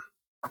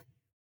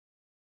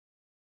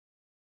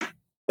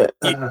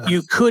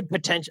you could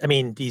potentially. I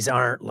mean, these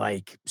aren't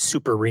like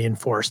super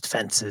reinforced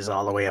fences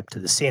all the way up to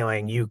the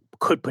ceiling. You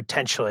could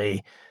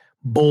potentially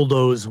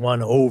bulldoze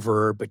one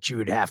over, but you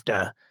would have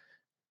to,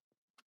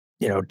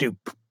 do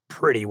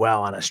pretty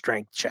well on a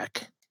strength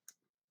check.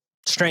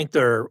 Strength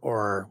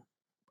or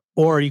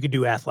you could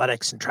do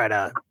athletics and try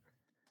to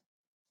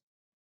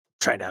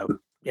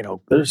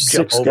there's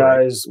 6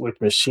 guys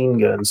with machine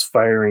guns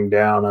firing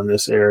down on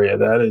this area.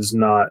 That is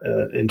not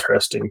an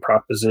interesting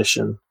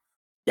proposition.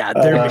 Yeah,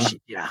 they're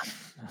yeah.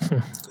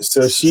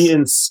 So she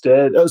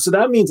instead. Oh, so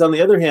that means, on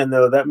the other hand,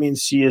 though, that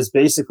means she is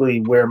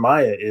basically where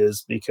Maya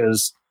is,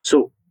 because.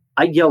 So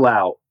I yell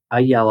out,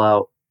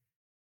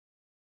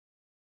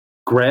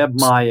 grab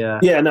Maya.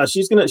 Yeah, no,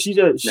 she's gonna.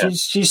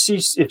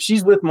 If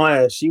she's with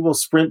Maya, she will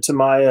sprint to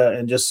Maya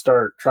and just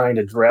start trying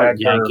to drag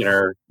yanking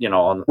her,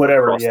 on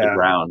whatever, across the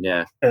ground,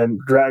 and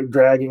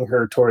dragging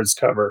her towards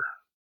cover.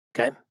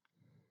 Okay.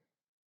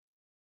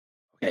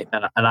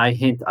 And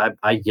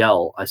I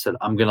yell. I said,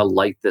 "I'm gonna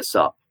light this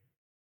up,"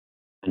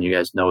 and you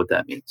guys know what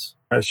that means.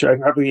 I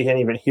probably can't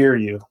even hear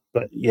you,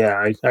 but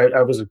yeah,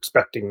 I was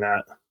expecting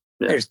that.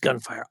 Yeah. There's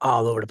gunfire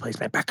all over the place,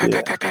 man. Boom, And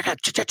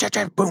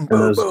boom,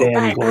 those boom, damn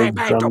bang, gold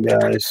bang, drum bang,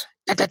 guys.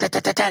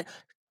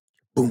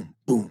 boom,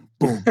 boom,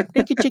 boom.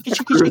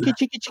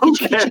 Who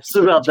cares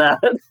about that?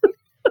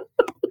 All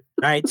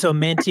right, so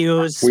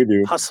Manteo's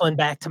hustling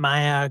back to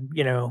Maya,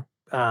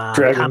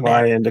 Dragging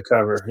Y into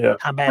cover. Yeah.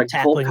 Combat Like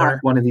tackling cold her.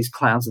 cock one of these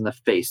clowns in the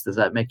face. Does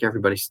that make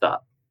everybody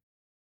stop?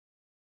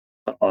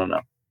 I don't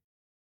know.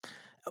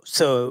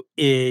 So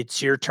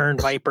it's your turn,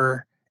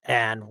 Viper,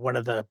 and one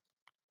of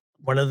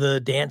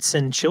the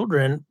dancing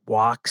children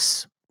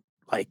walks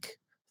like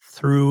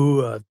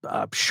through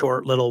a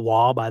short little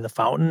wall by the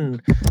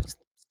fountain,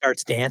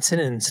 starts dancing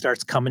and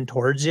starts coming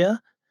towards you,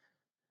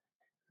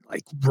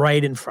 like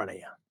right in front of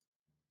you.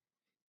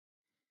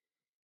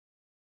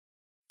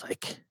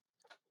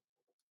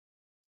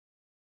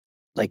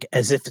 Like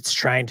as if it's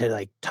trying to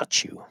like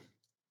touch you.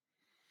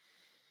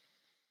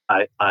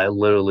 I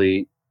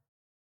literally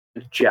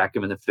jack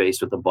him in the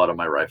face with the butt of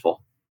my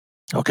rifle.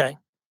 Okay.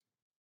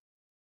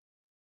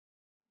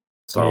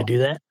 So You gonna do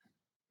that?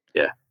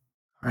 Yeah.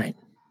 All right.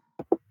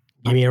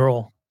 Give me a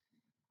roll.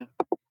 I'm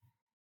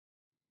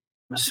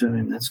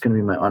assuming that's going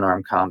to be my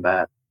unarmed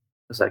combat.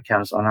 Does that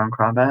count as unarmed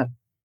combat?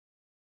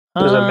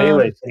 There's a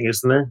melee thing,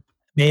 isn't there?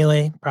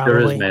 Melee, probably.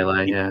 There is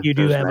melee. Yeah, You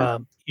do there's have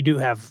melee. you do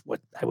have what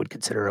I would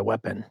consider a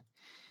weapon.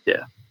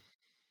 Yeah.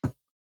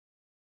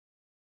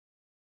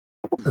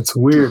 It's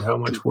weird how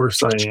much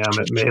worse I am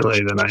at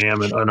melee than I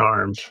am at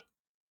unarmed.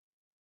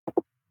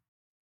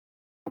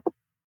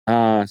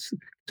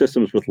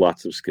 Systems with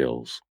lots of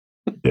skills.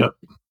 Yep.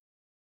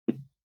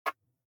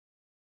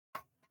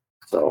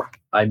 So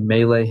I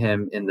melee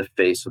him in the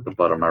face with the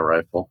butt of my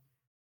rifle.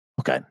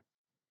 Okay.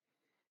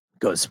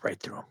 Goes right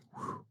through him.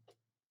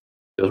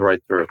 Goes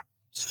right through.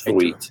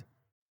 Sweet.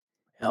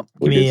 Yep.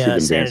 We Give me did see a them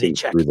sanity dancing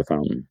check. through the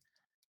fountain.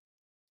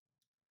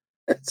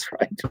 That's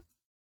right.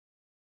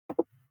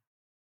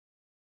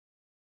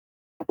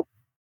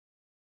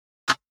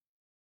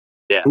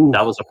 Yeah, Ooh.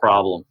 that was a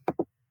problem.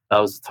 That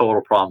was a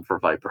total problem for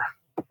Viper.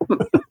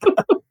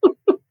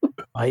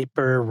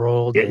 Viper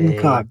rolled Getting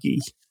a cocky.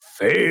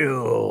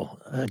 fail.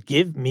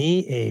 Give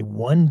me a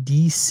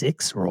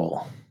 1d6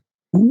 roll.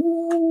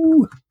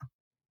 Ooh.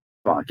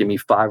 Come on, give me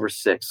 5 or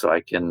 6 so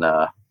I can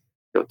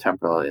go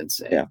temporarily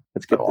insane. Yeah,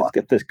 let's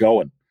get this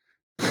going.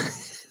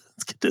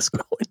 Let's get this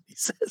going, he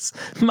says.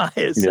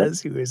 Maya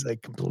says he was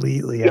like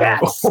completely out.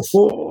 Yes.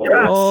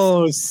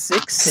 Oh,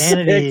 6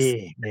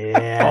 sanity.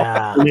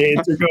 Yeah.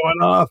 Grenades are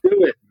going off. Do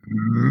it.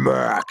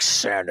 Max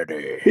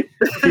sanity.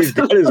 He's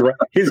got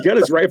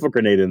his rifle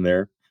grenade in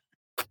there.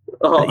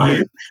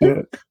 Oh,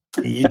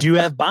 You do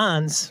have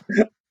bonds.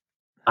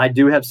 I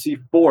do have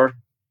C4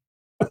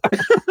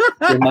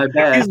 in my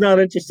bag. He's not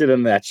interested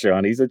in that,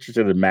 Sean. He's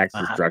interested in max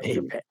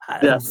destruction.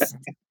 Yes.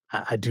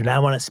 I do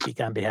not want to speak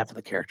on behalf of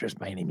the characters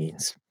by any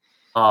means.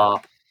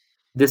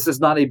 This is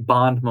not a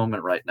Bond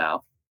moment right now.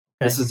 Okay.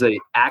 This is a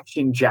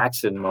Action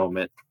Jackson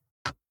moment.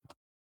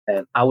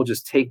 And I will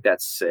just take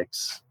that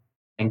 6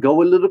 and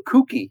go a little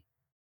kooky.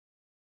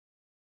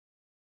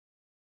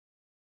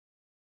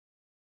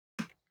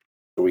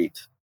 Sweet.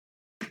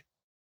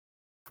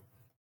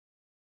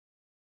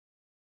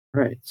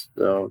 Right,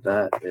 so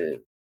that is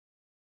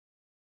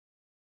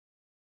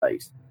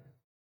nice.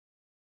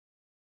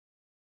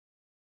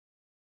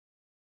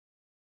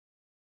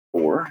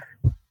 4.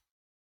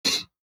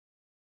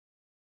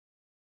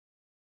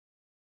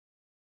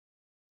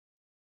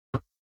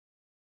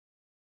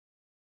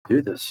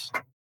 Do this.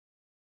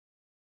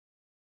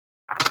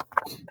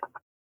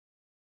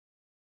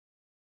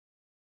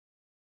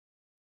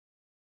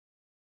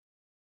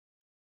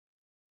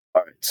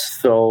 All right,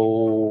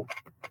 so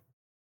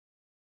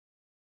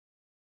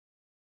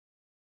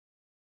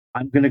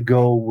I'm going to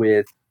go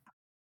with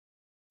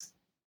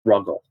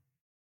Ruggle.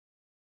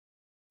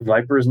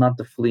 Viper is not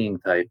the fleeing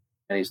type,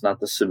 and he's not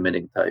the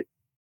submitting type.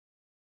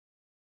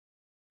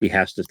 He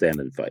has to stand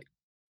and fight.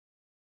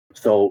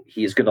 So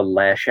he's going to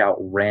lash out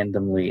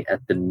randomly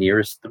at the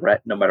nearest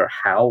threat, no matter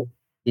how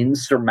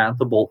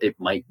insurmountable it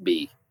might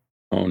be.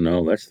 Oh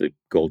no, that's the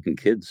Golden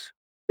Kids.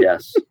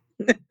 Yes.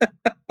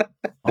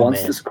 Once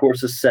man. this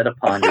course is set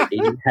upon, your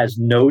agent has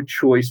no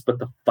choice but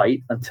to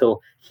fight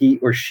until he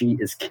or she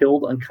is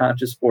killed,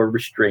 unconscious, or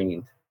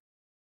restrained.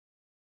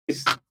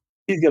 He's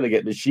gonna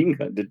get machine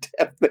gunned to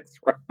death this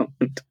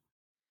round.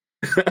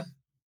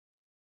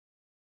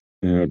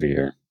 Oh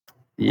dear.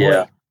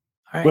 Yeah.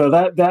 All right.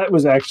 Well, that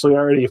was actually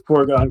already a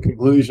foregone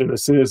conclusion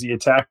as soon as he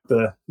attacked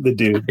the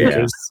dude. Yeah.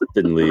 Because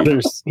Didn't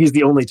leave. he's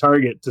the only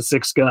target to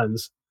 6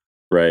 guns.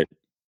 Right.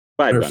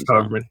 5 Or guns.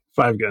 however many.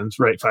 5 guns.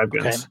 Right, 5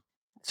 guns. Okay.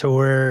 So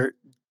we're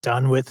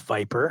done with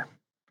Viper.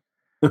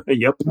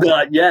 Yep.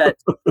 Not yet.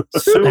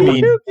 Soon, I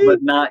mean-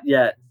 but not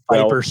yet.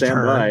 Well, Viper's stand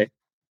turn. by.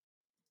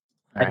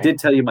 All I did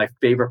tell you my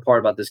favorite part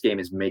about this game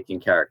is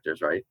making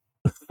characters, right?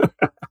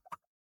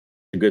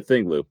 A good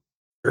thing, Lou.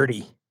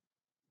 30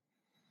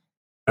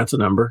 That's a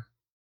number.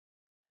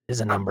 is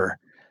a number.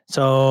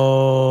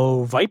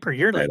 So Viper,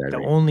 you're like Right, the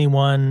Irene. only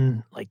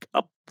one like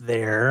up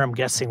there. I'm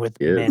guessing with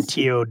Yes.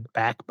 Manteo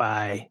back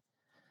by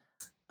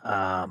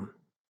Oh,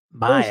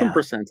 Maya. some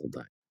percentile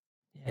die.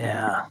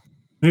 Yeah.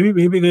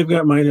 Maybe they've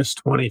got minus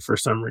 20 for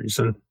some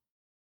reason.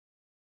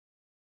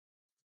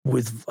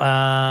 With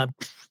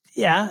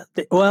yeah,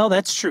 well,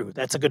 that's true.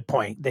 That's a good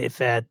point. If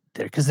that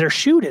because their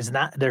shot's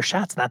not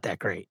that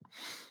great.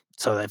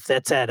 So if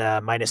that's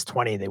at minus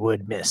 20, they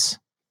would miss.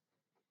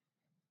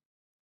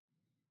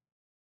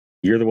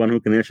 You're the one who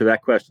can answer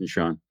that question,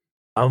 Sean.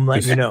 I'm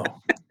letting you know.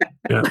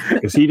 Yeah,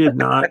 because he did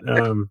not.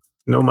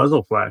 No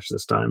muzzle flash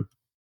this time.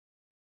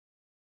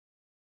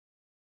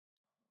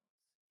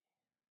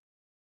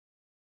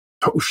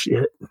 Oh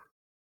shit!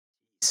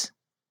 Is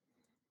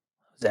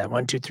that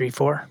 1, 2, 3,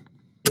 4?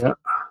 Yeah.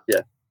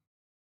 Yeah.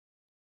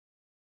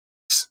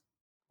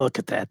 Look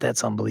at that.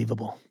 That's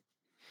unbelievable.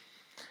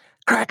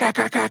 Crack, crack,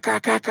 crack, crack,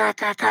 crack, crack, crack,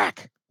 crack,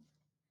 crack.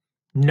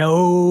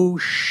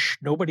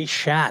 Nobody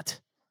shot.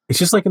 It's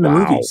just like in the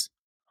Wow. movies.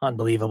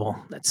 Unbelievable.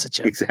 That's such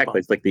a Exactly.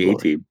 It's like the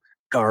A-Team.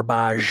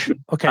 garbage.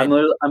 Okay. I'm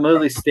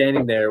literally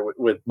standing there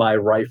with my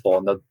rifle,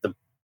 and the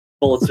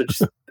bullets are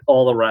just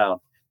all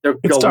around. They're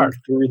It's going dark.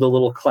 through the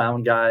little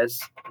clown guys,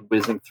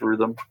 whizzing through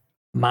them.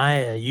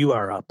 Maya, you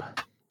are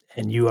up,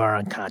 and you are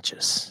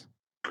unconscious.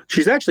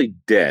 She's actually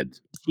dead.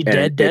 She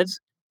And dead?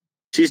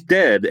 She's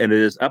dead, and it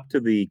is up to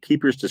the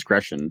keeper's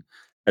discretion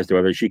as to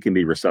whether she can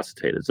be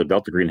resuscitated. So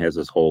Delta Green has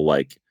this whole,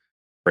 like,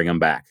 bring them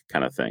back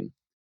kind of thing.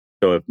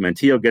 So if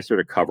Mantillo gets her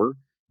to cover,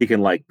 he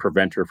can, like,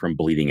 prevent her from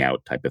bleeding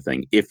out type of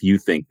thing, if you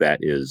think that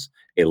is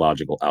a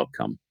logical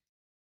outcome.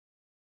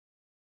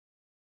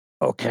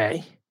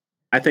 Okay.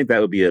 I think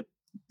that would be a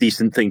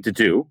decent thing to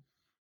do.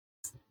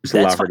 Just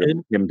That's allow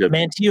fine. him to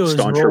Mantillo's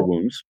staunch her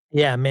wounds.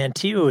 Yeah,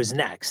 Mantillo is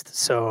next.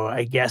 So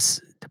I guess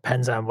it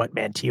depends on what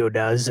Mantillo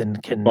does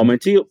and can. Well,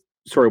 Mantillo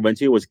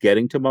was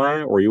getting to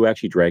Maya, or were you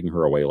actually dragging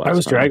her away last time? I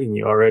was dragging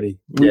you already.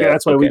 Yeah,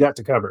 That's why we okay. got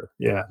to cover.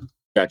 Yeah.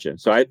 Gotcha.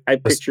 So I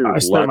picture I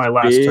spent my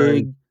last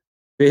turn.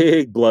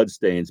 big blood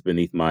stains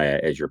beneath Maya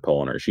as you're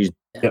pulling her. She's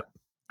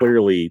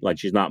clearly, like,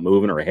 she's not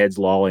moving. Her head's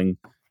lolling.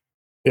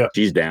 Yeah.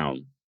 She's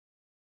down.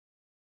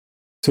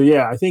 So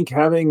yeah, I think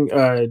having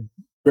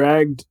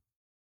dragged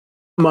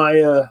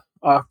Maya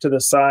off to the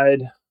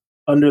side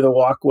under the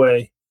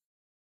walkway,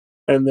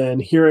 and then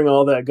hearing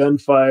all that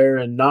gunfire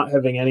and not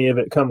having any of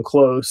it come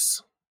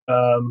close,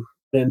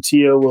 then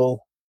Tia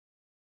will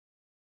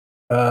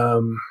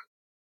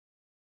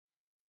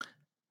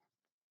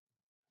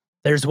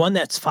There's one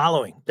that's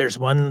following. There's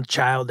one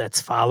child that's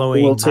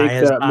following. We'll take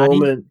Maya's that body.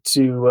 moment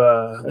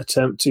to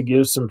attempt to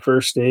give some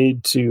first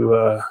aid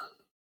to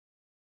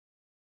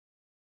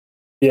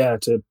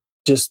to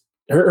just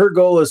her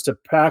goal is to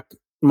pack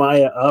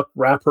Maya up,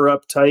 wrap her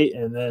up tight,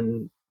 and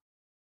then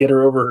get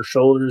her over her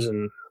shoulders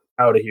and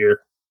out of here.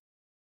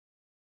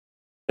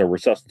 So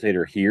resuscitate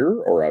her here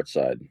or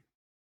outside?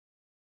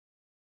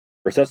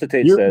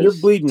 Resuscitate You're says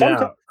bleeding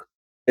out.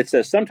 It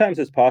says sometimes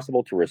it's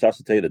possible to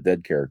resuscitate a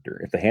dead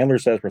character. If the handler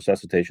says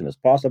resuscitation is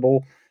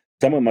possible,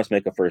 someone must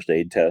make a first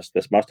aid test.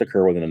 This must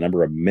occur within a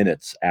number of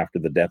minutes after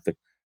the death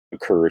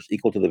occurs,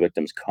 equal to the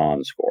victim's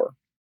con score.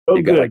 Oh,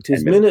 You've got good. like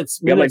 10 Because minutes.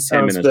 You got like 10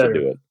 sounds minutes better. to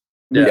do it.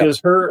 Because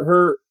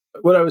her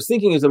what I was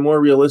thinking is a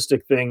more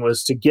realistic thing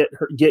was to get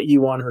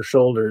you on her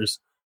shoulders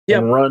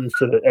and run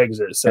for the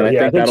exit. So and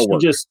I think that'll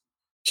work.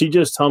 she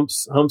just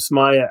humps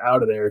Maya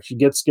out of there. She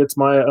gets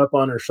Maya up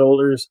on her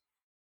shoulders,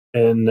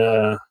 and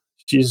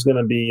she's going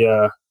to be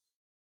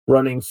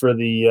running for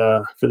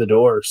the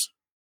doors.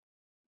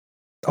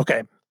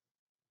 Okay.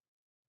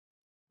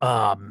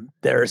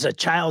 There's a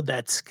child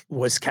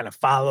was kind of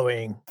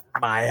following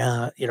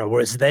Maya,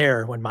 was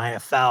there when Maya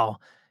fell.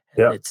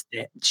 And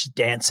she's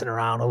dancing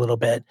around a little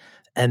bit.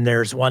 And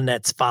there's one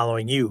that's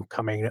following you,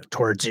 coming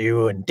towards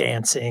you and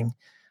dancing,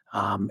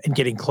 and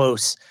getting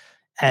close.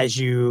 As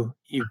you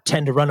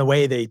tend to run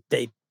away,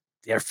 they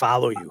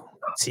follow you.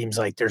 It seems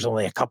like there's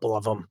only a couple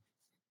of them.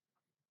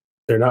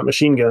 They're not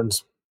machine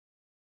guns.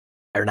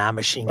 They're not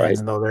machine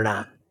guns. No, they're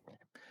not.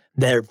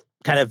 They're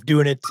kind of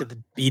doing it to the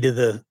beat of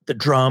the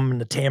drum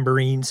and the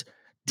tambourines.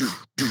 Yeah,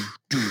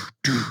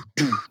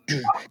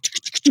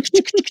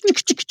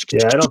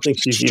 I don't think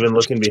she's even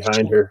looking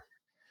behind her.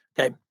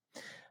 Okay.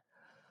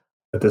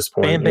 At this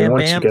point, bam, bam,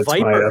 once bam. she gets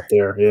Maya up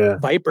there, yeah.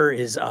 Viper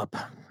is up.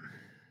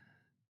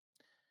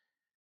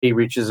 He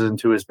reaches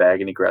into his bag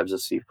and he grabs a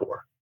C4.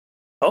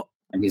 Oh,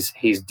 and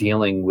he's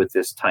dealing with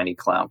this tiny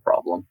clown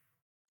problem.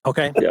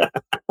 Okay. Yeah.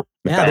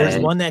 There's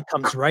one that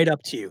comes right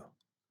up to you.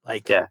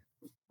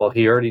 Well,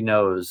 he already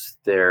knows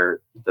the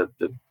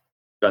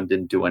gun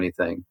didn't do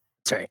anything.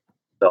 That's right.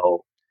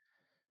 So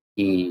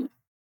he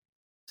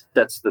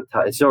sets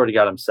it's already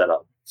got him set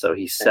up. So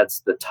he sets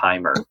the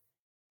timer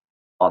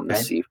on the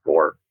C4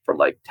 for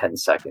like 10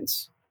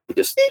 seconds. He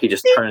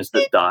just turns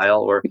the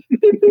dial, or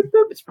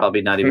it's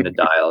probably not even a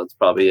dial. It's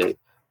probably a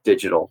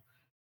digital.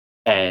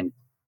 And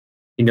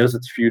he knows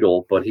it's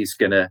futile, but he's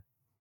gonna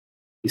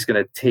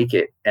take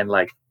it and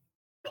like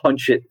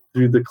punch it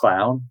through the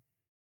clown.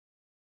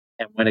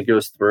 And when it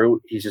goes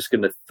through, he's just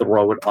going to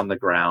throw it on the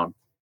ground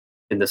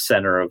in the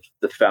center of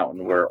the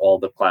fountain where all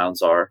the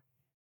clowns are.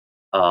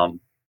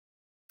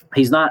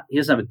 He doesn't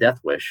have a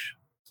death wish,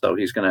 so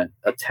he's going to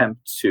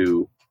attempt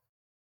to,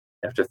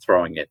 after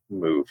throwing it,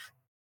 move.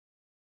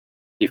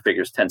 He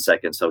figures 10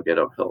 seconds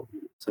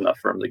it's enough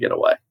for him to get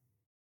away.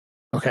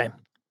 Okay.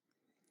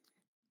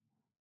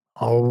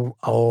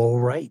 All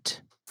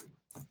right.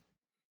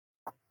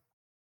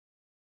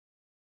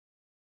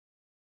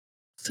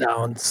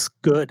 Sounds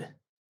good.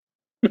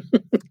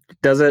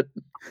 Does it?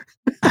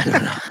 I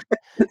don't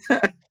know.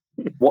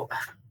 What?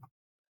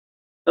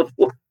 You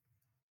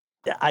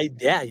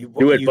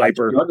Do it,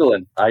 Viper.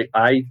 Struggling.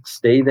 I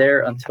stay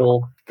there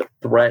until the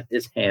threat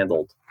is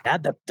handled. Yeah,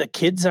 the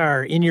kids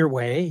are in your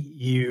way.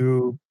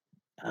 You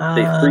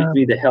They freak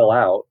me the hell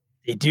out.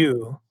 They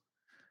do.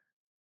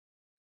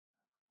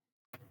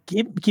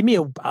 Give me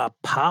a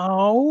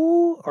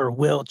POW or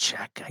will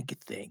check, I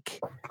could think.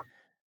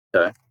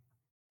 Okay.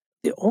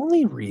 The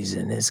only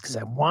reason is because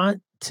I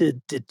want to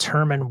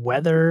determine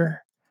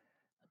whether,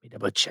 let me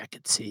double check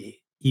and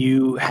see,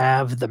 you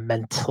have the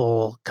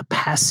mental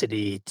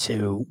capacity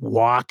to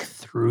walk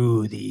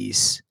through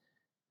these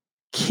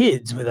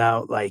kids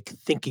without like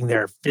thinking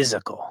they're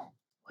physical,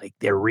 like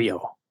they're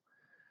real.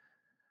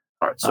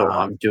 All right, so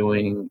I'm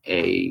doing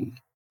a.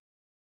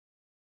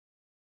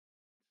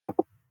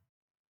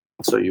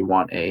 So you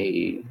want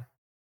a?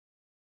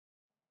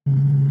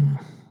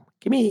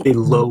 Give me a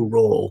low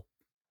roll.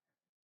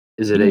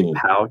 Is it a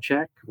POW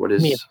check? What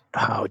is? Give me a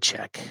POW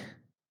check.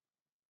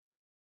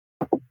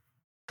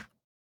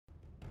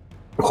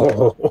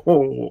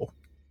 Oh.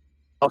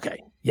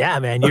 Okay. Yeah,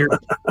 man.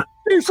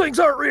 These things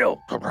aren't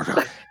real.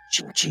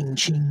 Ching, ching,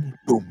 ching.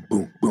 Boom,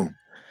 boom, boom.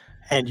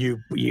 And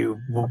you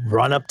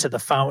run up to the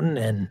fountain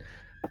and,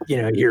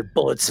 your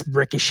bullets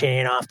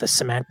ricocheting off the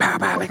cement. Pow,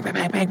 pow, bang, bang,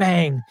 bang, bang,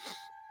 bang.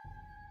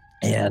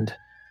 And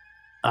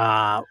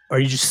are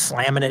you just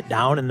slamming it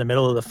down in the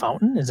middle of the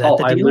fountain? Is that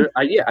the deal?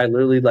 I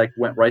literally like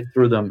went right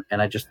through them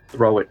and I just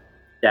throw it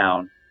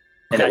down.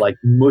 And it like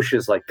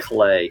mushes like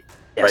clay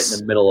right in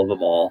the middle of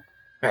them all.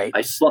 Right.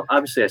 I slung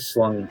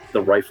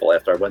the rifle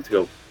after I went to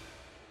go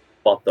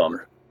butt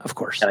them. Of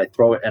course. And I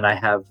throw it and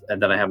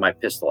then I have my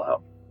pistol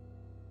out.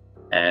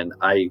 And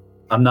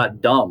I'm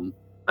not dumb.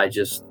 I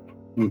just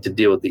need to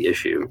deal with the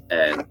issue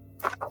and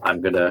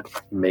I'm gonna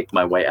make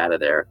my way out of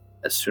there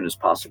as soon as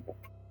possible.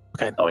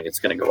 Okay. Knowing it's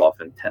gonna go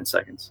off in 10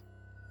 seconds.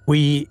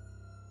 We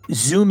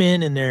zoom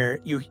in and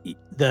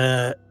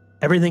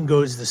everything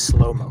goes to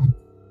slow-mo.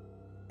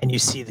 And you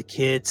see the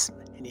kids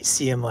and you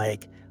see them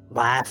like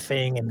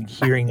laughing and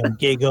hearing them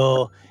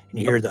giggle and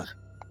you hear the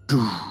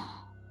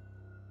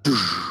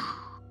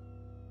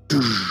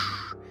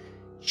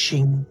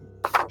shing,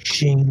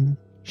 shing,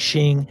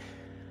 shing.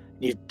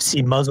 You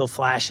see muzzle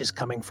flashes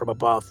coming from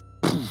above.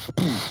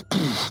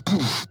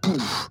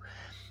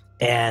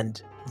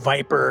 And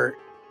Viper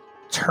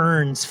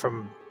turns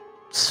from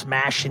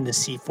smashing the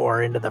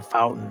C4 into the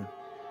fountain,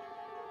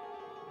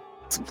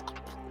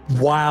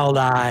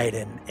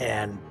 wild-eyed,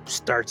 and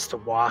starts to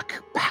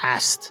walk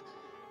past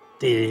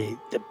the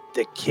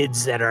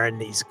kids that are in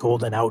these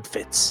golden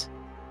outfits.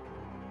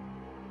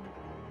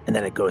 And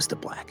then it goes to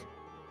black.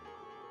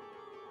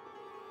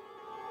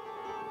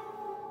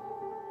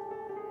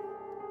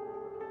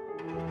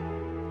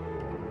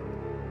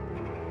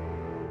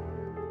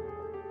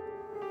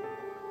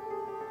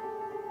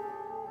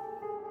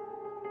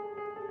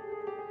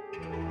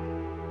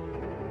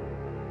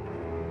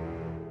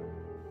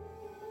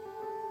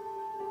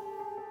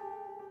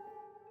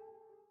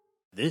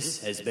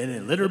 This has been a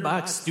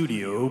Litterbox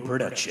Studio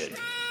production.